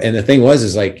 And the thing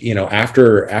was,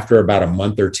 after about a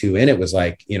month or two in, it was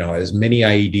as many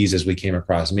IEDs as we came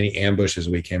across, many ambushes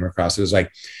we came across. It was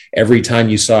like every time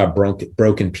you saw a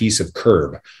broken piece of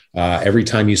curb, every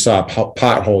time you saw a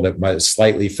pothole that was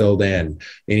slightly filled in,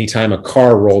 anytime a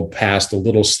car rolled past a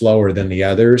little slower than the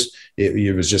others,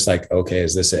 it was just like, okay,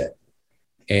 is this it?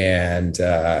 And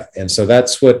so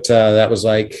that's what that was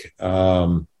like.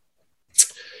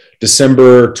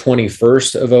 December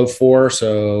 21st of 2004.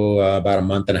 So about a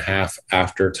month and a half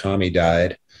after Tommy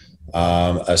died,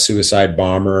 a suicide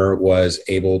bomber was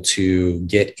able to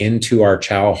get into our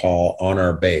chow hall on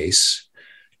our base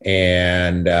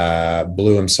and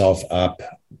blew himself up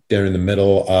during the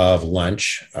middle of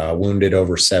lunch, wounded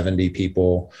over 70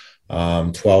 people.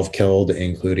 12 killed,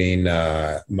 including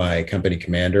my company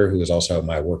commander, who was also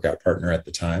my workout partner at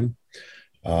the time.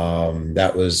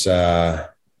 That was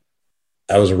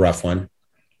a rough one.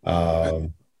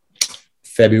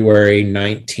 February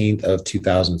 19th of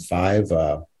 2005,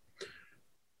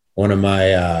 one of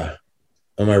my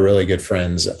really good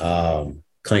friends,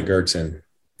 Clint Gertson,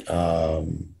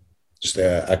 just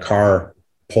a car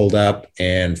pulled up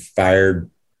and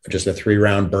fired just a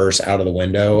 3-round burst out of the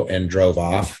window and drove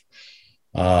off.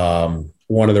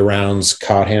 One of the rounds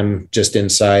caught him just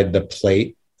inside the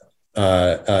plate,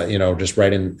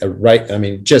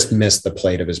 just missed the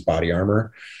plate of his body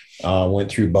armor, went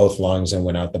through both lungs and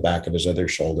went out the back of his other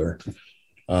shoulder.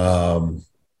 And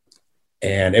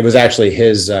it was actually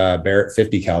his Barrett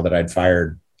 50 cal that I'd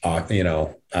fired, out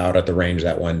at the range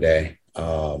that one day.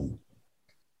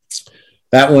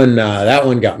 That one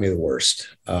got me the worst.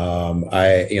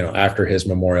 After his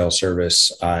memorial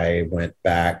service, I went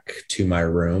back to my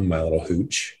room, my little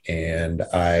hooch, and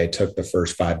I took the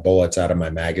first 5 bullets out of my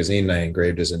magazine. And I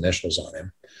engraved his initials on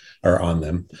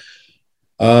them.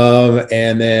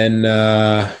 And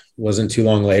then wasn't too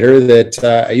long later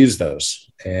that I used those,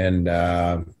 and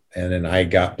then I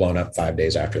got blown up 5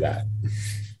 days after that.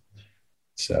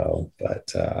 So,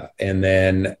 and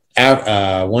then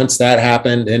once that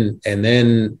happened,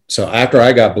 so after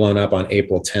I got blown up on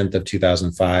April 10th of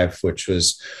 2005, which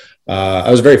was,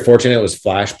 I was very fortunate. It was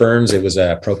flash burns. It was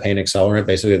a propane accelerant.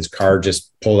 Basically, this car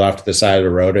just pulled off to the side of the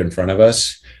road in front of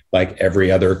us, like every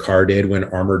other car did when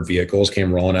armored vehicles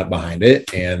came rolling up behind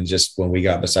it. And just when we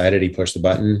got beside it, he pushed the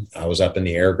button. I was up in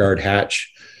the air guard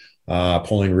hatch,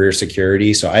 pulling rear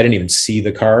security. So I didn't even see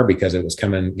the car because it was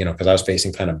coming, because I was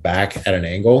facing kind of back at an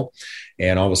angle.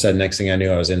 And all of a sudden, next thing I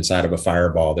knew, I was inside of a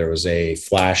fireball. There was a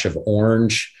flash of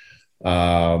orange.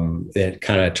 It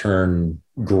kind of turned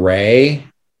gray.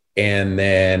 And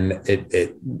then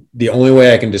the only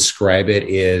way I can describe it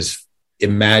is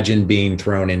imagine being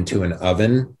thrown into an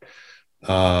oven.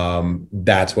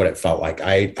 That's what it felt like.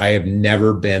 I have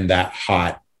never been that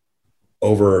hot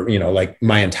over, like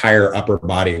my entire upper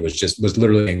body was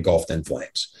literally engulfed in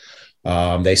flames.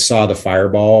 They saw the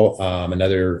fireball.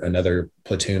 Another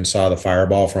platoon saw the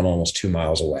fireball from almost 2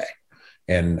 miles away.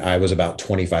 And I was about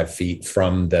 25 feet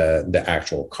from the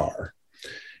actual car.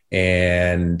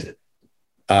 And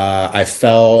I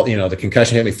fell, the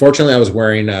concussion hit me. Fortunately, I was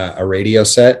wearing a radio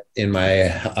set in my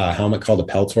helmet called a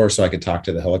Peltor, so I could talk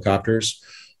to the helicopters.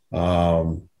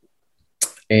 So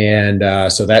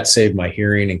that saved my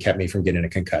hearing and kept me from getting a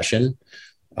concussion.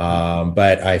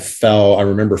 But I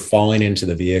remember falling into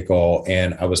the vehicle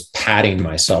and I was patting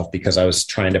myself because I was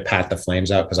trying to pat the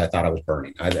flames out because I thought I was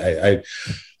burning.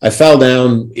 I fell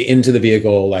down into the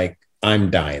vehicle like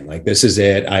I'm dying. Like, this is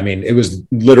it. I mean, it was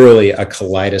literally a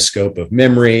kaleidoscope of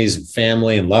memories and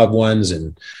family and loved ones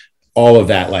and all of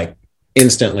that, like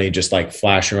instantly just like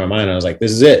flashing in my mind. I was like,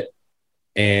 this is it.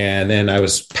 And then I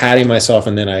was patting myself.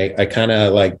 And then I kind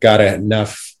of like got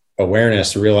enough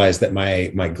awareness to realize that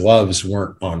my gloves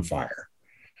weren't on fire.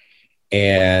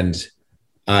 And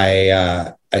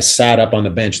I sat up on the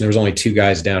bench and there was only 2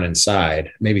 guys down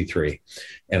inside, maybe 3.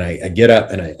 And I get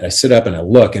up and I sit up and I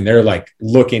look, and they're like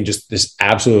looking, just this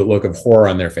absolute look of horror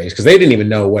on their face, because they didn't even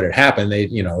know what had happened. They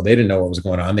didn't know what was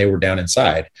going on. They were down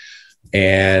inside.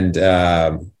 And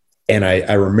And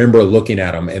I remember looking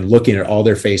at them and looking at all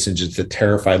their faces and just the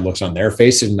terrified looks on their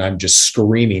faces. And I'm just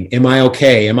screaming, am I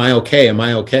okay? Am I okay? Am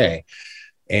I okay?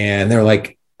 And they're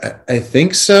like, I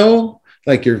think so.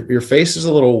 Like your face is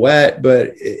a little wet,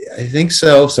 but I think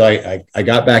so. So I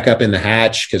got back up in the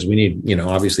hatch because we need,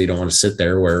 obviously you don't want to sit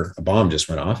there where a bomb just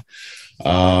went off.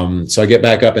 So I get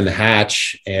back up in the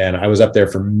hatch and I was up there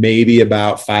for maybe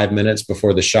about 5 minutes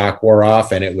before the shock wore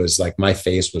off. And it was like, my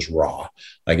face was raw.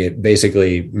 Like it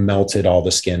basically melted all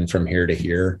the skin from here to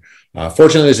here.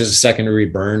 Fortunately, this is a secondary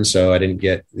burn. So I didn't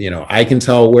get, I can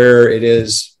tell where it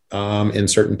is. In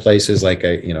certain places, like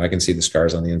I can see the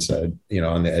scars on the inside,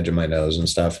 on the edge of my nose and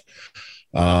stuff.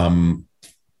 So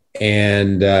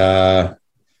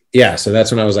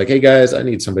that's when I was like, hey guys, I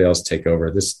need somebody else to take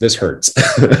over. This hurts.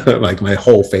 Like my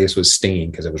whole face was stinging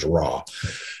because it was raw.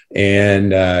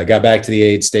 And got back to the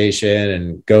aid station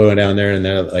and going down there. And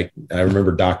then like, I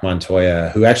remember Doc Montoya,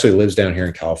 who actually lives down here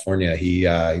in California. He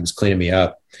was cleaning me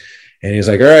up and he's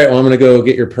like, all right, well, I'm going to go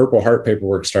get your Purple Heart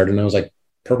paperwork started. And I was like,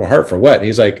 Purple Heart for what? And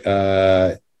he's like,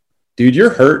 dude, you're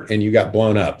hurt and you got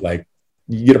blown up. Like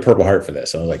you get a Purple Heart for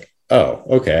this. And I was like, oh,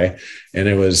 okay. And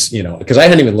it was, because I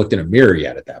hadn't even looked in a mirror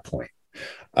yet at that point.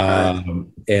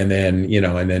 And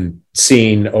then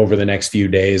seeing over the next few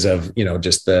days of,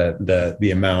 just the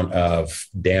amount of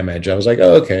damage, I was like,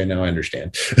 oh, okay, now I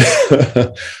understand.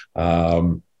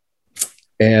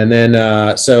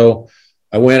 So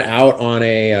I went out on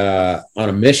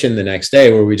a mission the next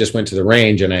day where we just went to the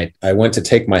range, and I went to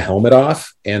take my helmet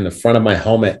off, and the front of my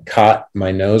helmet caught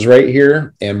my nose right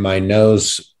here, and my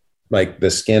nose, like the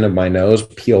skin of my nose,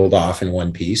 peeled off in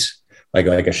one piece, like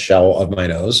a shell of my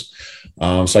nose.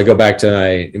 So I go back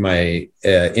to my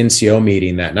NCO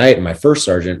meeting that night, and my first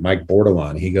sergeant, Mike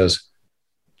Bordelon, he goes,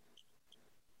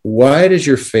 why does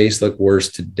your face look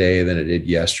worse today than it did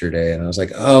yesterday? And I was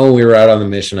like, oh, we were out on the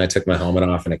mission. I took my helmet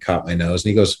off and it caught my nose.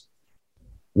 And he goes,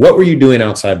 what were you doing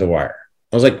outside the wire?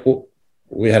 I was like, well,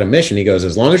 we had a mission. He goes,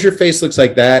 as long as your face looks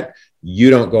like that, you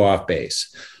don't go off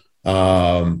base.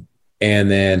 And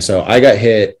then, so I got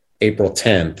hit April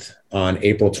 10th. On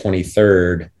April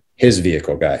 23rd, his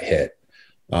vehicle got hit.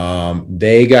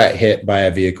 They got hit by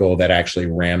a vehicle that actually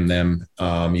rammed them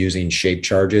using shape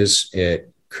charges. It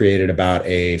created about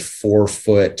a 4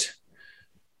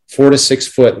 to 6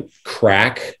 foot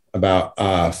crack,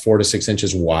 about 4 to 6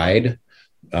 inches wide,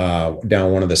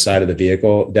 down the side of the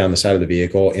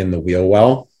vehicle in the wheel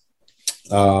well,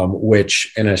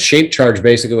 which in a shape charge,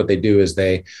 basically what they do is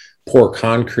they pour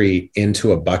concrete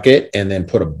into a bucket and then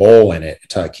put a bowl in it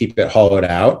to keep it hollowed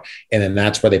out. And then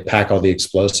that's where they pack all the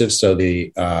explosives. So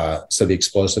the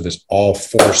explosive is all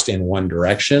forced in one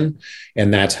direction.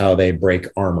 And that's how they break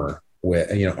armor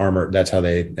with, armor. That's how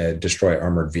they destroy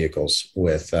armored vehicles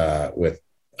with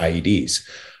IEDs.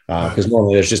 Because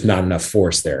normally there's just not enough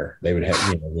force there. They would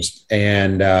have,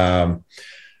 in that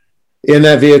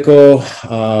vehicle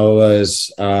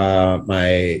was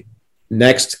my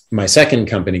second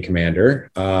company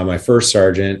commander, my first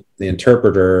sergeant, the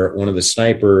interpreter, one of the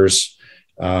snipers,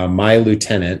 my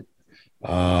lieutenant,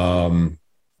 the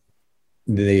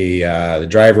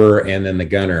driver, and then the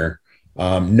gunner.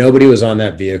 Nobody was on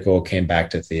that vehicle, came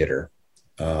back to theater.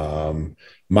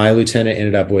 My lieutenant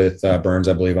ended up with burns,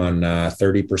 I believe, on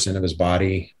 30% of his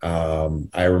body.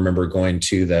 I remember going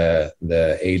to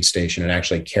the aid station and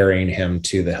actually carrying him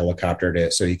to the helicopter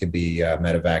so he could be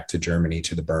medevac to Germany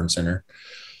to the burn center.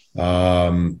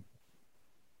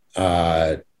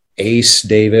 Ace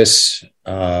Davis,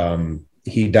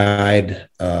 he died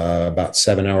about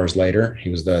 7 hours later. He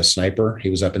was the sniper. He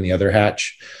was up in the other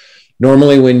hatch.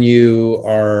 Normally, when you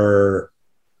are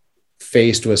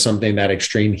faced with something that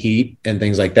extreme heat and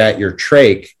things like that, your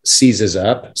trach seizes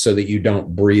up so that you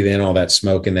don't breathe in all that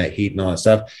smoke and that heat and all that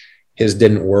stuff. His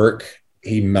didn't work.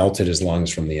 He melted his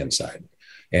lungs from the inside,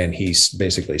 and he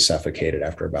basically suffocated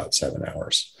after about 7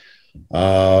 hours.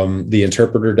 The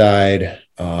interpreter died.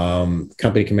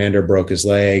 Company commander broke his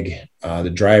leg. The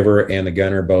driver and the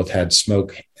gunner both had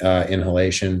smoke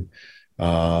inhalation.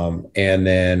 And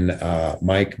then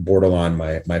Mike Bordelon,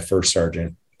 my first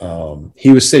sergeant,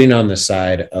 he was sitting on the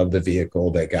side of the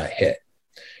vehicle that got hit.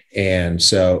 And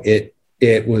so it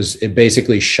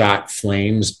basically shot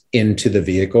flames into the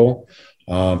vehicle,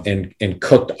 and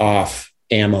cooked off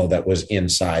ammo that was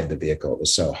inside the vehicle. It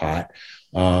was so hot.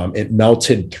 It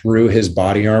melted through his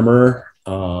body armor.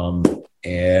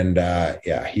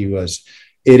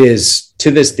 It is to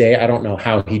this day, I don't know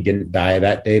how he didn't die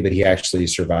that day, but he actually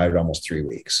survived almost 3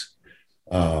 weeks.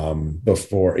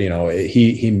 Before,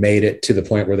 he made it to the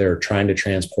point where they were trying to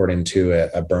transport him to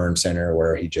a burn center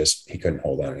where he couldn't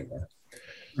hold on anymore.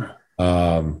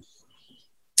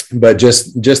 but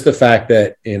just the fact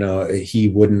that, you know, he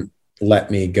wouldn't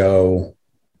let me go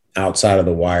outside of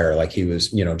the wire. Like he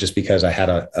was, you know, just because I had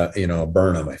a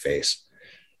burn on my face.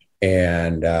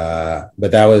 And,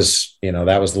 but that was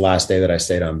the last day that I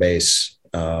stayed on base,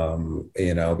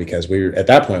 you know, because at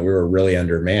that point we were really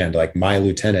undermanned, like my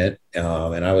lieutenant,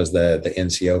 and I was the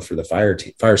NCO for the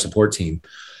fire support team.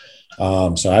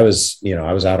 So I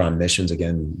was out on missions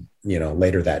again, you know,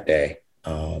 later that day,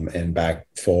 and back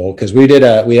full. Cause we had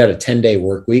a 10-day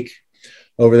work week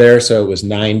over there. So it was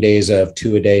 9 days of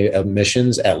 2 a day of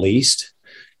missions at least.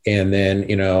 And then,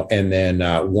 you know,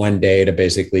 1 day to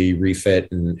basically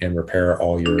refit and repair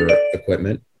all your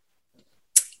equipment,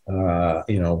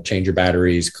 you know, change your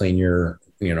batteries, clean your,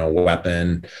 you know,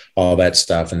 weapon, all that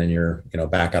stuff. And then you're, you know,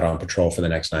 back out on patrol for the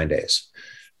next 9 days.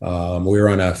 We were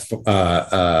on a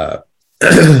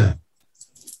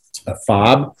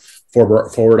FOB,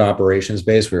 forward operations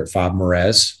base. We were at FOB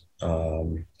Marez,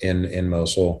 in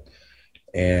Mosul.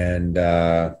 And,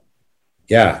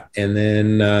 yeah. And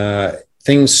then,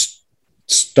 things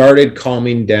started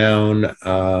calming down,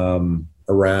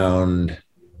 around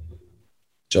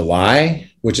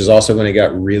July, which is also when it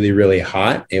got really, really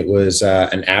hot. It was,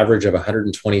 an average of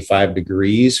 125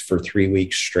 degrees for 3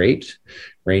 weeks straight,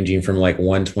 ranging from like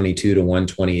 122 to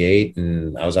 128.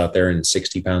 And I was out there in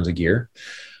 60 pounds of gear.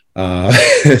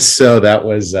 So that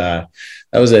was a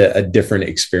different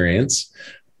experience.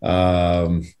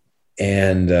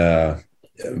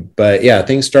 But yeah,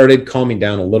 things started calming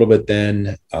down a little bit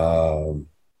then.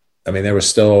 I mean, there was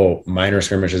still minor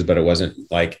skirmishes, but it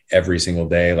wasn't like every single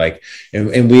day. Like,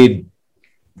 and we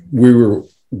were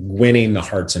winning the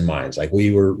hearts and minds. Like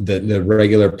we were the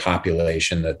regular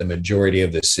population, that the majority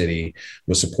of the city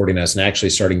was supporting us and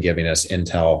actually starting giving us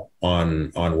intel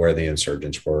on where the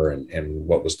insurgents were and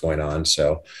what was going on.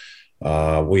 So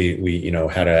we you know,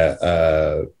 had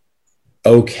a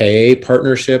okay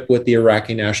partnership with the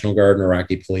Iraqi National Guard and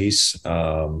Iraqi police.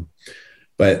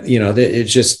 But, you know,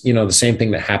 it's just, you know, the same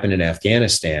thing that happened in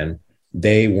Afghanistan.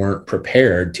 They weren't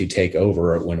prepared to take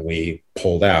over when we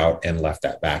pulled out and left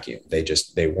that vacuum. They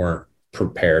weren't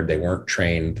prepared. They weren't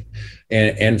trained.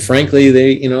 And frankly,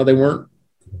 they weren't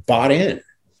bought in.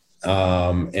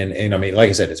 And I mean, like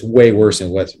I said, it's way worse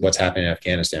than what's happening in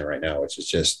Afghanistan right now, which is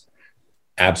just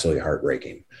absolutely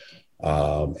heartbreaking.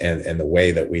 And the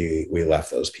way that we left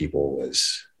those people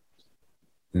was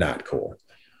not cool.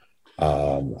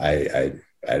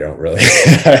 I don't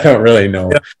really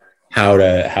know how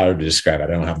to describe it.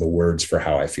 I don't have the words for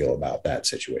how I feel about that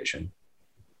situation.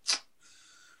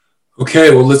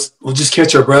 Okay, well, we'll just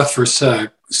catch our breath for a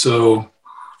sec. So,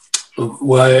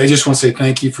 well, I just want to say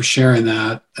thank you for sharing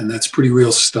that, and that's pretty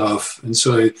real stuff. And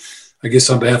so I guess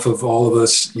on behalf of all of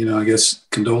us, you know, I guess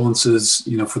condolences,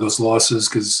 you know, for those losses,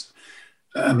 because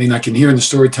I mean, I can hear in the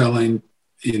storytelling,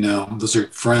 you know, those are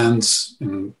friends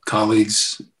and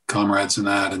colleagues, comrades and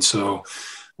that. And so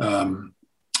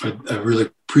I really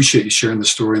appreciate you sharing the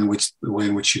story in the way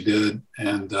in which you did.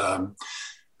 And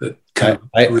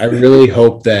I really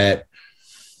hope that,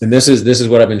 and this is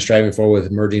what I've been striving for with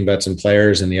Emerging Vets and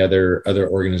Players and the other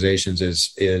organizations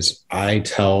is I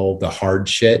tell the hard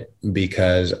shit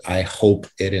because I hope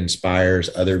it inspires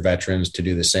other veterans to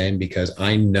do the same, because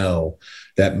I know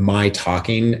that my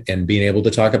talking and being able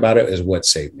to talk about it is what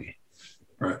saved me.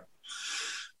 Right.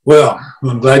 Well,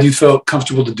 I'm glad you felt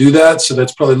comfortable to do that. So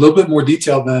that's probably a little bit more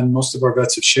detailed than most of our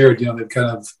vets have shared. You know, they've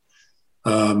kind of,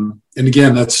 and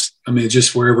again,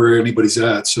 just wherever anybody's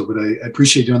at. So, but I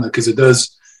appreciate doing that, because it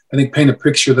does, I think, paint a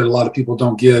picture that a lot of people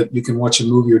don't get. You can watch a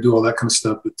movie or do all that kind of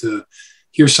stuff, but to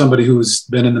hear somebody who's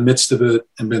been in the midst of it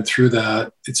and been through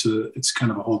that, it's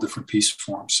kind of a whole different piece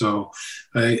for them. So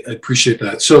I appreciate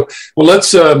that. So, well,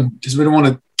 let's, because we don't want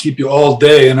to keep you all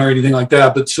day and or anything like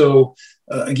that. But so,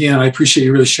 again, I appreciate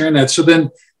you really sharing that. So then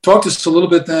talk to us a little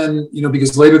bit then, you know,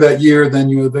 because later that year, then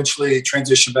you eventually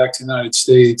transition back to the United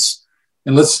States.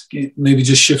 And let's maybe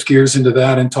just shift gears into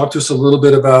that and talk to us a little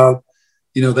bit about,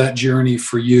 you know, that journey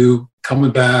for you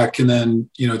coming back and then,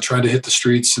 you know, trying to hit the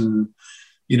streets and,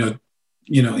 you know,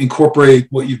 incorporate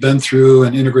what you've been through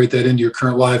and integrate that into your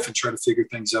current life and try to figure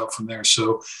things out from there.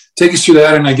 So take us through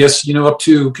that. And I guess, you know, up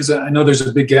to, because I know there's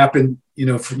a big gap in, you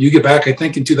know, you get back, I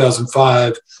think in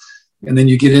 2005, and then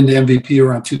you get into MVP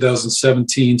around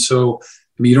 2017. So,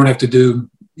 I mean, you don't have to do,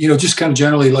 you know, just kind of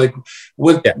generally like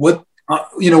what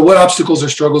obstacles or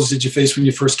struggles did you face when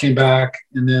you first came back?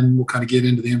 And then we'll kind of get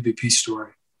into the MVP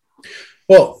story.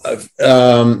 Well,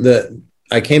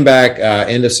 I came back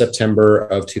end of September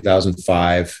of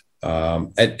 2005.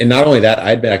 And not only that,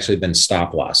 I'd actually been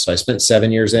stop loss. So I spent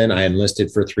 7 years in, I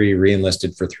enlisted for 3,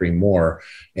 re-enlisted for 3 more.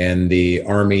 And the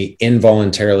Army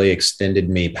involuntarily extended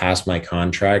me past my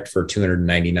contract for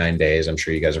 299 days. I'm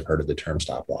sure you guys have heard of the term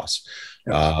stop loss.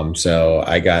 So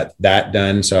I got that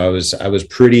done. So I was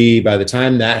pretty, by the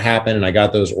time that happened and I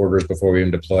got those orders before we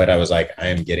even deployed, I was like, I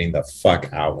am getting the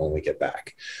fuck out when we get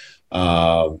back.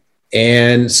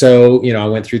 And so, I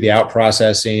went through the out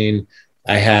processing.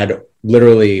 I had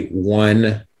literally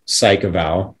one psych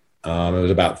eval. It was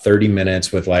about 30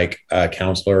 minutes with like a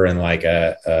counselor and like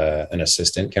an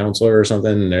assistant counselor or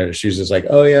something. And she was just like,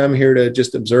 oh yeah, I'm here to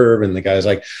just observe. And the guy's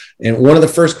like, and one of the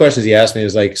first questions he asked me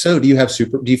was like, so do you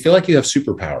feel like you have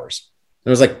superpowers? And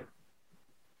I was like,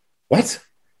 what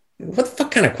the fuck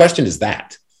kind of question is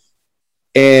that?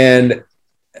 And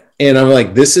I'm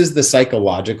like, this is the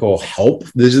psychological help.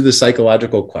 These are the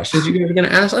psychological questions you guys are going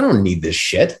to ask. I don't need this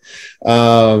shit.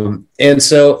 And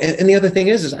the other thing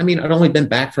is, I'd only been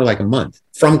back for like a month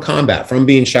from combat, from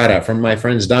being shot at, from my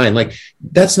friends dying. Like,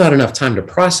 that's not enough time to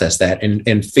process that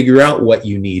and figure out what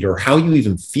you need or how you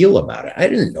even feel about it. I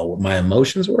didn't know what my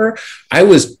emotions were. I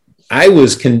was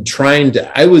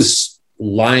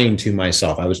lying to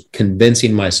myself. I was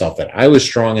convincing myself that I was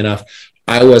strong enough.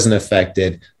 I wasn't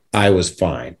affected. I was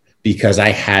fine. Because I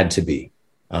had to be,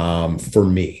 for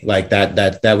me, like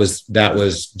that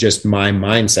was just my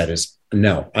mindset is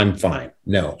no, I'm fine.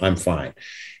 No, I'm fine.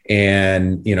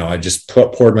 And, I just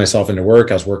poured myself into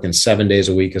work. I was working 7 days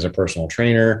a week as a personal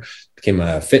trainer, became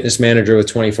a fitness manager with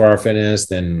 24 Hour Fitness.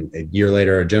 Then a year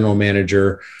later, a general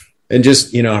manager, and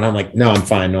just, and I'm like, no, I'm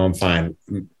fine. No, I'm fine.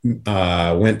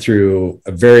 Went through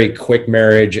a very quick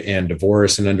marriage and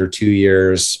divorce in under 2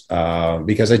 years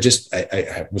because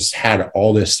I had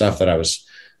all this stuff that I was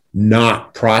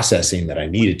not processing that I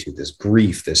needed to, this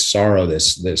grief, this sorrow,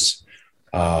 this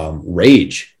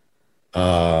rage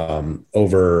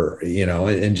over,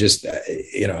 and just,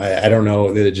 I don't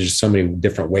know, there's just so many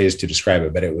different ways to describe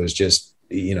it, but it was just,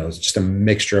 it's just a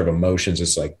mixture of emotions.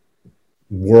 It's like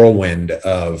whirlwind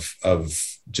of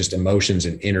just emotions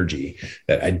and energy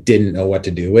that I didn't know what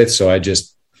to do with. So I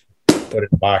just put it in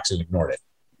a box and ignored it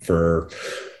for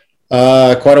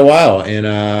quite a while. And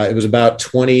it was about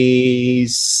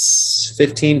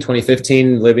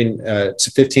 2016 living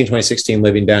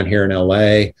down here in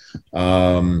LA.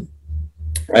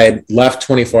 I had left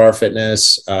 24 Hour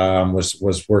Fitness,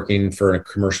 was working for a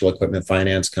commercial equipment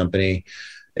finance company.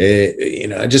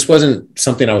 It just wasn't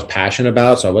something I was passionate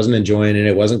about. So I wasn't enjoying it.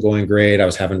 It wasn't going great. I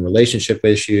was having relationship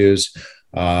issues,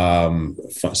 some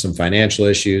financial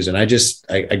issues. And I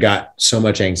got so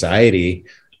much anxiety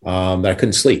that I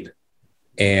couldn't sleep.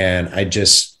 And I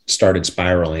just started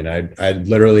spiraling. I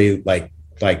literally like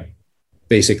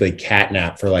basically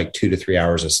catnap for like 2 to 3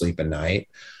 hours of sleep a night.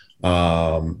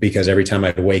 Because every time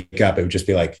I'd wake up, it would just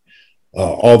be like,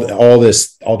 all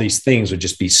these things would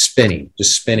just be spinning.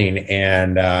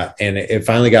 And it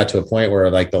finally got to a point where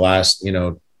like the last,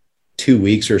 2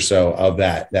 weeks or so of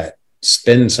that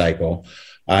spin cycle,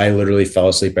 I literally fell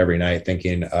asleep every night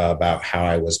thinking about how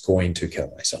I was going to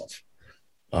kill myself.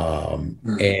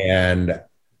 And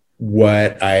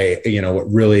what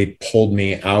really pulled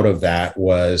me out of that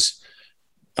was,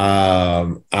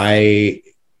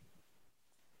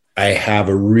 I have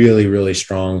a really, really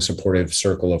strong supportive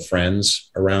circle of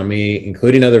friends around me,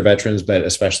 including other veterans, but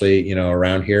especially,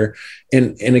 around here.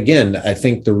 And again, I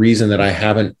think the reason that I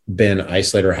haven't been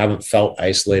isolated or haven't felt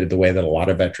isolated the way that a lot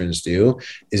of veterans do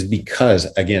is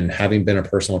because, again, having been a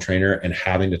personal trainer and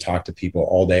having to talk to people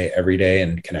all day, every day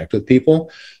and connect with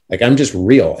people, like I'm just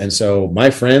real. And so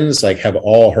my friends like have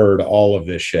all heard all of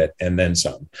this shit and then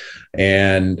some.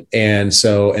 And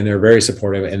they're very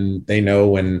supportive and they know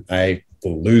when I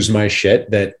lose my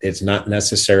shit that it's not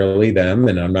necessarily them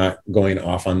and I'm not going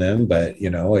off on them, but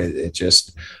it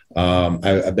just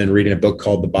I've been reading a book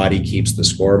called The Body Keeps the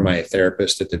Score, my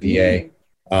therapist at the VA,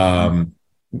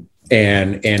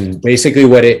 and basically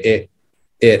what it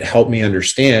helped me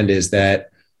understand is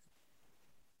that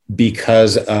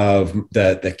because of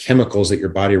the chemicals that your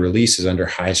body releases under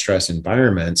high stress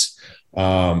environments,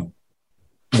 when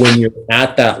you're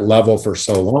at that level for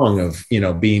so long of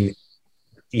being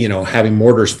having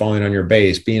mortars falling on your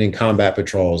base, being in combat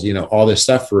patrols, all this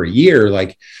stuff for a year,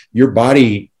 like your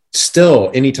body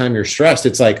still, anytime you're stressed,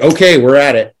 it's like, okay, we're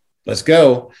at it, let's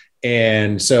go.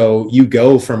 And so you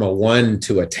go from a 1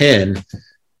 to a 10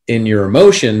 in your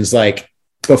emotions, like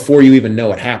before you even know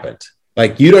what happened.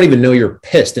 Like you don't even know you're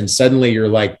pissed and suddenly you're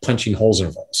like punching holes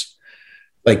in walls.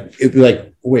 Like,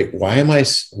 wait, why am I,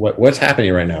 what's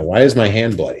happening right now? Why is my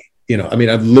hand bloody?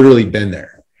 I've literally been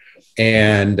there.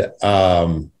 And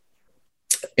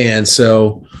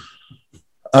so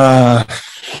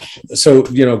So,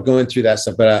 going through that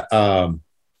stuff, but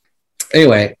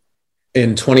anyway,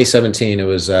 in 2017, it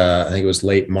was, I think it was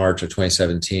late March of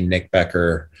 2017, Nick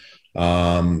Becker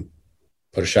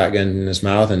put a shotgun in his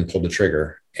mouth and pulled the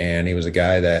trigger. And he was a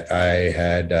guy that I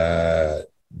had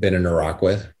been in Iraq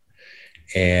with.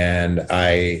 And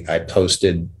I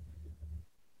posted,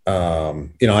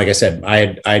 like I said,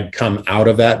 I'd come out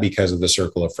of that because of the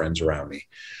circle of friends around me,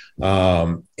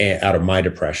 and out of my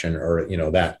depression, or,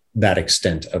 that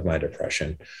extent of my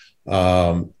depression.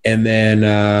 And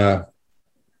then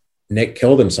Nick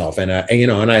killed himself, and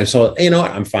I saw,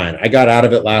 I'm fine. I got out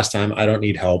of it last time. I don't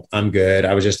need help. I'm good.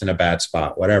 I was just in a bad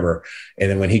spot, whatever. And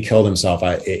then when he killed himself,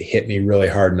 it hit me really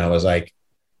hard. And I was like,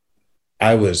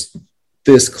 I was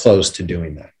this close to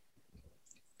doing that.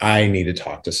 I need to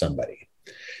talk to somebody.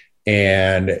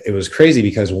 And it was crazy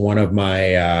because one of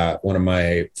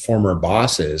my former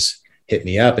bosses hit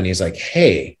me up, and he's like,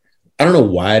 hey, I don't know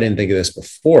why I didn't think of this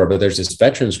before, but there's this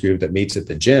veterans group that meets at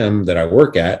the gym that I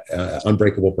work at,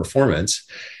 Unbreakable Performance.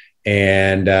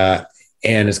 And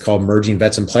it's called Merging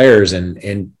Vets and Players.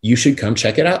 And you should come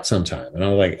check it out sometime. And I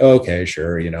was like, oh, okay,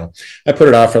 sure. I put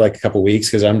it off for like a couple of weeks,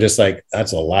 because I'm just like,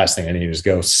 that's the last thing I need to is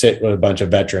go sit with a bunch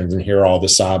of veterans and hear all the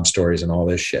sob stories and all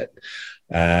this shit.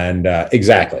 And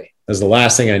exactly. That's the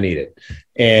last thing I needed.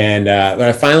 And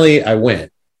but I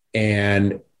went,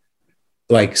 and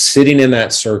like sitting in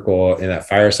that circle, in that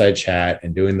fireside chat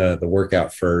and doing the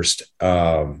workout first,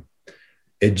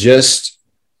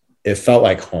 it felt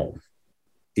like home.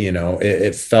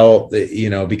 It felt,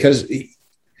 because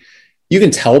you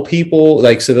can tell people,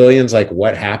 like civilians, like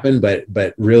what happened,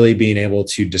 but really being able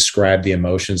to describe the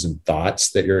emotions and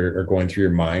thoughts that are going through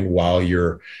your mind while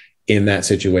you're in that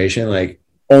situation, like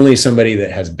only somebody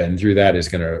that has been through that is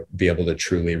going to be able to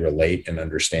truly relate and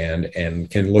understand, and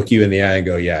can look you in the eye and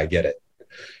go, yeah, I get it.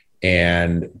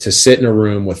 And to sit in a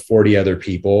room with 40 other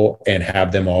people and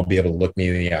have them all be able to look me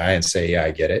in the eye and say, yeah,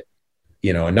 I get it,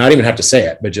 and not even have to say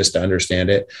it, but just to understand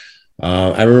it.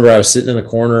 I remember I was sitting in the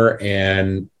corner,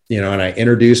 and, and I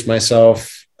introduced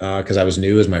myself because I was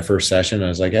new. It was my first session. I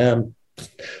was like, yeah, I'm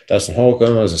Dustin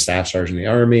Holcomb. I was a staff sergeant in the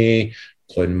Army,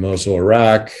 deployed in Mosul,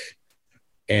 Iraq.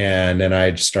 And then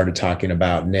I just started talking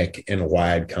about Nick and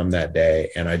why I'd come that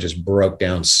day. And I just broke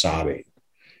down sobbing.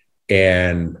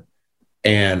 And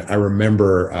I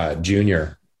remember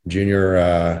Junior,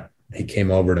 he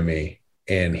came over to me,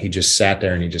 and he just sat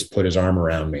there and he just put his arm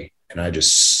around me, and I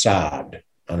just sobbed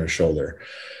on his shoulder.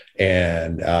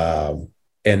 And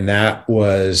that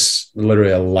was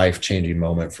literally a life-changing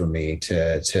moment for me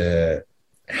to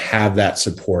have that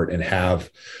support and have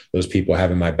those people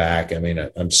having my back. I mean,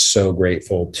 I'm so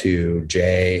grateful to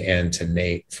Jay and to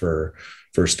Nate for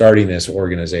starting this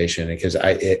organization, because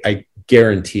I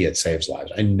guarantee it saves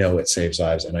lives. I know it saves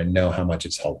lives, and I know how much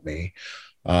it's helped me.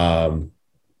 And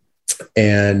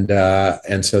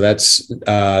so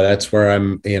that's where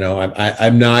I'm,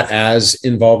 I'm not as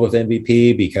involved with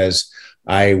MVP because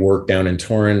I work down in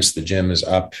Torrance. The gym is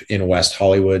up in West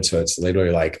Hollywood, so it's literally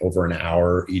like over an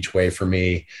hour each way for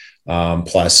me.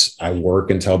 Plus I work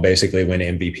until basically when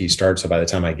MVP starts. So by the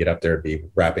time I get up there, it'd be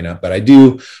wrapping up, but I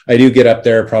do get up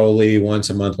there probably once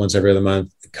a month, once every other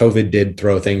month. COVID did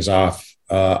throw things off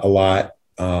a lot.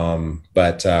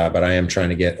 But I am trying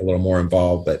to get a little more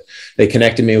involved. But they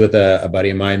connected me with a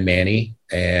buddy of mine, Manny,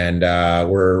 and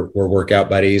we're workout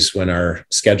buddies when our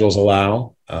schedules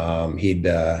allow.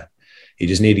 He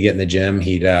just needed to get in the gym.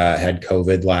 He'd had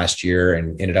COVID last year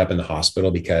and ended up in the hospital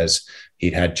because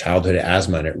he'd had childhood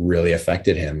asthma, and it really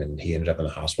affected him. And he ended up in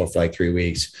the hospital for like 3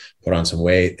 weeks, put on some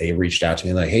weight. They reached out to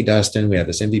me like, hey, Dustin, we have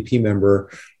this MVP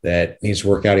member that needs to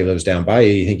work out. He lives down by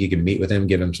you. You think you can meet with him,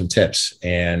 give him some tips?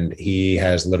 And he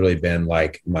has literally been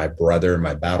like my brother,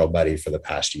 my battle buddy for the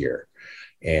past year.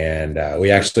 And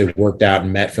we actually worked out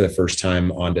and met for the first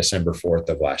time on December 4th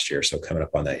of last year. So coming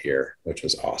up on that year, which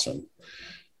was awesome.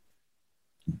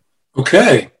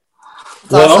 Okay.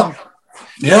 Awesome.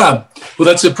 Yeah. Well,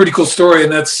 that's a pretty cool story.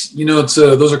 And that's, it's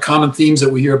those are common themes that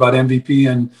we hear about MVP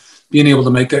and being able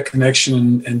to make that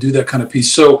connection and do that kind of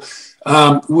piece. So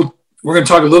we're going to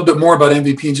talk a little bit more about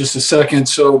MVP in just a second.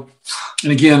 So,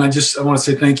 and again, I want to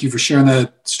say thank you for sharing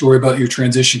that story about your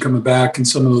transition coming back and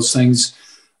some of those things.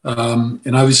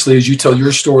 And obviously, as you tell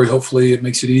your story, hopefully it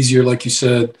makes it easier, like you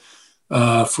said,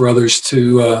 for others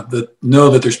to know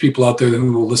that there's people out there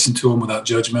who will listen to them without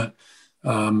judgment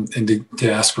and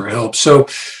to ask for help. So,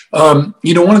 one of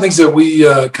the things that we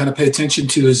kind of pay attention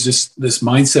to is this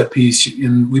mindset piece.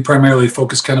 And we primarily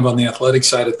focus kind of on the athletic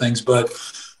side of things, but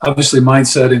obviously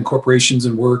mindset in corporations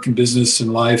and work and business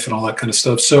and life and all that kind of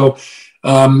stuff. So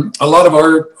A lot of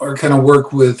our kind of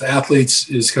work with athletes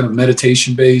is kind of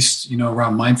meditation based,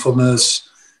 around mindfulness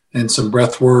and some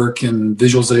breath work and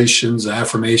visualizations,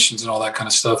 affirmations, and all that kind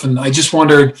of stuff. And I just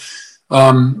wondered,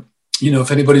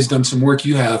 if anybody's done some work,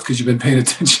 you have, because you've been paying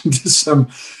attention to some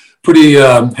pretty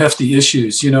hefty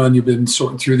issues, and you've been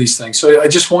sorting through these things. So I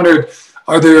just wondered,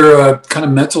 are there kind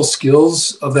of mental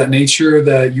skills of that nature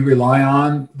that you rely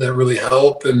on that really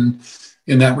help in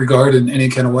that regard in any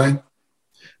kind of way?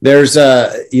 There's I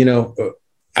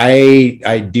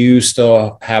do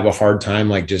still have a hard time,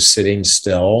 like just sitting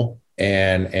still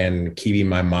and keeping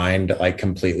my mind like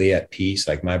completely at peace.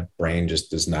 Like my brain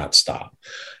just does not stop.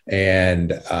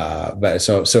 And, but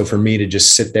so for me to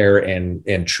just sit there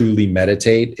and truly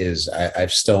meditate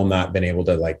I've still not been able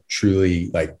to like truly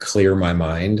like clear my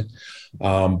mind.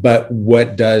 But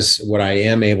what I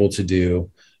am able to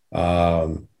do,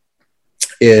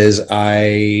 is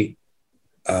I'll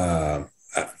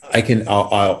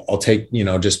take,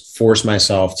 just force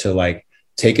myself to like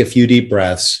take a few deep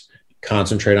breaths,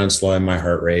 concentrate on slowing my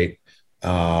heart rate,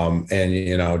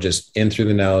 and, just in through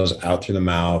the nose, out through the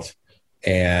mouth,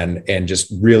 and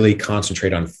just really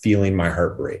concentrate on feeling my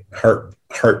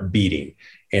heart beating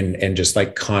and just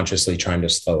like consciously trying to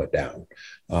slow it down.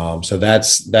 So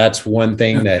that's one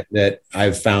thing that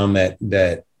I've found that,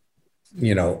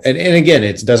 and again,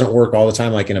 it doesn't work all the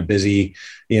time, like in a busy,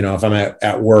 if I'm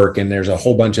at work and there's a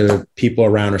whole bunch of people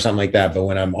around or something like that. But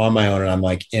when I'm on my own and I'm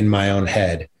like in my own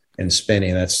head and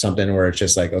spinning, that's something where it's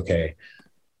just like, okay,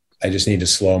 I just need to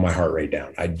slow my heart rate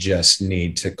down. I just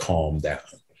need to calm down.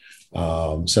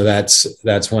 So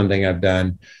that's one thing I've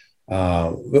done.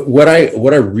 What I'd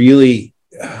really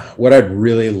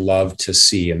love to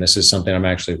see, and this is something I'm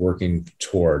actually working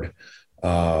toward.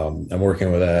 I'm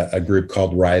working with a group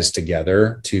called Rise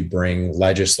Together to bring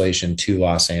legislation to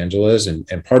Los Angeles.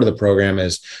 And part of the program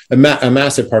is a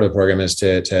massive part of the program is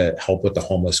to help with the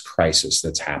homeless crisis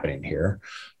that's happening here.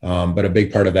 But a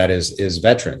big part of that is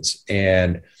veterans.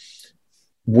 And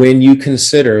when you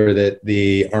consider that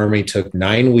the Army took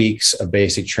 9 weeks of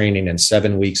basic training and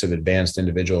 7 weeks of advanced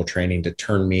individual training to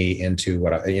turn me into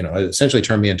essentially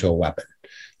turn me into a weapon.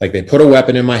 Like they put a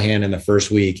weapon in my hand in the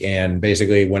first week. And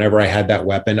basically whenever I had that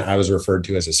weapon, I was referred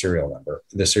to as the serial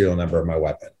number of my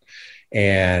weapon.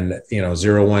 And,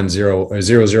 010,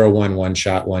 1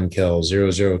 shot, 1 kill,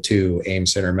 002, aim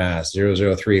center mass,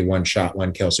 003, 1 shot,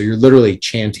 1 kill. So you're literally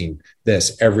chanting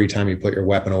this every time you put your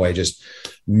weapon away, just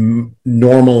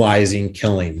normalizing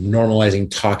killing, normalizing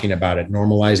talking about it,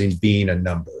 normalizing being a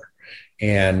number.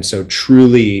 And so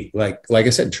truly, like I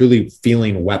said, truly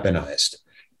feeling weaponized.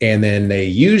 And then they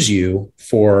use you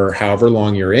for however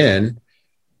long you're in,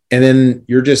 and then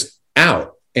you're just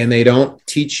out. And they don't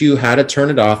teach you how to turn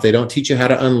it off. They don't teach you how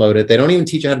to unload it. They don't even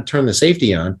teach you how to turn the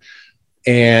safety on.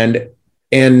 And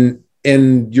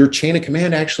your chain of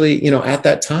command actually, at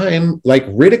that time, like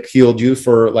ridiculed you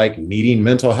for like needing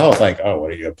mental health. Like, oh,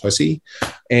 what are you, a pussy?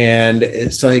 And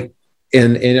it's like,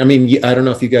 and I mean, I don't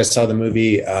know if you guys saw the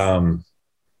movie. Oh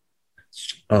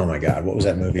my God, what was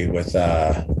that movie with,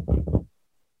 I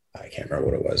can't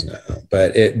remember what it was now,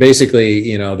 but it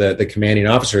basically, the commanding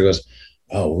officer goes,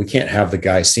 oh, we can't have the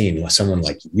guy seeing someone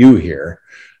like you here,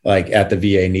 like at the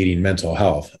VA needing mental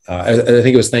health. I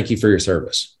think it was Thank You for Your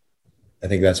Service. I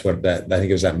think that's I think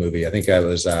it was that movie. I think I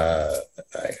was,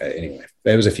 anyway,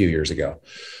 it was a few years ago.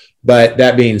 But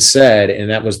that being said, and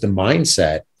that was the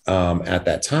mindset at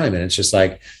that time. And it's just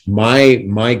like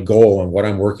my goal and what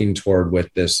I'm working toward with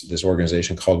this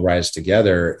organization called Rise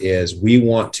Together is we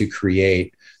want to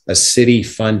create a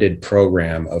city-funded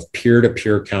program of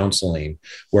peer-to-peer counseling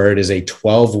where it is a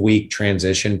 12-week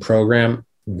transition program.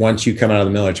 Once you come out of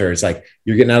the military, it's like,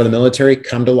 you're getting out of the military,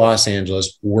 come to Los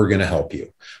Angeles. We're going to help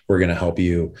you. We're going to help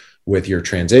you with your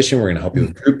transition. We're going to help you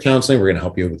with group counseling. We're going to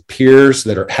help you with peers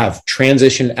that have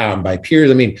transitioned out. And by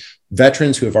peers, I mean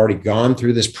veterans who have already gone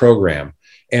through this program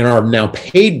and are now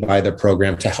paid by the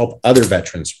program to help other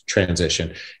veterans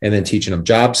transition, and then teaching them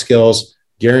job skills,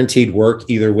 guaranteed work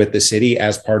either with the city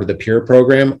as part of the peer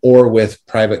program or with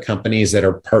private companies that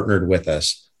are partnered with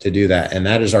us to do that. And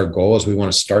that is our goal, is we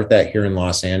want to start that here in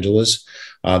Los Angeles.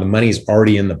 The money is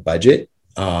already in the budget.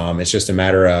 It's just a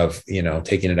matter of,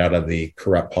 taking it out of the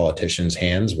corrupt politicians'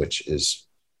 hands, which is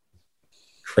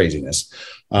craziness.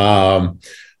 But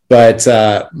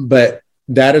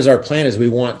that is our plan, is we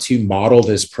want to model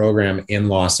this program in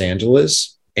Los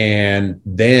Angeles and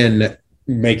then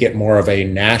make it more of a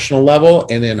national level.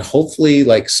 And then hopefully,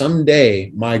 like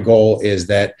someday, my goal is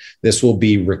that this will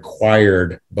be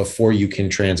required before you can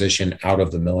transition out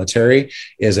of the military,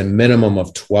 is a minimum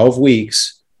of 12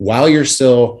 weeks while you're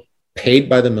still paid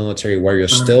by the military where you're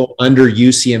still under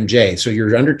UCMJ. So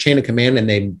you're under chain of command, and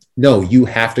they know you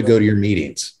have to go to your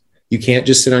meetings. You can't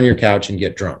just sit on your couch and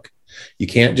get drunk. You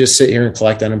can't just sit here and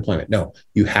collect unemployment. No,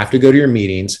 you have to go to your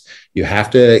meetings. You have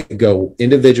to go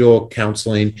individual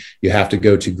counseling. You have to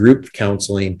go to group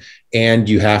counseling, and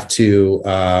you have to,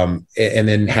 and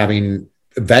then having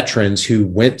veterans who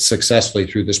went successfully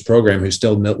through this program who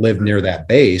still live near that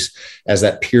base as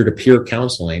that peer-to-peer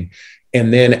counseling.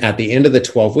 And then at the end of the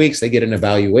 12 weeks, they get an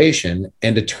evaluation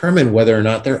and determine whether or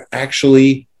not they're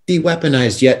actually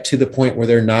de-weaponized yet to the point where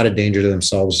they're not a danger to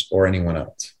themselves or anyone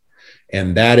else.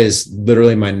 And that is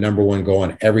literally my number one goal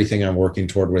on everything I'm working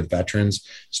toward with veterans.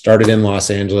 Started in Los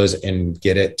Angeles and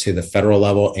get it to the federal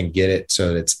level and get it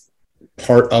so it's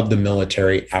part of the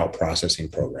military out processing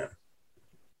program.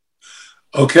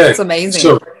 Okay. That's amazing.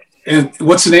 So, and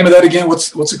what's the name of that again?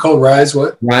 What's it called? Rise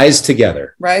what? Rise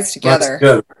Together. Rise Together. Rise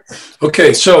Together.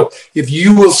 Okay. So if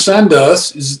you will send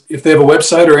us, if they have a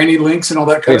website or any links and all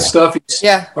that kind of stuff.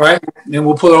 Yeah. All right. And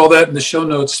we'll put all that in the show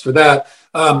notes for that.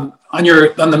 On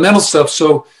the mental stuff.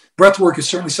 So breath work is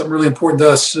certainly something really important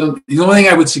to us. So the only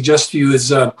thing I would suggest to you is,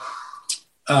 the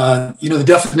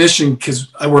definition,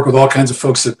 because I work with all kinds of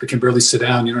folks that can barely sit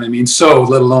down, you know what I mean? So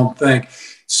let alone think.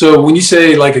 So when you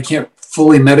say like, I can't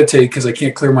fully meditate because I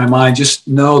can't clear my mind, just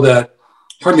know that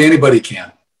hardly anybody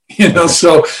can,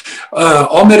 So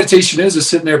all meditation is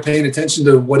sitting there paying attention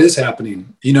to what is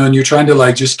happening, and you're trying to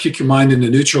like just kick your mind into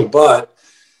neutral, but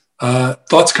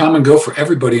thoughts come and go for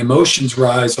everybody, emotions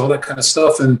rise, all that kind of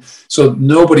stuff. And so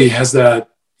nobody has that,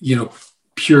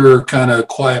 pure kind of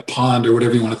quiet pond or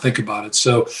whatever you want to think about it.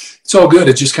 So it's all good.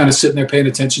 It's just kind of sitting there paying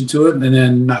attention to it and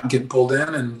then not getting pulled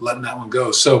in and letting that one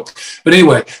go. So, but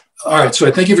anyway, all right. So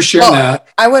I thank you for sharing that.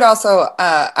 I would also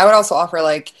offer,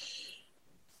 like,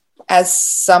 as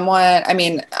someone, I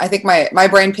mean, I think my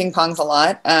brain ping pongs a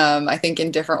lot. I think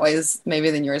in different ways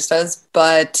maybe than yours does,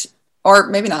 or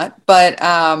maybe not. But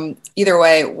either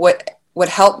way, what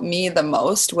helped me the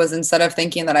most was, instead of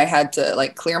thinking that I had to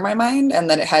like clear my mind and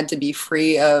that it had to be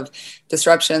free of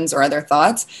disruptions or other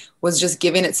thoughts, was just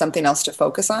giving it something else to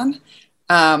focus on.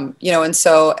 And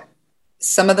so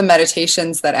some of the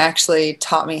meditations that actually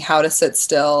taught me how to sit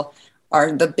still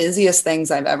are the busiest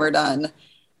things I've ever done,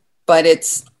 but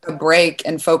it's a break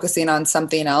and focusing on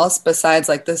something else besides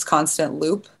like this constant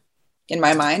loop in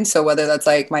my mind. So whether that's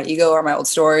like my ego or my old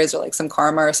stories or like some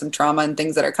karma or some trauma and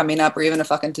things that are coming up, or even a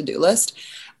fucking to-do list,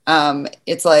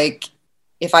 it's like,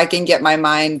 if I can get my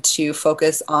mind to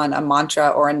focus on a mantra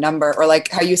or a number, or like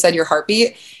how you said your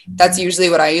heartbeat, that's usually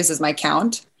what I use as my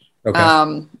count.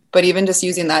 Okay. But even just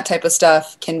using that type of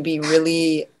stuff can be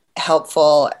really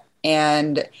helpful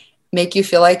and make you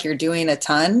feel like you're doing a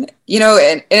ton,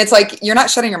 and it's like, you're not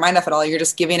shutting your mind off at all. You're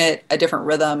just giving it a different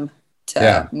rhythm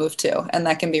to move to. And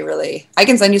that can be really, I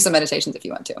can send you some meditations if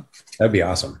you want to. That'd be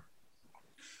awesome.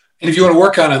 And if you want to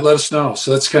work on it, let us know.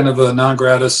 So that's kind of a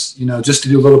non-gratis, just to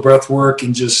do a little breath work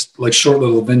and just like short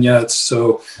little vignettes.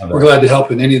 So we're glad to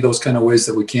help in any of those kind of ways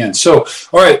that we can. So,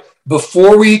 all right,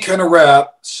 before we kind of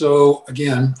wrap. So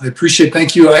again,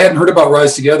 thank you. I hadn't heard about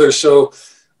Rise Together. So,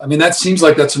 I mean, that seems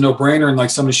like that's a no-brainer. And like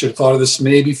somebody should have thought of this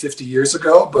maybe 50 years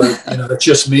ago, but that's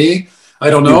just me. I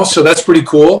don't know. So that's pretty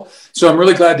cool. So I'm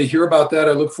really glad to hear about that.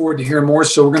 I look forward to hearing more.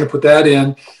 So we're going to put that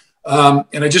in.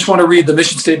 And I just want to read the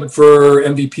mission statement for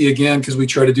MVP again, because we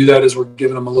try to do that as we're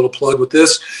giving them a little plug with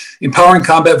this. Empowering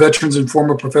combat veterans and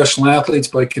former professional athletes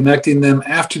by connecting them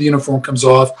after the uniform comes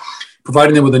off,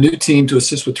 providing them with a new team to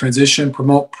assist with transition,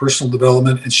 promote personal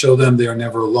development, and show them they are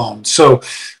never alone. So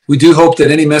we do hope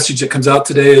that any message that comes out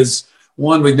today is,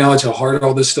 one, we acknowledge how hard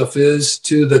all this stuff is.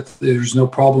 Two, that there's no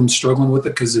problem struggling with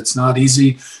it because it's not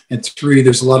easy. And three,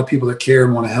 there's a lot of people that care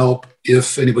and want to help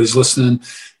if anybody's listening,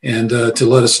 and to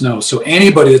let us know. So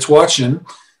anybody that's watching,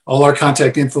 all our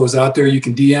contact info is out there. You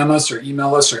can DM us or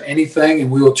email us or anything, and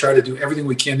we will try to do everything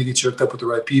we can to get you hooked up with the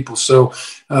right people. So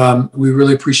we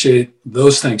really appreciate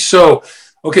those things. So,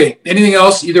 okay, anything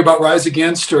else either about Rise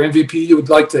Against or MVP you would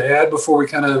like to add before we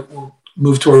kind of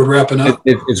move toward wrapping up?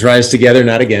 It's Rise Together,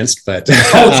 not Against, but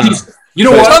you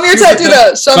know what? Show me your tattoo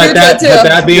though. Show me your tattoo. But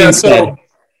that being said,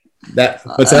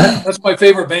 what's that? That's my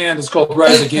favorite band. It's called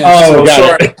Rise Against. Oh, so,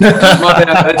 sorry. My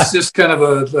bad. It's just kind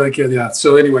of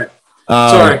So anyway,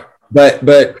 sorry. But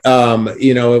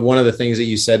one of the things that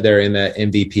you said there in that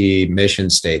MVP mission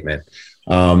statement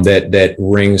that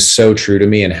rings so true to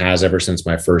me and has ever since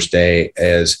my first day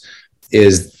is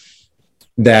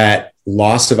that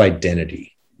loss of identity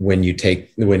when you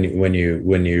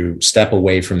step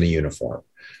away from the uniform,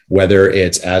 whether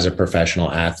it's as a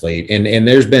professional athlete, and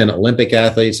there's been Olympic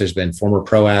athletes, there's been former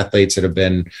pro athletes that have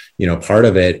been, part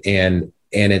of it. And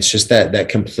it's just that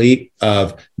complete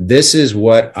of, this is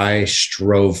what I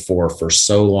strove for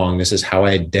so long. This is how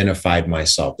I identified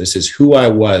myself. This is who I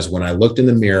was when I looked in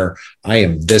the mirror. I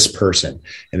am this person.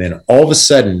 And then all of a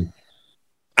sudden,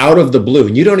 out of the blue,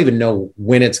 and you don't even know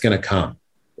when it's going to come.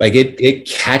 Like it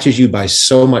catches you by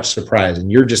so much surprise,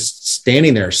 and you're just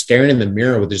standing there staring in the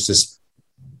mirror with just this,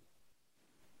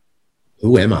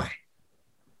 who am I?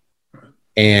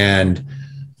 And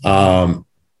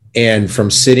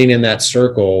from sitting in that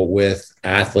circle with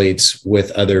athletes,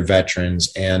 with other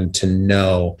veterans, and to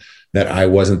know that I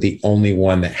wasn't the only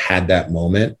one that had that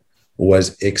moment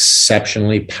was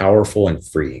exceptionally powerful and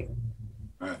freeing.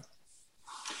 Right.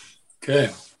 Okay.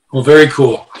 Well, very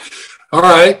cool. All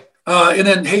right. And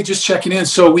then, hey, just checking in.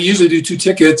 So we usually do 2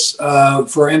 tickets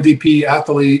for MVP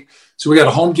athlete. So we got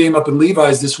a home game up in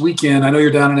Levi's this weekend. I know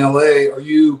you're down in LA. Are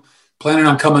you planning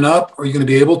on coming up? Are you going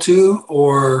to be able to,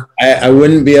 or? I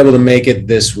wouldn't be able to make it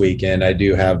this weekend. I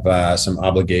do have some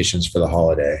obligations for the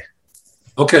holiday.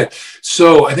 Okay.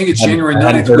 So I think it's January 9th.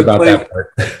 I hadn't heard about that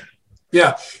part.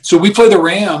 Yeah. So we play the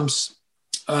Rams,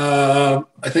 I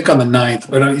think on the 9th,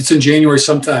 but it's in January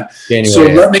sometime. So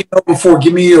let me know before,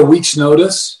 give me a week's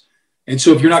notice. And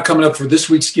so if you're not coming up for this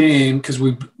week's game, because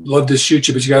we'd love to shoot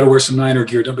you, but you got to wear some Niner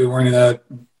gear. Don't be wearing that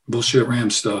bullshit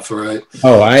Rams stuff. All right.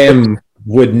 Oh,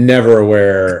 would never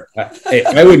wear,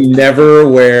 I would never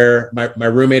wear, my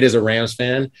roommate is a Rams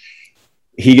fan.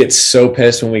 He gets so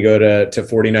pissed when we go to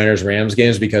 49ers Rams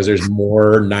games because there's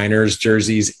more Niners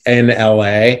jerseys in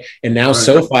LA. And now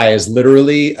SoFi is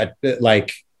literally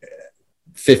like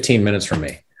 15 minutes from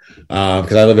me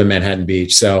because I live in Manhattan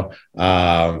Beach. So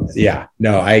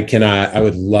I cannot, I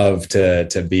would love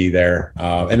to be there.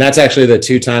 And that's actually the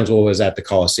 2 times I was at the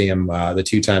Coliseum, the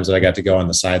 2 times that I got to go on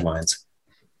the sidelines.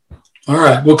 All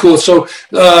right. Well, cool. So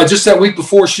just that week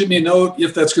before, shoot me a note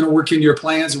if that's going to work into your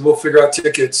plans, and we'll figure out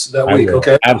tickets that week.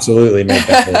 Okay. Absolutely make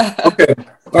that. Okay.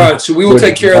 All right. So we will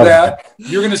take care of that.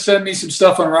 You're going to send me some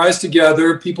stuff on Rise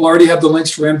Together. People already have the links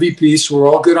for MVP, so we're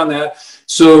all good on that.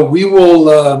 So we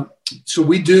will. So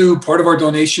we do part of our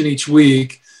donation each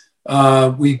week.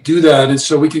 We do that, and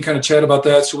so we can kind of chat about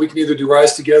that. So we can either do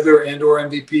Rise Together and or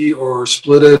MVP, or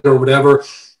split it, or whatever.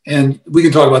 And we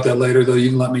can talk about that later, though. You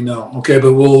can let me know. Okay.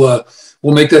 But we'll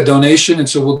make that donation. And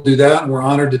so we'll do that. And we're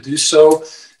honored to do so.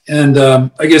 And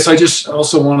I guess I just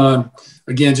also want to,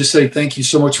 again, just say thank you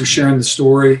so much for sharing the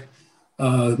story,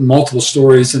 multiple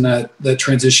stories, and that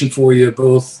transition for you,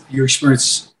 both your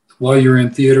experience while you're in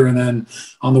theater and then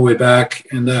on the way back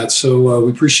and that. So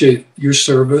we appreciate your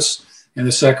service and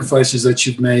the sacrifices that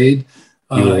you've made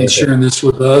and sharing this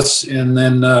with us. And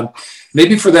then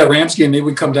maybe for that Rams game, maybe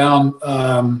we come down,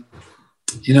 I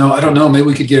don't know, maybe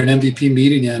we could get an MVP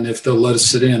meeting in if they'll let us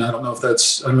sit in. I don't know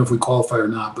if we qualify or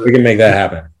not, but we can make that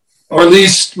happen. Or at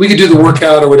least we could do the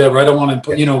workout or whatever. I don't want to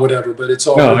put, whatever, but it's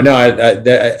all. No,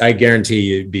 I guarantee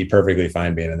you'd be perfectly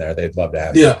fine being in there. They'd love to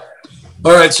have you. Yeah.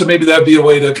 All right. So maybe that'd be a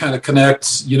way to kind of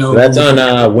connect, That's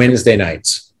on Wednesday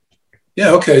nights.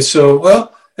 Yeah. Okay.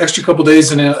 So, extra couple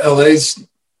days in LA's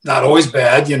not always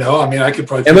bad, I mean, I could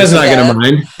probably. Emma's not going to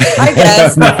mind.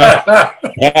 I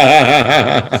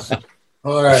guess.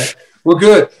 All right. Well,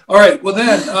 good. All right. Well,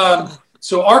 then,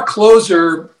 so our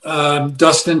closer,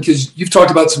 Dustin, because you've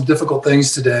talked about some difficult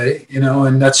things today,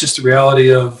 and that's just the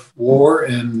reality of war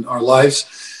and our lives.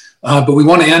 But we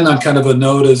want to end on kind of a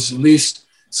note as at least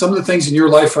some of the things in your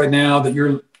life right now that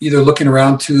you're either looking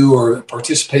around to or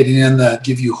participating in that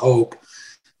give you hope.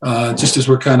 Just as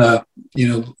we're kind of,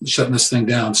 shutting this thing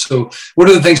down. So what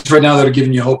are the things right now that are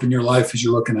giving you hope in your life as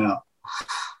you're looking out?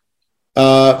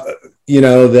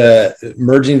 The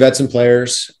emerging vets and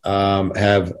players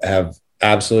have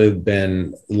absolutely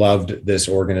been loved this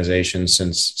organization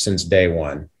since day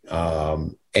one.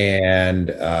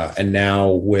 And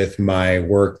now with my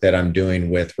work that I'm doing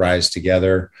with Rise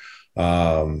Together,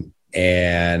 and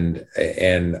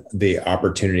the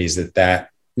opportunities that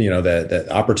the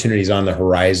opportunities on the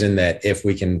horizon, that if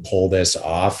we can pull this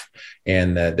off,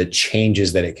 and the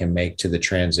changes that it can make to the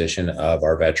transition of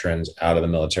our veterans out of the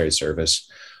military service,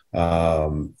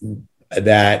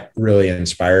 that really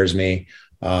inspires me.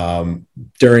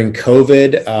 During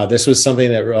COVID, this was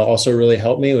something that also really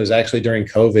helped me. It was actually during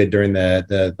COVID, during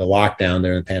the lockdown,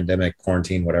 during the pandemic,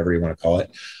 quarantine, whatever you want to call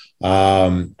it.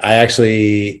 I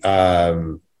actually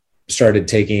started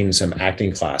taking some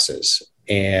acting classes.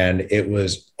 And it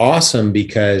was awesome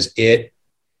because it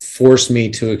forced me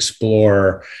to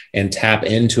explore and tap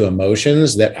into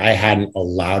emotions that I hadn't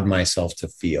allowed myself to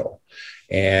feel.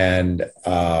 And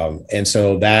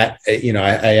so that,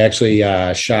 I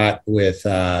actually shot with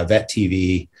Vet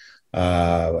TV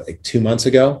like 2 months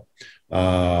ago.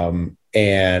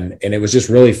 and it was just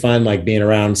really fun, like being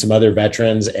around some other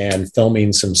veterans and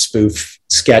filming some spoof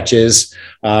sketches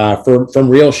from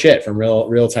real shit, from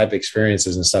real type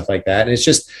experiences and stuff like that. And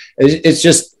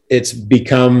it's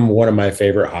become one of my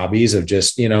favorite hobbies of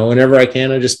just, whenever I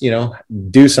can, I just,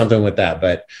 do something with that.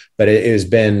 But it has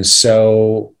been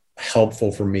so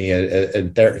helpful for me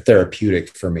and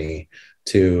therapeutic for me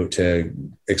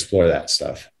to explore that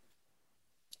stuff.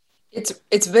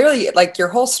 It's very, like, your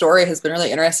whole story has been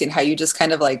really interesting, how you just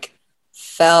kind of like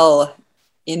fell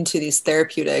into these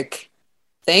therapeutic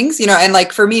things, and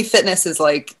like for me, fitness is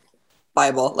like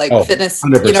Bible, like fitness,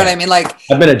 100%. You know what I mean? Like,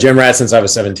 I've been a gym rat since I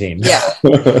was 17.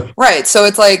 Yeah. Right. So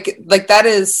it's like that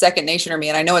is second nature to me.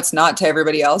 And I know it's not to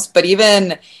everybody else, but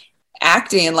even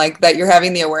acting like that, you're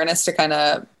having the awareness to kind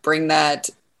of bring that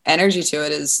energy to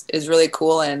it is really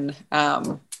cool. And,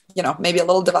 maybe a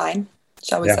little divine,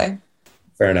 shall we say.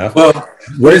 Fair enough. Well,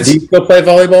 do you still play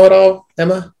volleyball at all,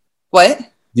 Emma? What? Do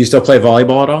you still play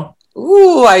volleyball at all?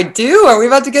 Ooh, I do. Are we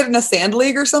about to get in a sand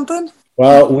league or something?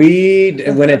 Well,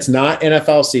 when it's not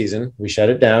NFL season, we shut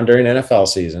it down during NFL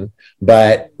season.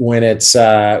 But when it's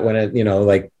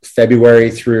like February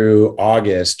through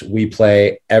August, we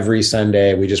play every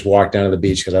Sunday. We just walk down to the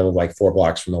beach because I live like 4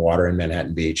 blocks from the water in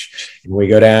Manhattan Beach. And we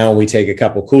go down, we take a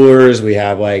couple coolers. We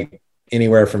have like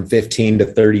anywhere from 15 to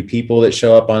 30 people that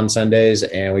show up on Sundays.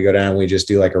 And we go down, we just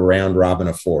do like a round robin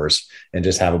of 4s and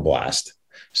just have a blast.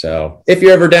 So if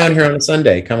you're ever down here on a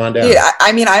Sunday, come on down. Dude,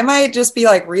 I mean, I might just be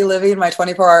like reliving my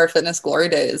 24-hour fitness glory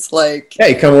days. Like,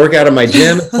 hey, come work out at my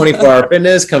gym, 24-hour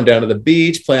fitness, come down to the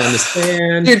beach, play on the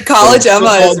sand. Dude, college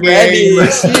Emma is ready.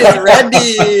 She is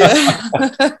ready.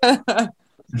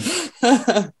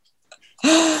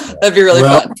 That'd be really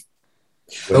fun.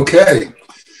 Okay.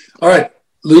 All right.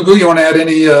 Lugu, you want to add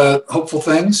any hopeful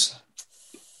things?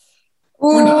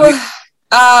 Yeah,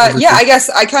 I guess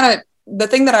the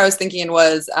thing that I was thinking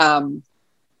was, I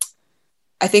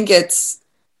think it's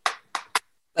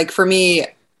like, for me,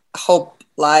 hope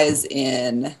lies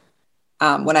in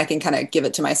when I can kind of give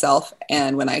it to myself,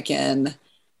 and when I can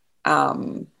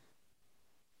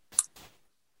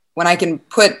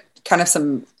put kind of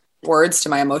some words to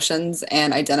my emotions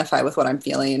and identify with what I'm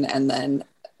feeling, and then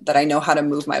that I know how to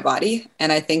move my body.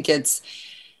 And I think it's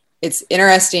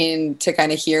interesting to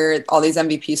kind of hear all these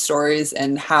MVP stories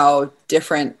and how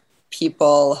different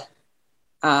people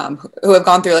who have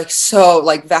gone through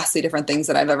like vastly different things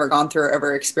that I've ever gone through or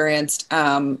ever experienced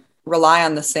rely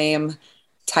on the same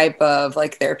type of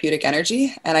like therapeutic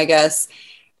energy. And I guess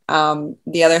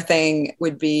the other thing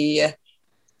would be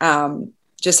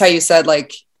just how you said,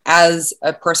 like, as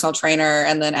a personal trainer,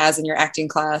 and then as in your acting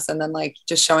class, and then like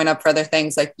just showing up for other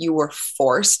things, like you were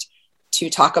forced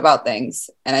to talk about things.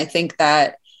 And I think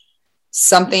that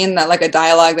something that, like, a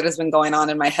dialogue that has been going on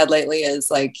in my head lately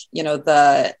is like,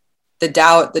 the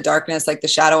doubt, the darkness, like the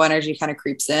shadow energy kind of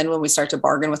creeps in when we start to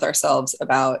bargain with ourselves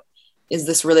about, is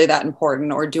this really that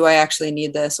important? Or do I actually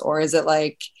need this? Or is it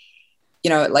like,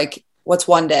 like, what's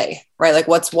one day, right? Like,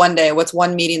 what's one day, what's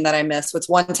one meeting that I missed? What's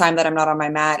one time that I'm not on my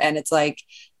mat? And it's like,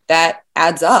 that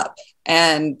adds up.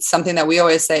 And something that we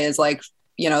always say is like,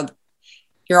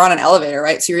 you're on an elevator,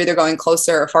 right? So you're either going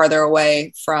closer or farther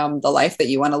away from the life that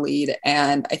you want to lead.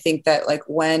 And I think that, like,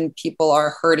 when people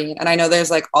are hurting, and I know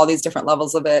there's like all these different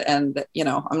levels of it, and,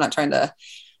 I'm not trying to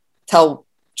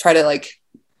try to like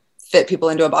fit people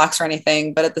into a box or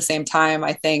anything, but at the same time,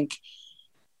 I think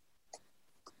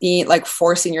like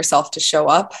forcing yourself to show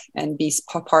up and be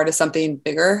part of something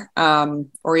bigger,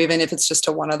 or even if it's just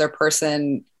to one other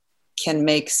person, can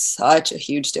make such a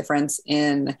huge difference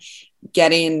in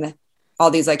getting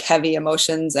all these like heavy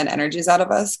emotions and energies out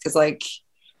of us. Cause like,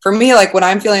 for me, like when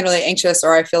I'm feeling really anxious,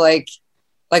 or I feel like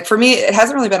for me, it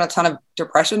hasn't really been a ton of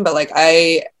depression, but like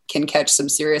I can catch some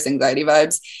serious anxiety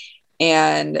vibes.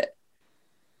 And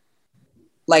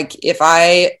like, if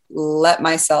I let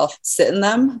myself sit in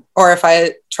them, or if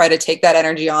I try to take that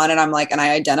energy on and I'm like, and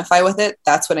I identify with it,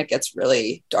 that's when it gets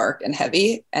really dark and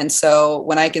heavy. And so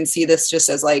when I can see this just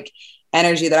as like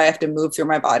energy that I have to move through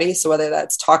my body. So whether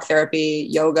that's talk therapy,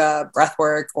 yoga, breath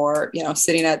work, or,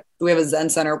 sitting we have a Zen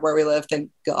center where we live. Thank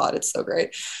God, it's so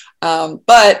great.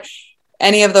 But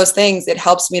any of those things, it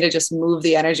helps me to just move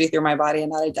the energy through my body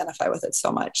and not identify with it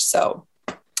so much. So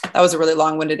that was a really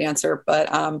long-winded answer, but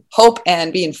hope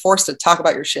and being forced to talk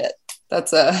about your shit.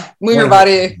 That's move your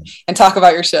body and talk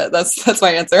about your shit. That's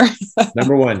my answer.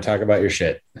 Number one, talk about your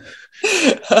shit.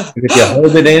 If you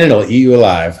hold it in, it'll eat you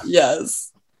alive. Yes.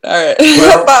 All right.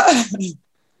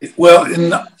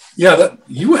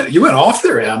 You went off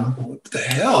there, Em. What the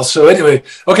hell? So anyway,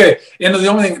 okay. And the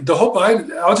only thing, the hope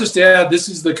I'll just add, this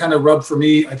is the kind of rub for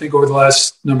me, I think, over the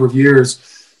last number of years.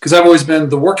 because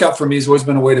the workout for me has always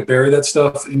been a way to bury that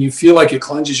stuff. And you feel like it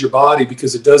cleanses your body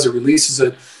because it releases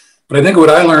it. But I think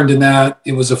what I learned in that,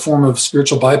 it was a form of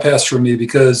spiritual bypass for me,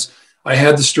 because I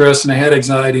had the stress and I had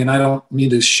anxiety, and I don't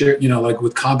mean to share, like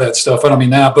with combat stuff, I don't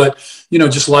mean that, but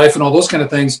just life and all those kind of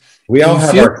things. We all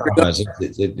have our traumas.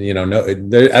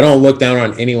 I don't look down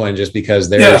on anyone just because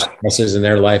their stresses and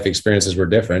their life experiences were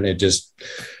different. It's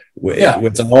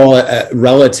all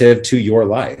relative to your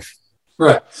life.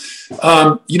 Right.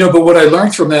 But what I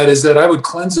learned from that is that I would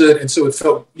cleanse it. And so it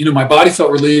felt, my body felt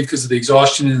relieved because of the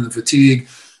exhaustion and the fatigue,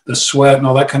 the sweat and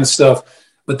all that kind of stuff.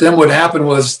 But then what happened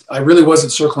was I really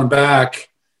wasn't circling back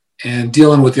and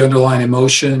dealing with the underlying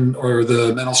emotion or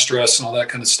the mental stress and all that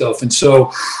kind of stuff. And so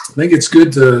I think it's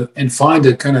good to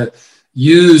kind of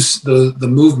use the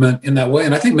movement in that way.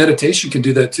 And I think meditation can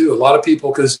do that too. A lot of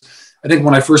people, because I think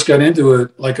when I first got into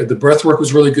it, like the breath work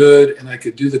was really good, and I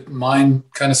could do the mind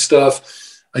kind of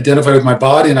stuff, identify with my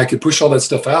body, and I could push all that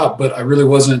stuff out, but I really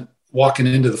wasn't walking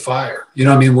into the fire.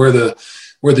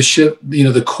 Where the ship,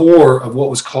 the core of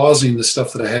what was causing the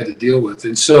stuff that I had to deal with.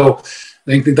 And so I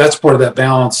think that's part of that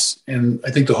balance. And I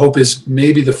think the hope is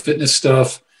maybe the fitness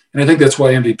stuff. And I think that's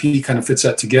why MVP kind of fits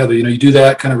that together. You do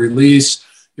that kind of release,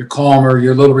 you're calmer,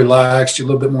 you're a little relaxed, you're a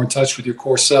little bit more in touch with your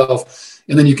core self.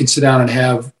 And then you can sit down and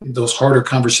have those harder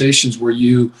conversations where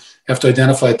you have to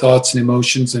identify thoughts and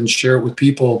emotions and share it with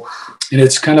people. And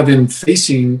it's kind of in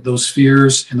facing those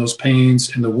fears and those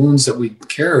pains and the wounds that we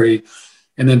carry,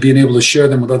 and then being able to share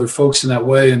them with other folks in that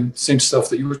way. And same stuff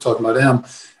that you were talking about, Em.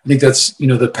 I think that's,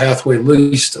 the pathway at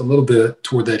least a little bit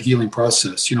toward that healing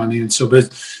process, So, but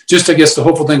just, I guess the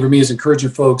hopeful thing for me is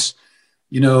encouraging folks,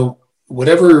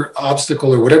 whatever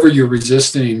obstacle or whatever you're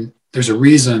resisting, there's a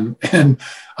reason. And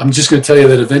I'm just going to tell you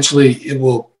that eventually it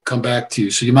will come back to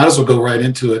you. So you might as well go right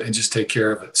into it and just take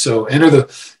care of it. So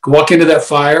walk into that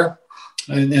fire.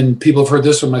 And people have heard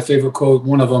this one, my favorite quote,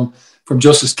 one of them from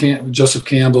Joseph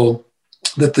Campbell,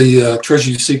 that the treasure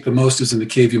you seek the most is in the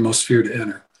cave you most fear to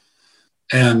enter.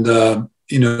 And,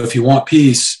 if you want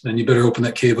peace, then you better open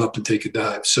that cave up and take a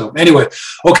dive. So anyway,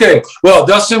 okay. Well,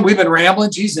 Dustin, we've been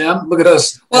rambling. Geez, Em, look at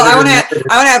us. Well, I want to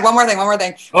add one more thing.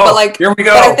 Oh, but here we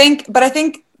go. But I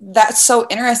think that's so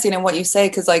interesting in what you say.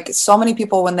 Cause so many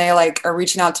people, when they are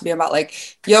reaching out to me about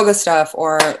yoga stuff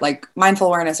or mindful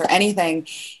awareness or anything,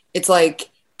 it's they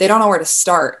don't know where to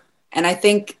start. And I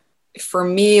think, for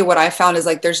me, what I found is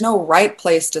there's no right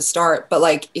place to start,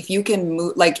 but if you can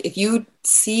move, if you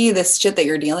see this shit that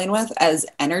you're dealing with as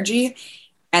energy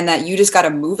and that you just got to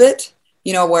move it,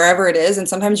 wherever it is. And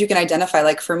sometimes you can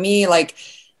identify, for me,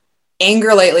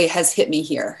 anger lately has hit me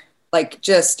here,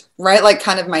 just right,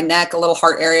 kind of my neck, a little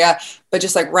heart area, but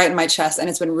just right in my chest. And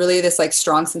it's been really this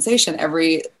strong sensation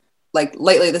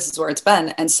lately, this is where it's been.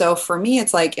 And so for me,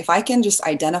 it's if I can just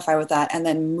identify with that and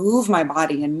then move my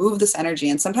body and move this energy.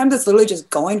 And sometimes it's literally just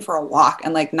going for a walk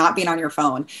and not being on your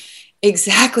phone.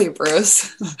 Exactly,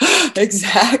 Bruce.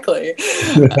 Exactly.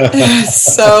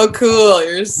 So cool.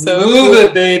 You're so move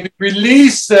it, baby.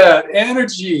 Release that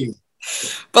energy.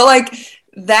 But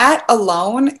that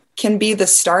alone can be the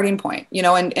starting point,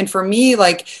 and for me,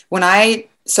 when I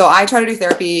try to do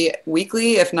therapy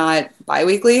weekly, if not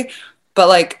bi-weekly,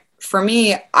 but for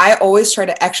me, I always try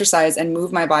to exercise and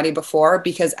move my body before,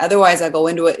 because otherwise I go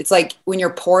into it. It's when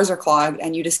your pores are clogged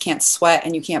and you just can't sweat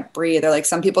and you can't breathe. They're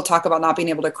some people talk about not being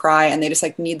able to cry and they just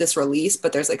need this release,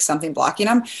 but there's something blocking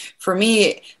them. For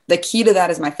me, the key to that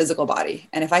is my physical body.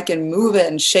 And if I can move it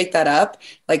and shake that up,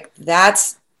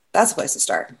 that's a place to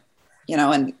start,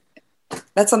 and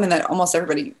that's something that almost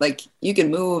everybody, you can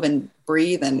move and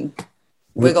breathe and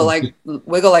wiggle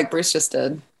like Bruce just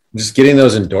did. Just getting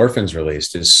those endorphins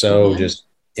released is so just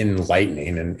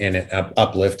enlightening and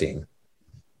uplifting.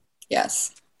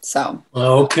 Yes. So.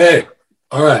 Okay.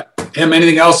 All right. Em,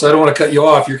 anything else? I don't want to cut you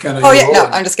off. You're kind of. Oh yeah. No,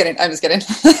 I'm just kidding. All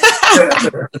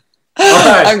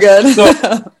right. I'm good.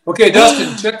 Okay,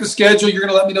 Dustin, check the schedule. You're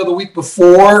going to let me know the week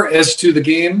before as to the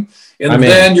game. And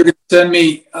then you're going to send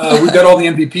me, we've got all the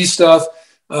MVP stuff.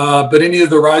 But any of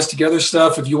the Rise Together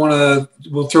stuff, if you want to,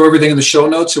 we'll throw everything in the show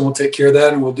notes and we'll take care of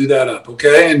that and we'll do that up.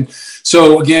 Okay. And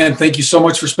so again, thank you so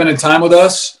much for spending time with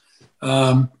us.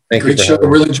 Great show. I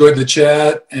really enjoyed the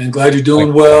chat and glad you're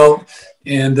doing well.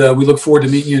 And we look forward to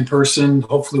meeting you in person.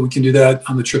 Hopefully we can do that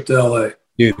on the trip to LA.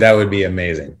 Dude, that would be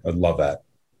amazing. I'd love that.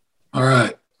 All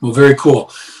right. Well, very cool.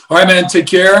 All right, man. Take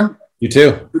care. You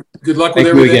too. Good luck with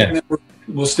everything.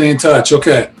 We'll stay in touch.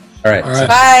 Okay. All right.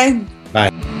 Bye.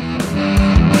 Bye.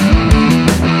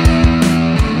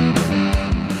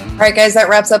 All right, guys, that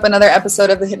wraps up another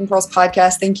episode of the Hidden Pearls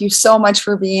podcast. Thank you so much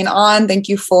for being on. Thank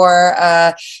you for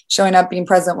showing up, being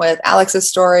present with Alex's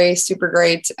story. Super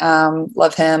great.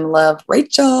 Love him. Love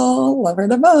Rachel. Love her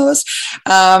the most.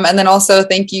 And then also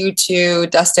thank you to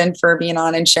Dustin for being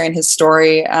on and sharing his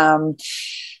story.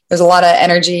 There's a lot of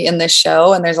energy in this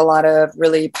show, and there's a lot of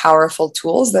really powerful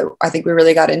tools that I think we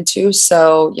really got into.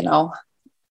 So,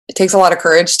 it takes a lot of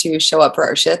courage to show up for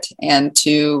our shit and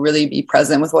to really be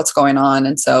present with what's going on.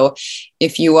 And so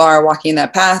if you are walking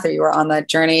that path or you are on that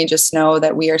journey, just know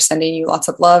that we are sending you lots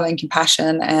of love and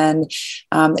compassion, and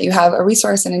that you have a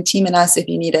resource and a team in us if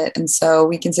you need it. And so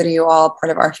we consider you all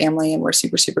part of our family, and we're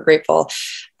super, super grateful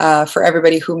for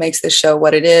everybody who makes this show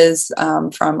what it is,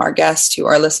 from our guests to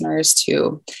our listeners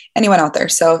to anyone out there.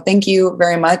 So thank you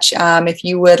very much. If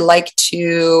you would like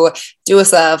to do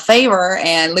us a favor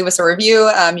and leave us a review,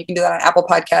 you can do that on Apple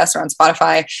Podcasts or on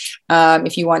Spotify.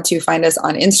 If you want to find us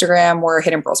on Instagram, we're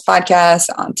Hidden Pearls Podcast,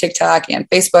 on TikTok and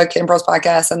Facebook, Hidden Pearls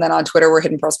Podcast, and then on Twitter, we're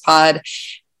Hidden Pearls Pod.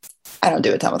 I don't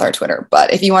do a ton with our Twitter,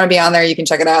 but if you want to be on there, you can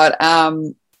check it out.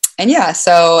 And yeah,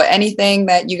 so anything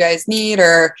that you guys need,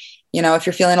 or if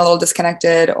you're feeling a little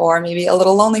disconnected or maybe a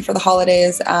little lonely for the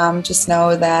holidays, just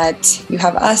know that you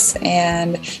have us,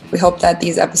 and we hope that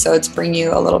these episodes bring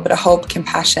you a little bit of hope,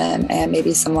 compassion, and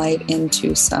maybe some light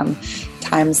into some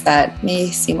times that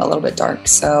may seem a little bit dark.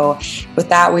 So with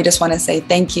that, we just want to say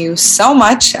thank you so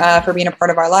much for being a part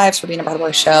of our lives, for being a part of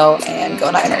our show, and go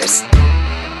Niners.